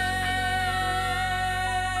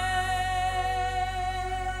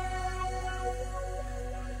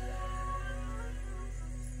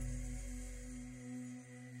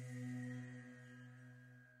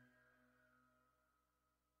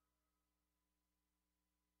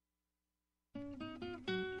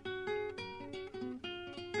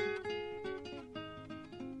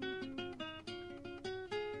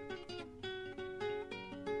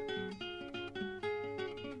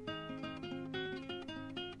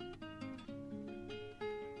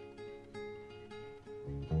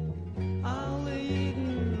Alle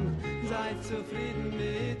Jeden, seid zufrieden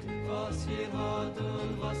mit, was ihr hat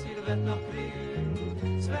und was ihr wird noch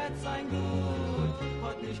kriegen. Es wird sein gut,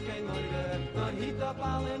 hat nicht kein Neure, nur hielt auf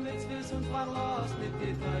alle Mitzvahs und verlasst nicht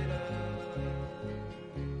die Teure.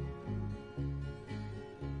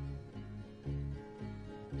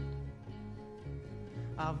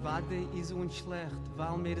 Avade is uns schlecht,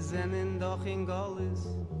 weil wir sind doch in Golles.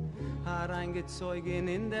 Hereingezogen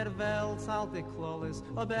in der Welt, alte Klolles.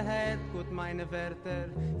 Aber hört gut meine Wörter,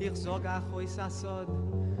 ich sag auch euch Assad.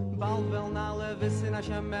 Bald wollen alle wissen,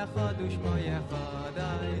 Hashem Echad, Ushmo Echad.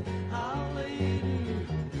 Alle Jeden,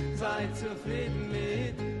 seid zufrieden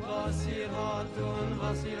mit, was ihr habt und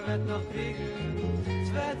was ihr wird noch kriegen.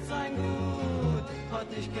 Es wird sein gut, hat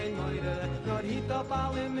nicht kein Meure, nur hielt auf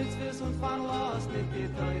alle Mitzvahs und verlasst nicht die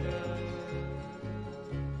Teure.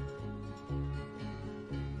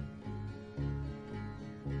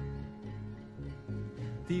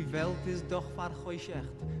 Die Welt ist doch verheuschert,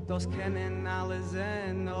 das kennen alle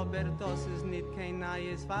sehen, aber das ist nicht kein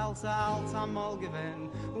neues, weil sie alles einmal gewinnt.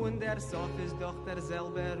 Und der Sof ist doch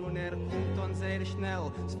derselbe und kommt dann sehr schnell.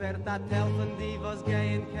 Es wird das helfen, die was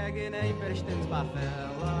gehen gegen ein bestimmtes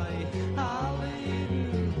Befehl. Alle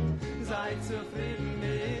Jeden, seid zufrieden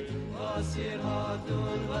mit, was ihr habt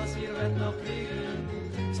und was ihr wird noch kriegen.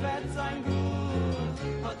 Es wird sein gut,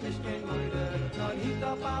 hat nicht kein Meure, nur hielt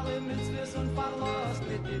auf alle Mitzvahs und verlasst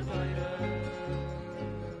nicht die Teure.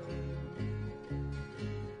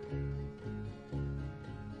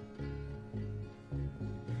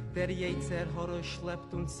 Der Jetzer Horror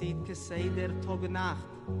schleppt und zieht Geseder Tag und Nacht.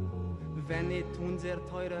 Wenn nicht unser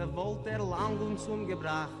Teure wollt lang uns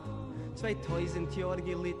umgebracht. 2000 Jahre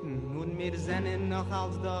gelitten und wir sind noch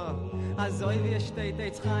als da. Also wie steht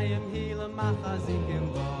jetzt Chaim Hiele, mach als ich im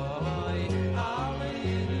Boy. Alle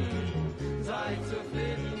Jeden, sei seid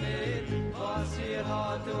zufrieden mit, was ihr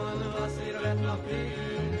hat und was ihr wird noch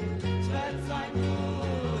kriegen. Es wird sein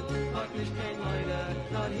gut, hat nicht kein Leute,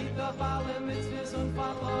 nur hielt auf alle Mitzvahs und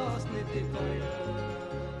verlost nicht die Teure.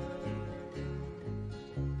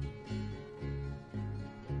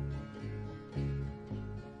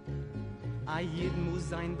 A jeden muss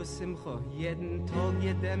sein besimcha, jeden Tag,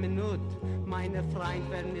 jede Minute. Meine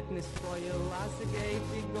Freund werden nicht nis Feuer lassen, geht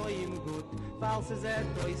wie Goyim gut. Falls es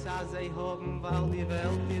euch als sie haben, weil die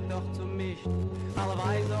Welt wird doch zu mischt. Alle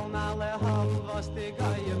Weih sollen alle haben, was die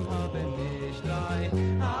Goyim haben nicht. Alle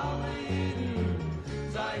Jeden,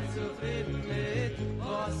 seid zufrieden mit,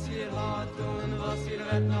 was ihr hat und was ihr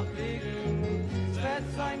wird noch kriegen. Es wird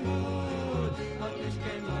sein gut, hat nicht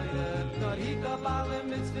kein Leute, nur hielt auf alle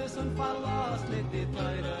Mitzvahs und verlasst nicht die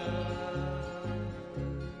Teure.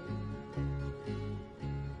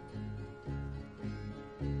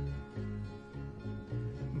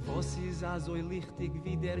 Was ist so lichtig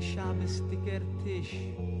wie der Schabestiger Tisch?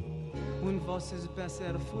 Und was ist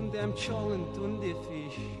besser von dem Cholent und die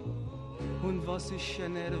Fisch? Und was ist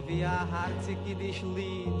schöner wie ein herzig jüdisch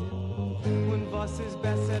Lied? Und was ist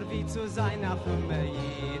besser wie zu sein auf dem Beid?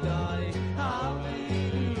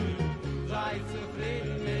 Seid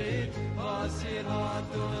zufrieden mit, was ihr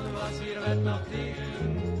habt und was ihr wird noch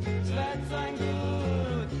kriegen. Es wird sein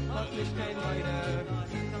gut, hat nicht kein Leute.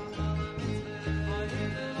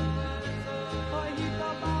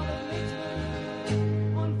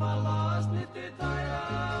 Und verlasst nicht die Teile.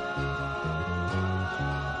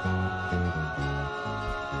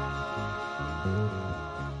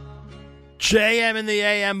 JM in the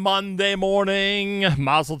AM Monday morning.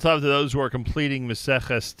 Mazel tov to those who are completing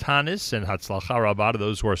Maseches Tanis, and Hatzlacha Rabbah to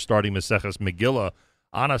those who are starting Maseches Megillah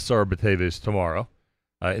on Asar B'Teves tomorrow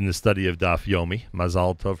in the study of Daf Yomi.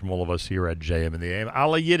 Mazel tov from all of us here at JM in the AM.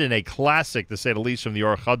 Ala Yidin, a classic, to say the least, from the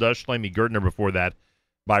Or Chadash. Shlomi Gertner before that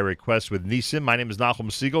by request with Nisim. My name is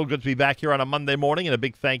Nachum Siegel. Good to be back here on a Monday morning, and a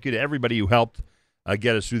big thank you to everybody who helped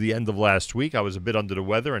get us through the end of last week. I was a bit under the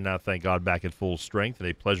weather, and now, thank God, back at full strength, and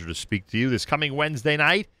a pleasure to speak to you. This coming Wednesday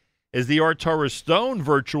night is the Or Torah Stone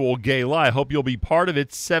virtual gala. I hope you'll be part of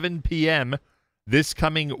it, 7 p.m. this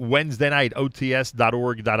coming Wednesday night,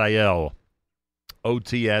 ots.org.il.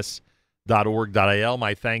 ots.org.il.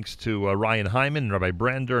 My thanks to Ryan Hyman, Rabbi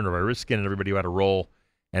Brander, and Rabbi Riskin, and everybody who had a role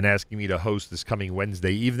and asking me to host this coming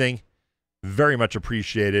Wednesday evening. Very much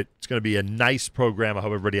appreciate it. It's going to be a nice program. I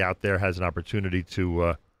hope everybody out there has an opportunity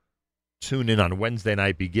to tune in on Wednesday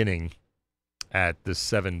night beginning at the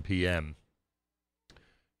 7 p.m.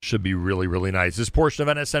 Should be really, really nice. This portion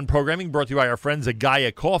of NSN programming brought to you by our friends at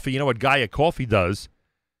Gaia Coffee. You know what Gaia Coffee does?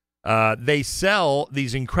 They sell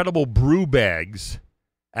these incredible brew bags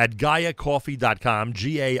at GaiaCoffee.com,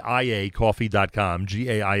 G-A-I-A Coffee.com,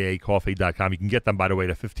 G-A-I-A Coffee.com. You can get them, by the way, at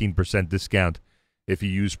a 15% discount if you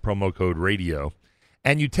use promo code radio.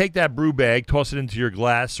 And you take that brew bag, toss it into your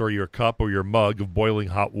glass or your cup or your mug of boiling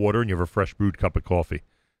hot water, and you have a fresh brewed cup of coffee.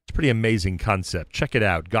 It's a pretty amazing concept. Check it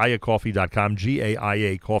out, GaiaCoffee.com,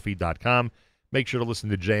 G-A-I-A Coffee.com. Make sure to listen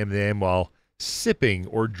to JM the AM while sipping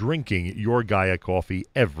or drinking your Gaia coffee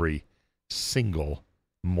every single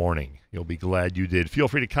morning. You'll be glad you did. Feel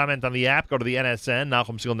free to comment on the app. Go to the NSN,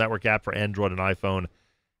 Nachum Siegel Network app for Android and iPhone,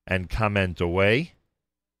 and comment away.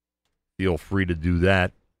 Feel free to do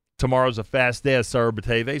that. Tomorrow's a fast day, Asar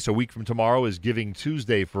B'Teves. A week from tomorrow is Giving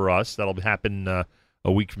Tuesday for us. That'll happen a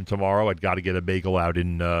week from tomorrow at Gotta Get a Bagel out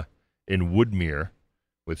in Woodmere,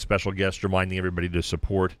 with special guests reminding everybody to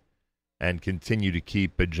support and continue to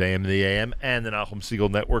keep JM in the AM and the Nachum Siegel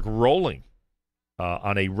Network rolling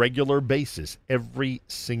on a regular basis every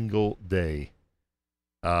single day.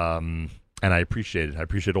 And I appreciate it. I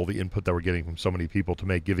appreciate all the input that we're getting from so many people to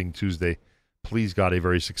make Giving Tuesday, please God, a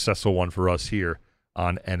very successful one for us here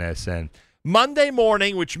on NSN. Monday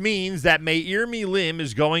morning, which means that Meir Milim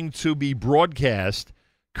is going to be broadcast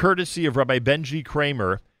courtesy of Rabbi Benji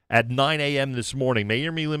Kramer at 9 a.m. this morning.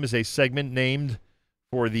 Meir Milim is a segment named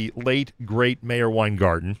for the late, great Meir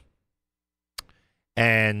Weingarten.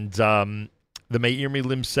 And the Meir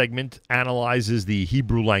Milim segment analyzes the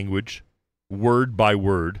Hebrew language word by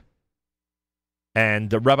word.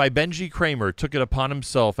 And Rabbi Benji Kramer took it upon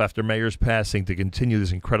himself after Meir's passing to continue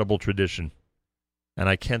this incredible tradition. And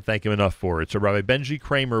I can't thank him enough for it. So Rabbi Benji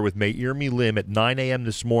Kramer with Meir Milim at 9 a.m.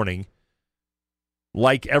 this morning,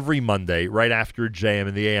 like every Monday, right after JM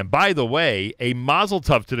in the AM. By the way, a mazel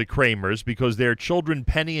tov to the Kramers, because their children,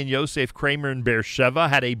 Penny and Yosef Kramer in Beersheba,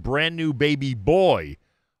 had a brand new baby boy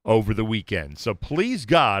over the weekend. So please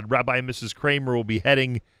God, Rabbi and Mrs. Kramer will be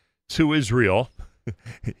heading to Israel.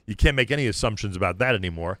 You can't make any assumptions about that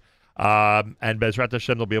anymore. And Bezrat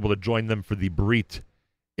Hashem will be able to join them for the Brit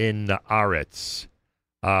in Aretz.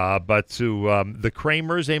 But to the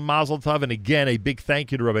Kramers, a mazel tov, and again, a big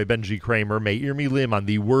thank you to Rabbi Benji Kramer, Meir Milim, on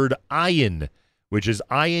the word ayin, which is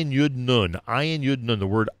ayin yud nun, the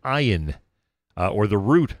word ayin, or the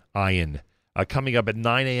root ayin, coming up at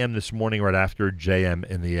 9 a.m. this morning right after JM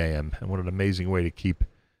in the AM. And what an amazing way to keep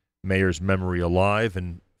Meir's memory alive,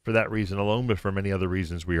 and for that reason alone, but for many other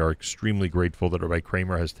reasons, we are extremely grateful that Rabbi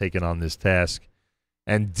Kramer has taken on this task,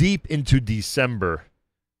 and deep into December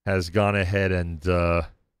has gone ahead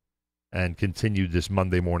and continued this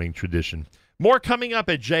Monday morning tradition. More coming up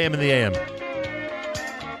at JM in the AM.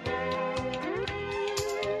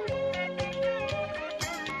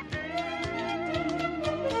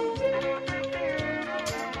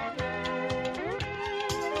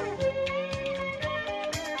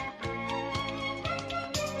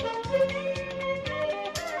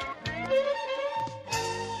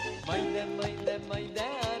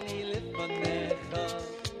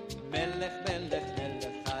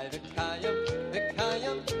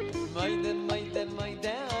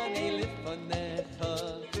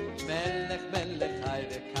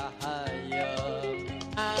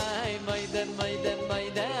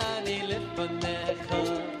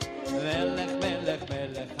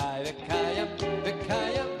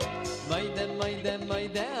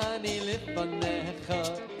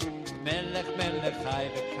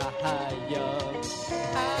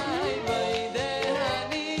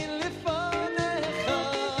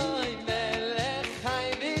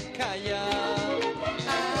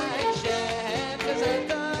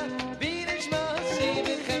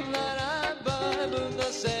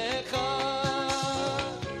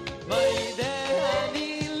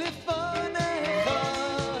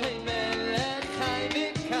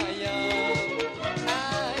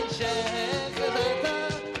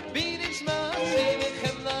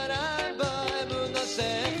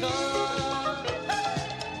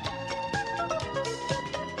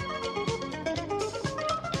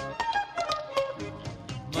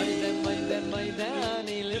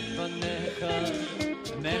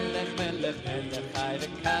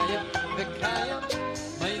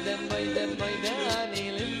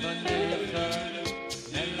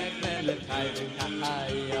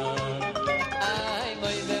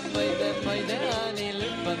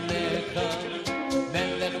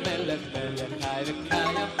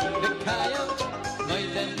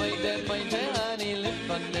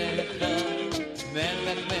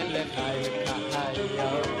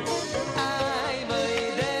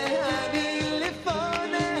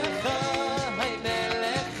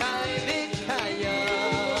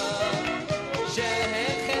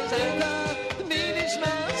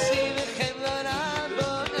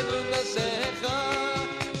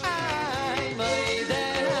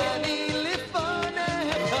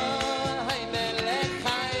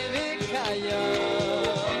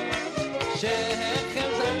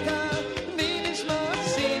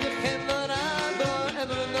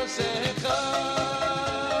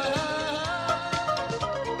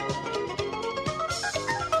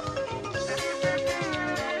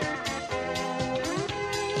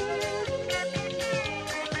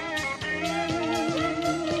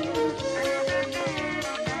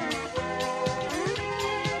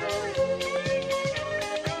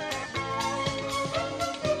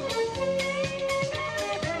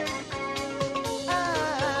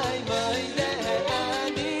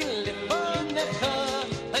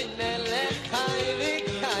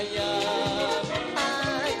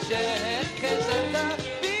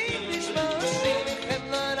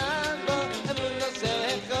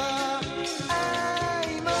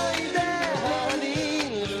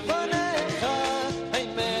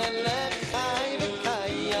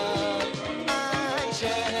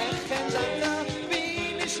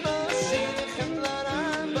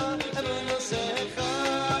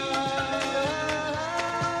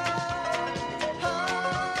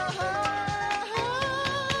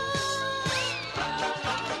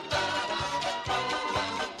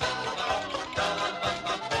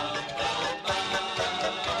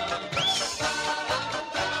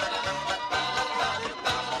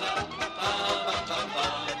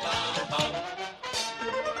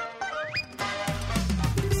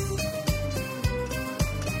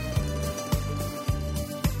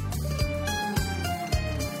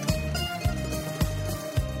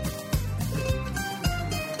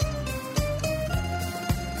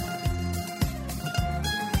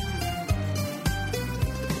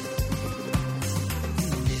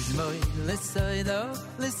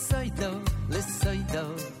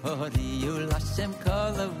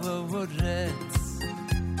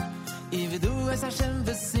 Ivedu es Hashem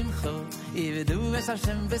besimcho, Ivedu es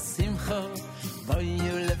Hashem besimcho. Boy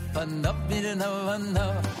you lefan up mir no.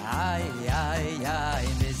 Ay ay ay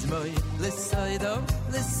mizmoy lesoido,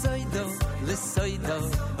 lesoido, lesoido.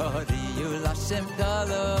 Ori you Hashem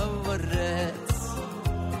galoretz.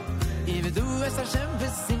 Ivedu es Hashem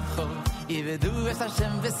besimcho, Ivedu es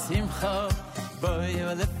Hashem besimcho. Boy you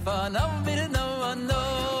lefan up mir no.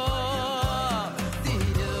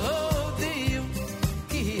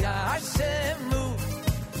 Hashemu,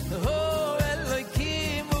 oh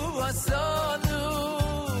Elokimu asonu,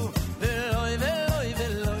 veloy veloy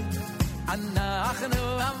veloy, anachnu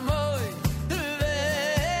amoy,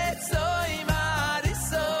 vetzoy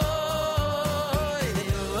marisoy,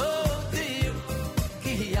 oh Diu,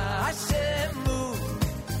 ki Hashemu,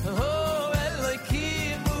 oh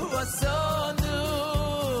Elokimu asonu,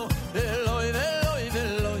 veloy veloy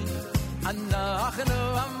veloy, anachnu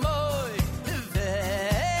amoy.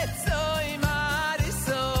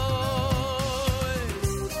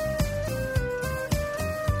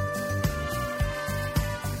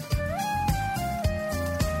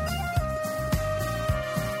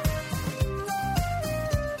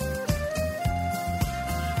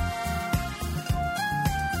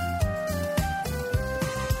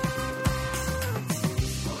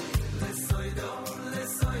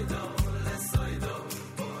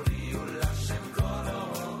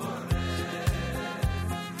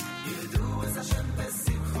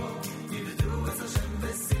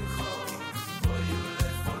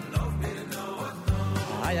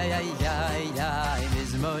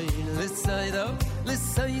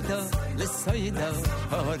 Lesoido,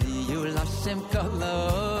 ori you Hashem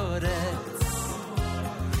koloretz.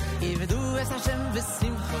 Ivedu es Hashem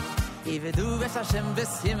besimcho, Ivedu es Hashem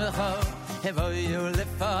besimcho. Hevoy you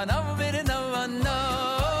lefanav mir no.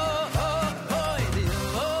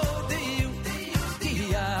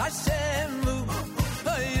 Hashemu,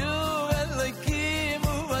 oh you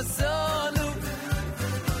Elokimu asonu.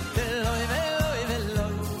 Veloy veloy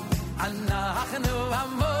veloy, anachnu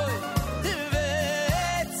amoy.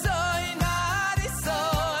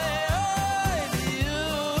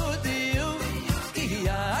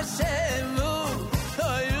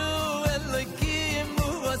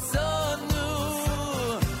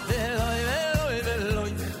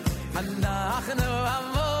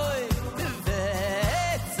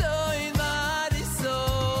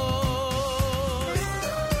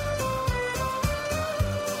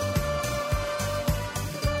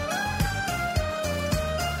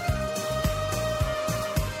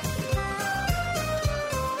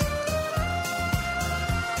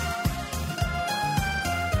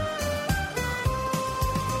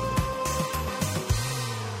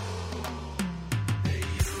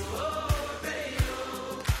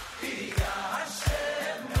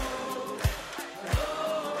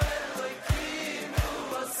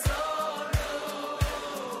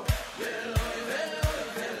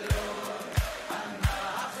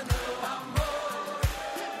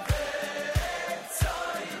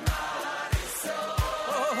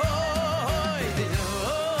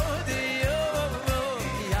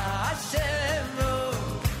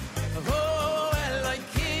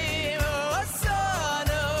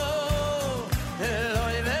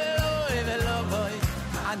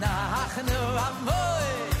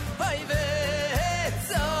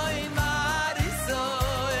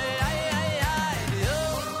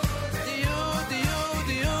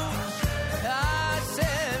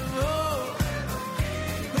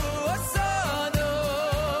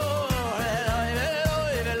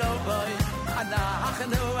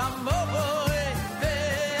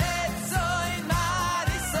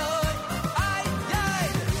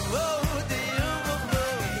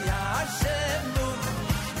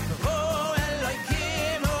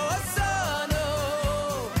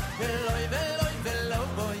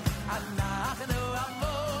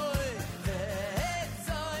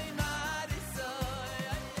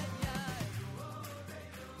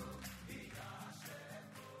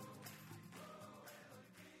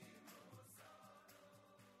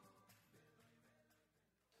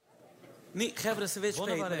 Nee, Gevre se wird spät.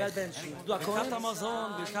 Du Birkat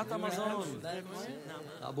Amazon, Birkat Amazon.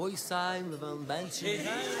 Aboy Saim, Levan Benchi.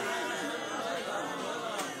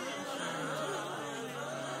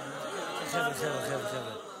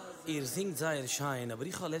 Gevre. Ihr singt sehr schein, aber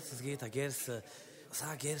ich habe letztens geht a Gerse, was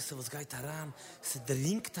Gerse, was geht daran? Es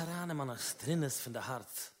dringt daran, man es drin ist von der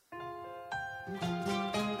Herz.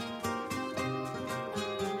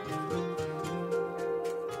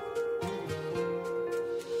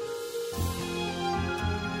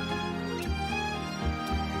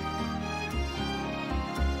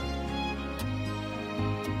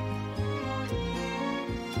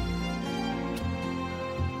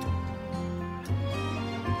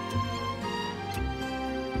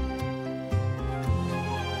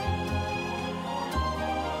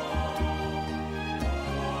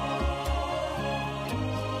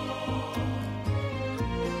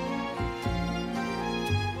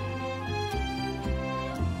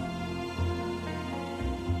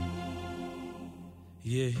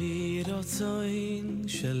 יהי רצון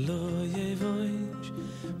שלא יבוש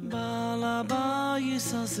בעל הבית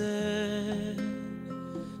הזה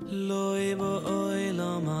לא יבואי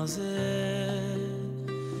למזה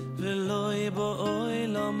ולא יבואי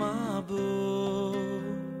למבוא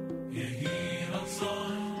יהי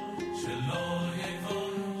רצון שלא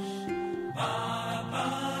יבוש בעל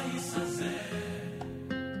הבית הזה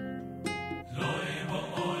לא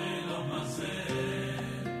יבואי למזה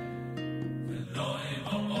ולא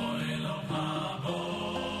יבואי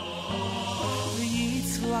למבוא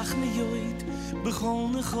ויצלח מיועד בכל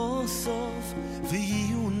נחוסוף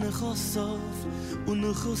ויהיו נחוסוף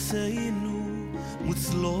ונחוסינו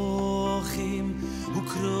מוצלוחים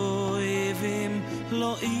וקרובים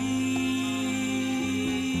לא עיר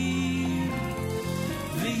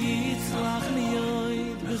ויצלח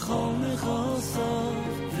מיועד בכל נחוסוף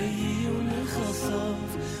ויהיו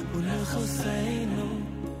נחוסוף ונחוסינו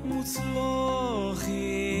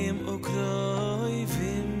מוצלוחים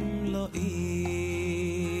וקרובים לא עיר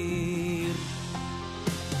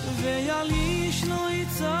ויליש לא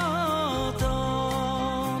יצאתם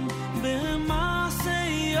במעשה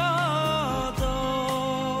ידו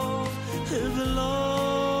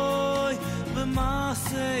ולא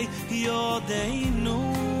במעשה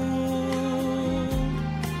ידינו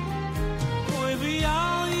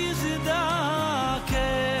וביעל יזדקק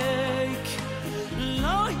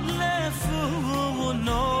לא לפונו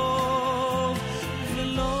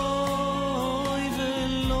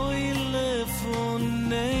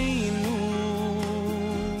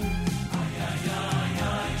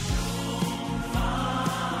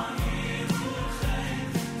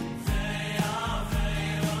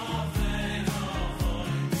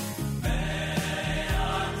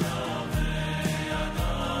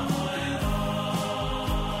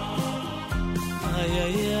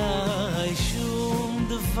שום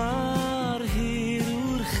דבר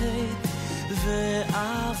הרור חטא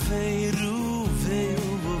ואפרו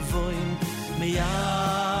ואובוים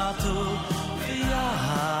מיעטו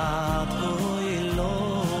ויעט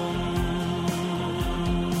אוילום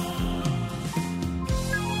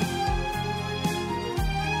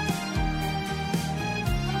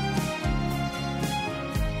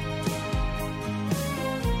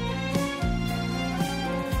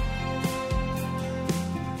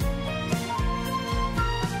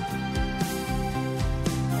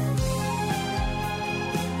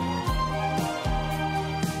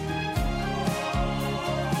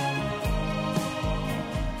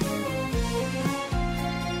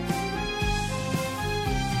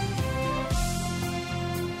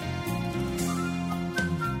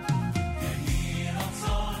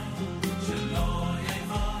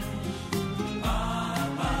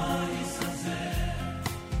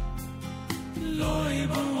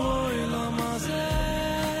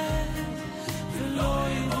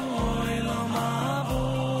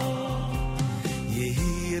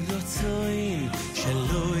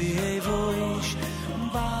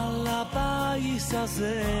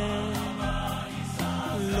הזה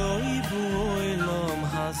לא יבואי לום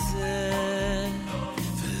הזה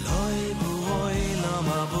ולא יבואי לום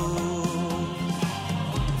הבוא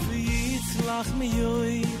ויצלח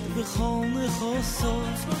מיועד בכל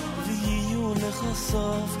נחוסוף ויהיו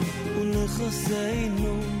נחוסוף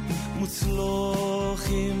ונחוסינו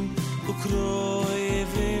מוצלוחים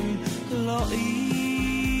וקרובים לא עיר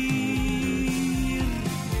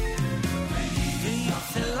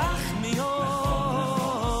ויצלח מיועד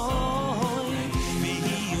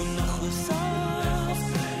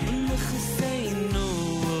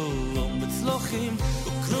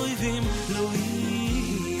וקרובים לא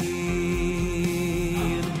עיר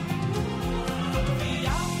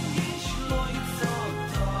ויש לא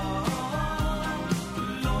יצאתו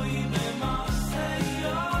לא יבמעשה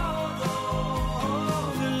ידו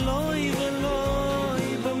ולא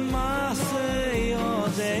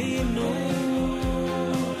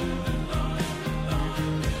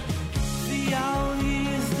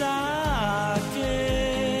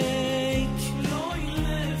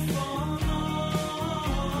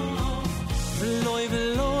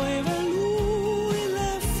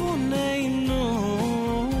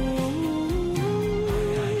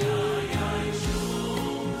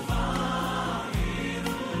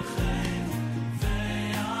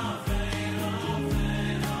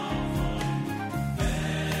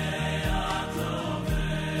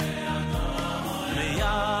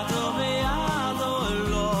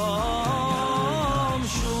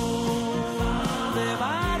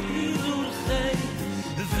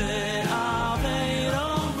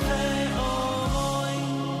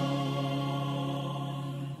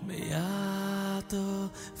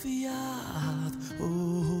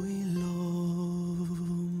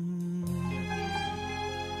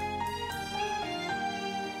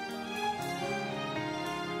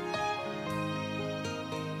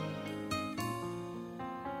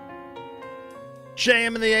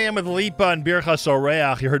JM in the AM with Lipa and Birchas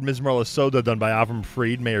Oreach. You heard Mizmor Soda done by Avram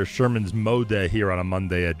Fried, Mayor Sherman's Modeh here on a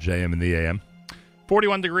Monday at JM in the AM.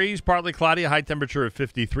 41 degrees, partly cloudy, a high temperature of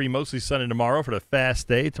 53, mostly sunny tomorrow for the fast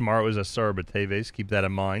day. Tomorrow is Asar B'Teves, keep that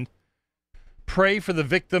in mind. Pray for the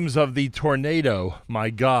victims of the tornado.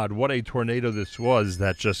 My God, what a tornado this was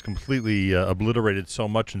that just completely obliterated so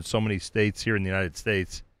much in so many states here in the United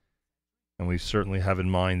States. And we certainly have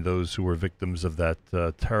in mind those who were victims of that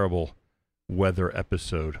terrible weather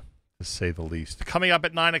episode, to say the least. Coming up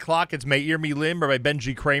at 9 o'clock, it's Meir Milim, Rabbi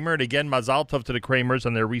Benji Kramer. And again, Mazal Tov to the Kramers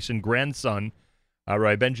on their recent grandson.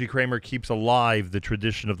 Rabbi Benji Kramer keeps alive the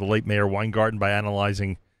tradition of the late Mayor Weingarten by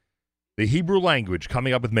analyzing the Hebrew language.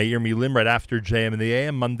 Coming up with Meir Milim right after JM in the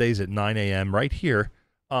AM, Mondays at 9 a.m. right here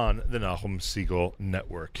on the Nachum Segal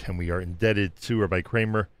Network. And we are indebted to Rabbi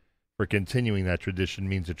Kramer for continuing that tradition.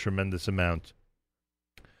 Means a tremendous amount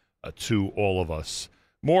to all of us.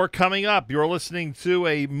 More coming up. You're listening to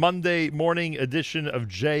a Monday morning edition of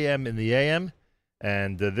JM in the AM,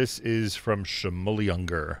 and this is from Shmuel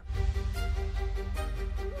Younger.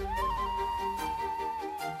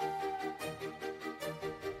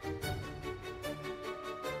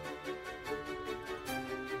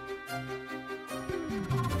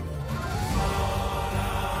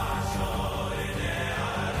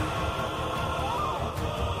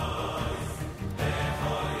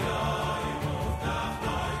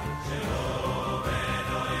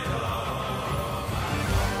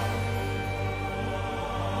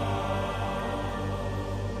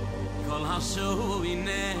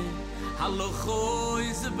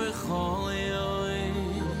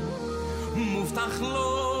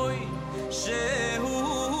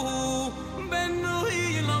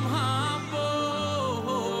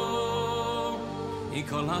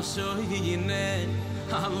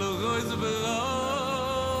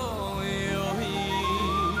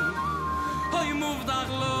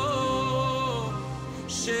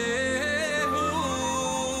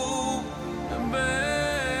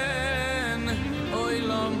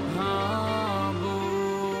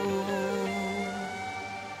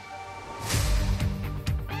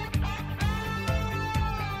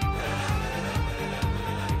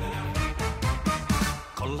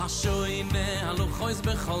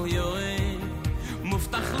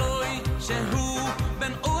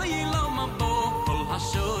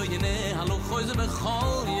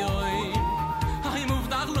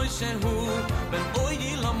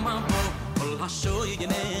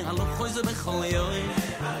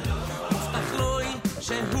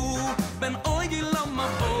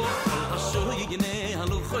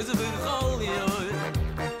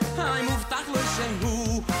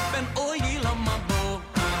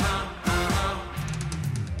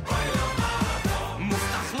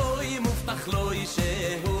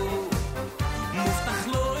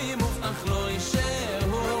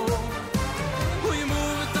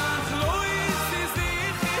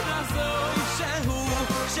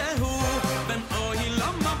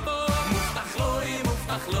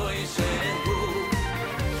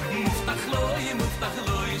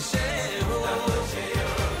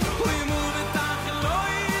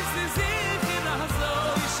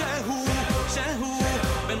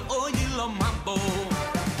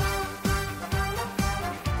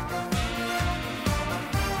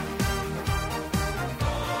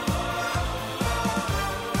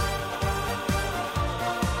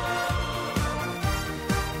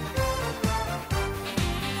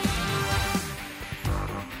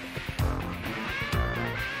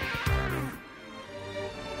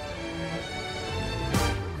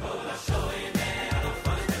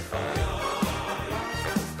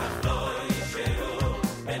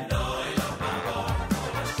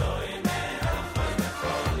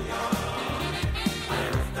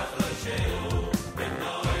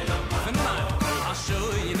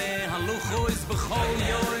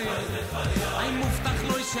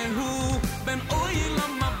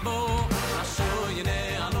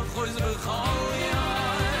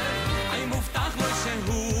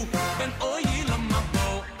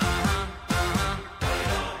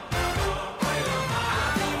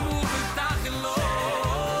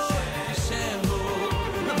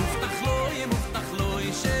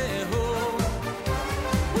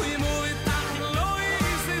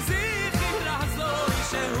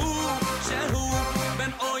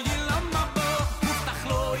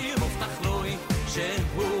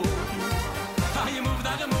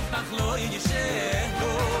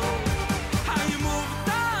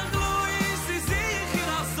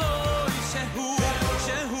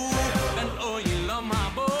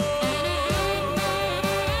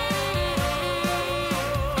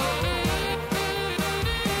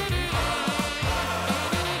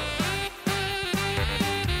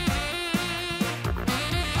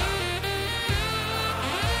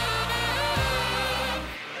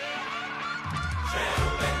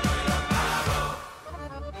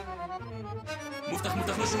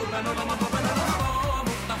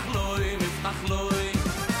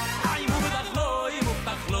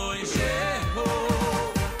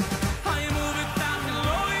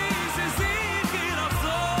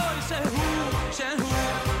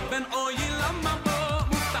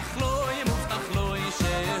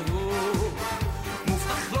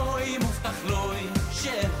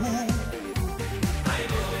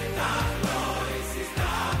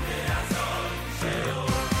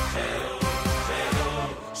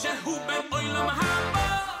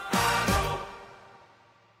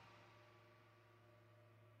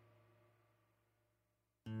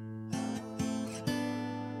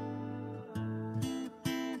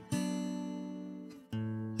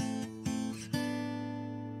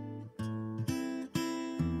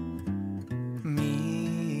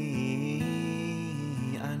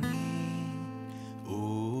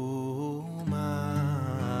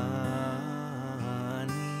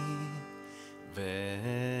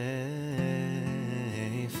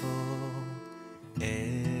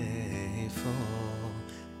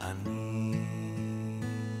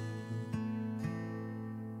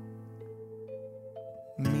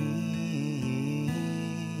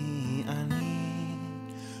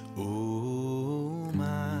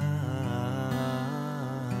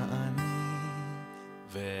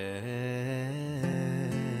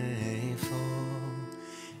 ואיפה,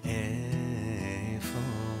 איפה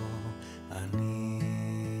אני?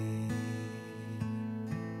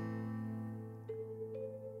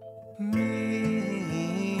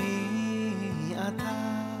 מי אתה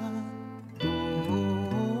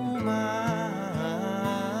ומה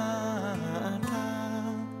אתה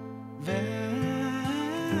ואיפה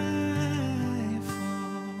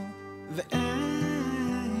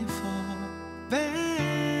ואיפה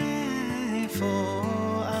ואיפה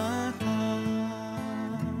אתה?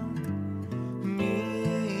 מי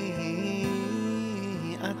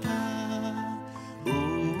אתה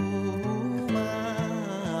ומה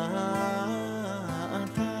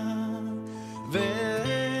אתה ואיפה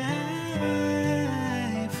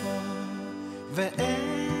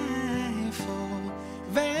ואיפה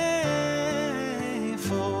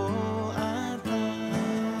ואיפה אתה?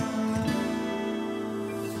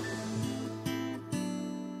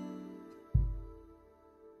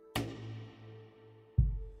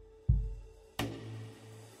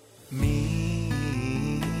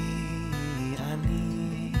 מי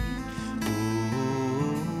אני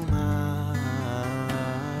ומה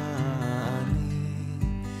אני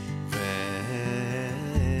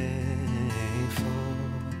ואיפה,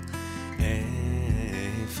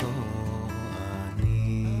 איפה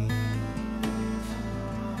אני?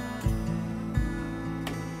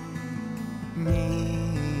 מי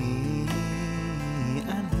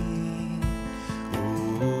אני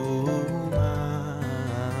ומה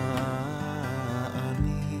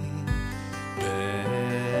אני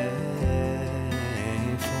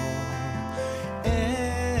ואיפה,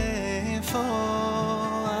 איפה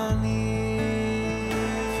אני?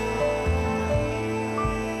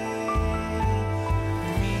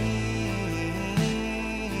 מי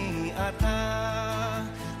אתה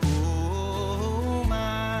ומה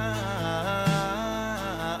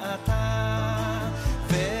אתה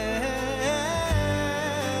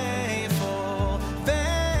ואיפה,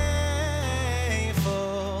 ואיפה,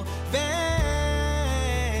 ואיפה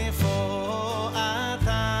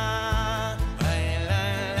אתה?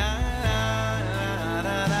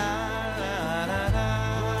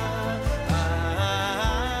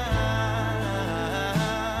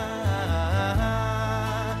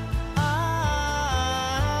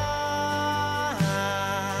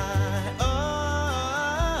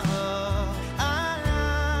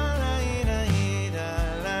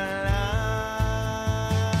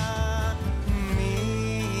 מי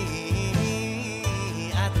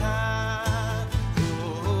אתה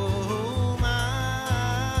ומה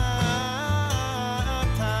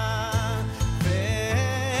אתה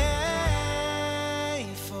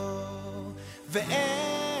ואיפה,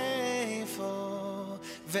 ואיפה,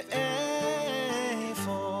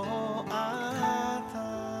 ואיפה אתה?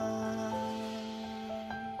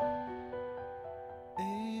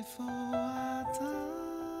 איפה אתה?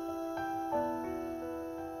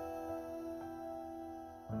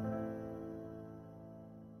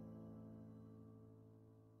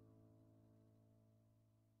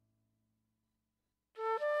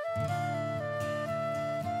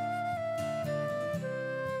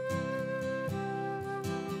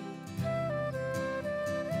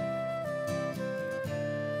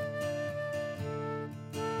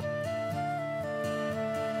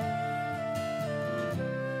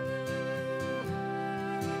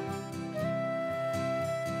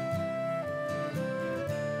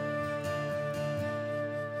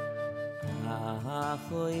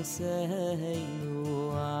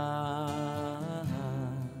 Achoiseinu at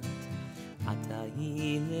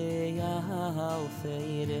Atayile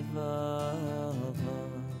Alfei Revava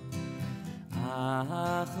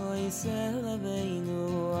Achoiseinu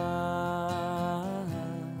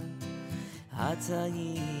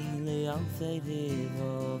Atayile Alfei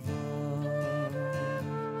Revava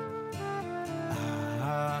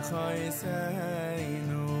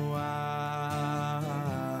Achoiseinu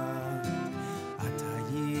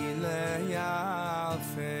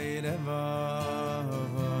Alfei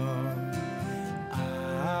Revava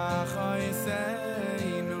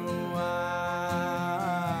Achoiseinu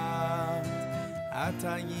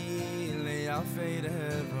Atayile Alfei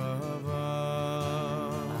Revava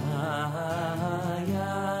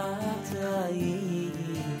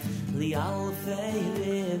Atayile Alfei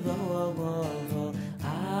Revava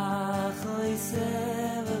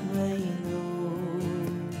Achoiseinu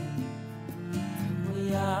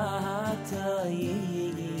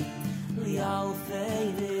Atayile Alfei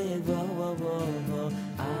Revava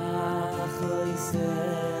Achoiseinu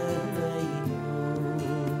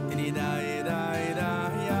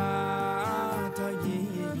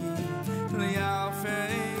Atayile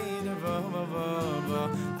Alfei Revava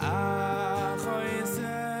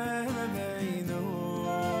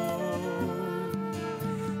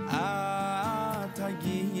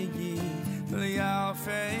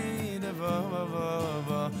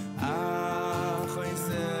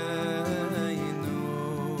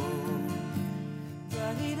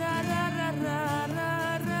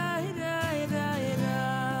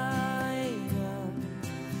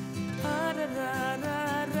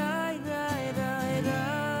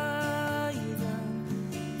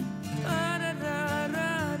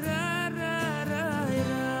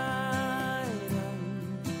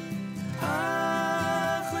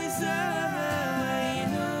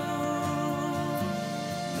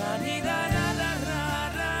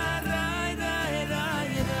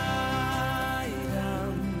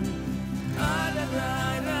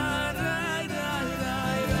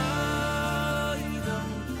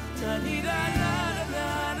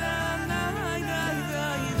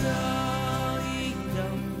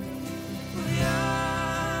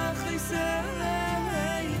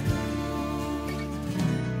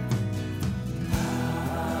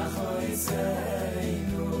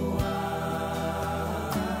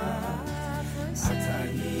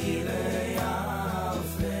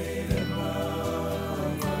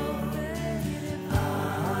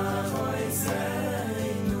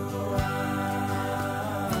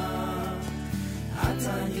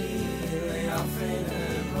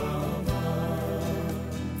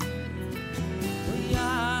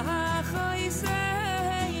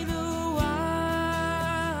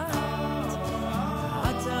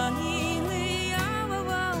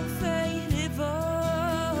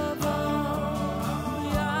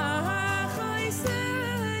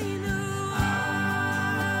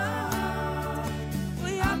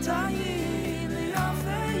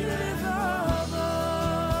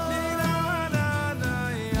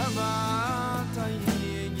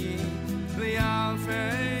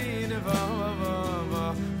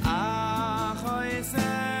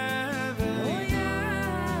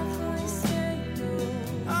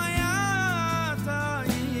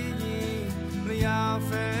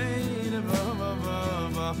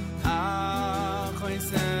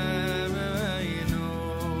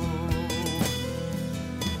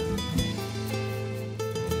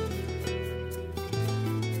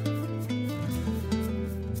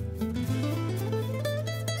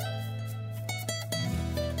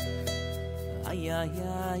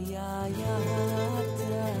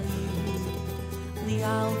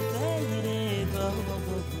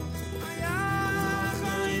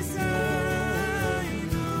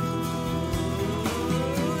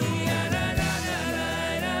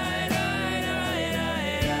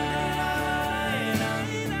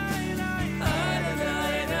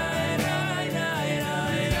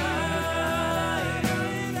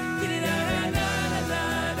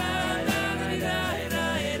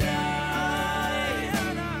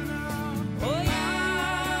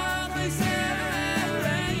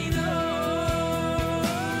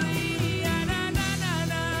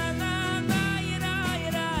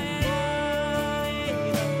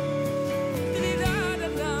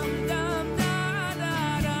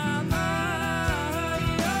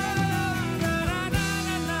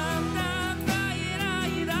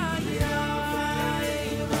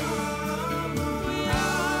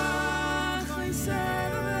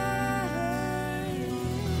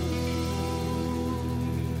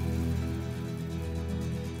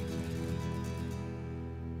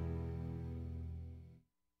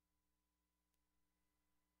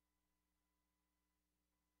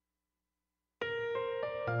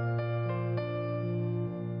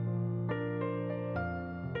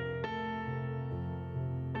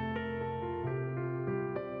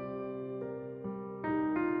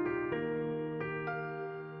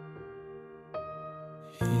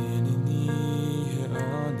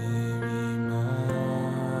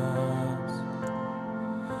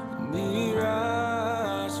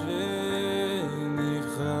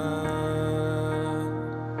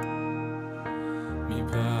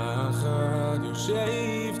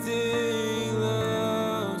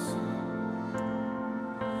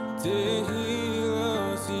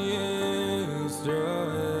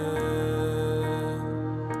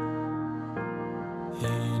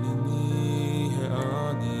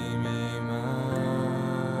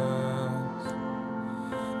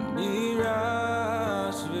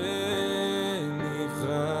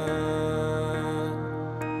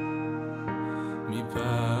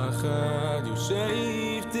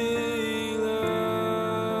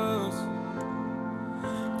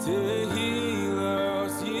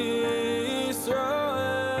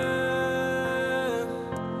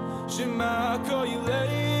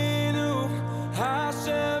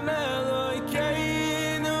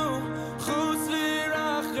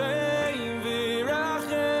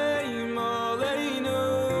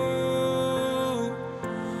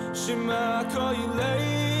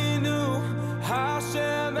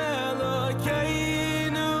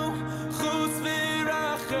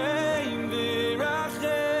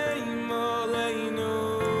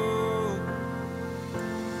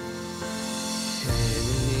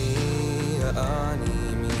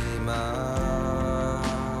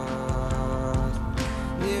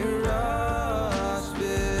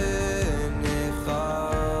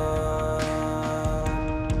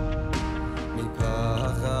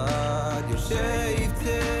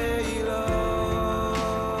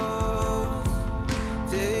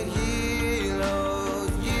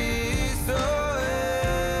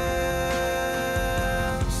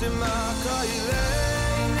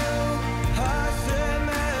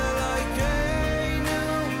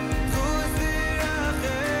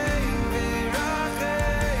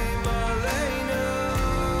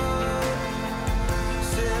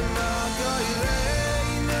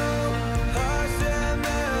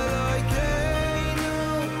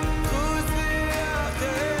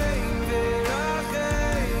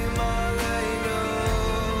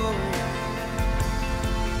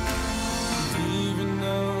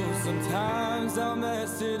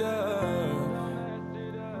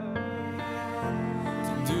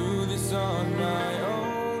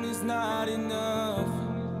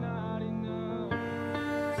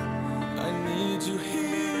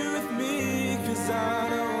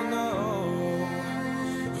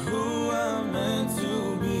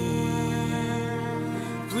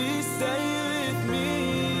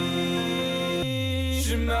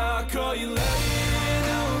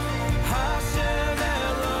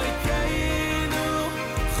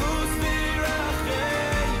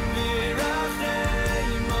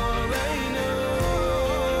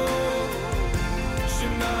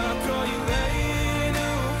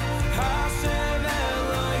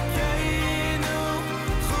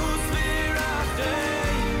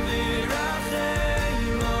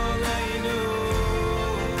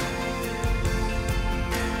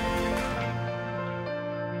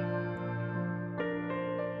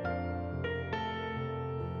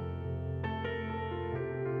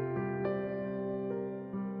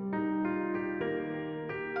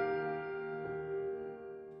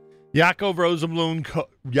Yaakov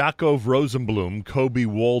Rosenblum, Kobe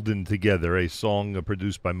Walden together, a song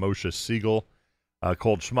produced by Moshe Siegel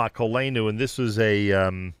called Shema Kolenu, and this was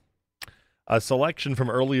a selection from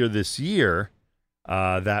earlier this year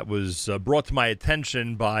that was brought to my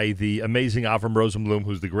attention by the amazing Avram Rosenblum,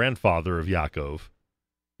 who's the grandfather of Yaakov.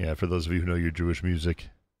 Yeah, for those of you who know your Jewish music,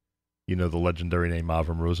 you know the legendary name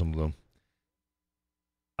Avram Rosenblum.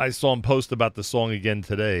 I saw him post about the song again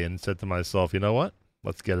today and said to myself, you know what?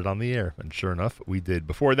 Let's get it on the air. And sure enough, we did.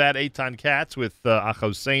 Before that, Eitan Katz with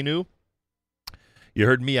Achosenu. You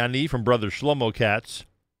heard Mi Ani from Brother Shlomo Katz.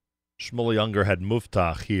 Shmuel Younger had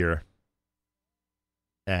Muftach here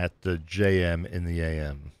at the JM in the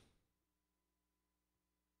AM.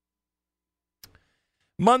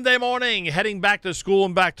 Monday morning, heading back to school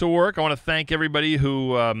and back to work. I want to thank everybody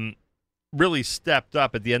who really stepped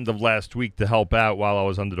up at the end of last week to help out while I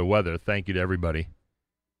was under the weather. Thank you to everybody.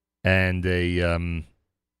 And a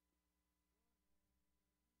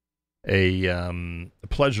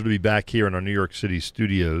pleasure to be back here in our New York City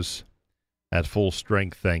studios at full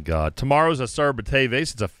strength, thank God. Tomorrow's Asar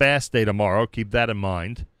B'Teves. It's a fast day tomorrow. Keep that in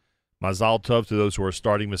mind. Mazal Tov to those who are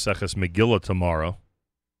starting Maseches Megillah tomorrow.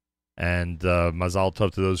 And Mazal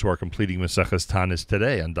Tov to those who are completing Maseches Tanis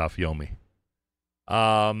today on Daf Yomi.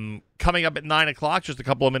 Coming up at 9 o'clock, just a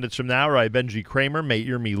couple of minutes from now, Rabbi Benji Kramer,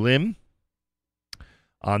 Meir Milim,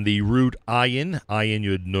 on the root Ayin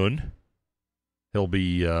Yud Nun. He'll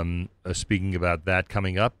be speaking about that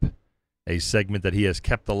coming up, a segment that he has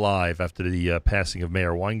kept alive after the passing of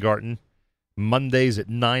Mayor Weingarten. Mondays at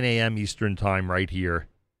 9 a.m. Eastern Time right here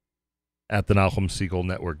at the Nachum Segal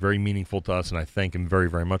Network. Very meaningful to us, and I thank him very,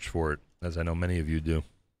 very much for it, as I know many of you do.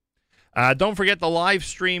 Don't forget the live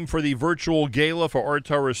stream for the virtual gala for Or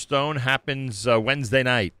Torah Stone happens Wednesday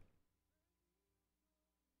night.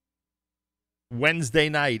 Wednesday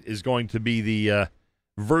night is going to be the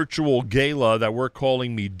virtual gala that we're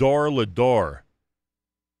calling Midor Lador,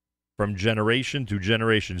 from generation to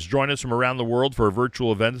generations. Join us from around the world for a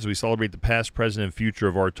virtual event as we celebrate the past, present, and future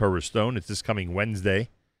of Or Torah Stone. It's this coming Wednesday.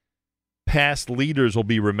 Past leaders will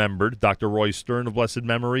be remembered. Dr. Roy Stern of blessed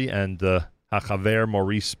memory and Hachaver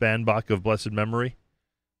Maurice Spanbach of blessed memory.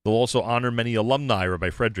 They'll also honor many alumni, Rabbi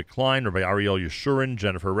Frederick Klein, Rabbi Ariel Yeshurin,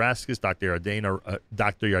 Jennifer Raskus, Dr.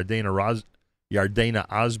 Yardena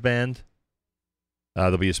Osband.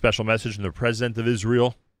 There'll be a special message from the President of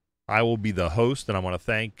Israel. I will be the host, and I want to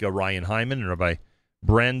thank Ryan Hyman and Rabbi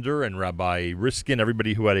Brander and Rabbi Riskin,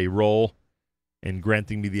 everybody who had a role in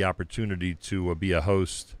granting me the opportunity to be a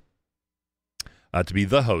host, to be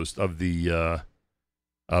the host of the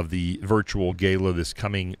virtual gala this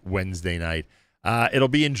coming Wednesday night. It'll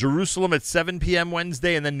be in Jerusalem at 7 p.m.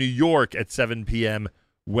 Wednesday, and then New York at 7 p.m.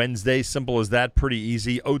 Wednesday. Simple as that, pretty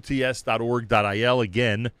easy. OTS.org.il.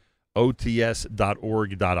 Again, OTS.org.il.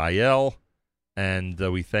 And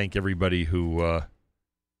we thank everybody who,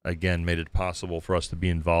 again, made it possible for us to be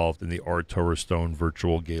involved in the Or Torah Stone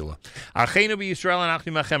virtual gala. Achenu b'Yisrael and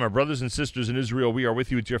Achim Achem, our brothers and sisters in Israel, we are with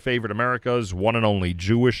you. It's your favorite America's one and only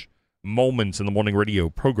Jewish Moments in the Morning radio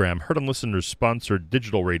program, heard on listeners-sponsored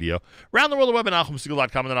digital radio. Around the world, the web at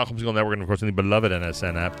NachumSegal.com and the Nachum Segal Network, and, of course, in the beloved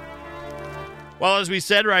NSN app. Well, as we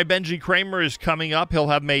said, Rabbi Benji Kramer is coming up. He'll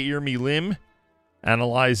have Meir Milim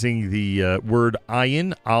analyzing the word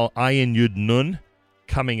Ayin Yud Nun,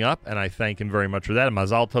 coming up, and I thank him very much for that. And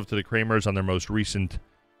Mazal Tov to the Kramers on their most recent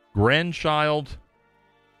grandchild,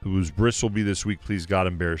 whose bris will be this week, please God,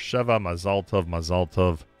 in Beersheva. Mazal Tov, Mazal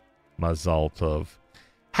Tov, Mazal Tov.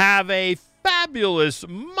 Have a fabulous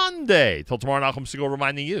Monday. Till tomorrow, Nachum Segal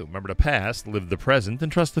reminding you, remember the past, live the present,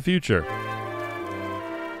 and trust the future.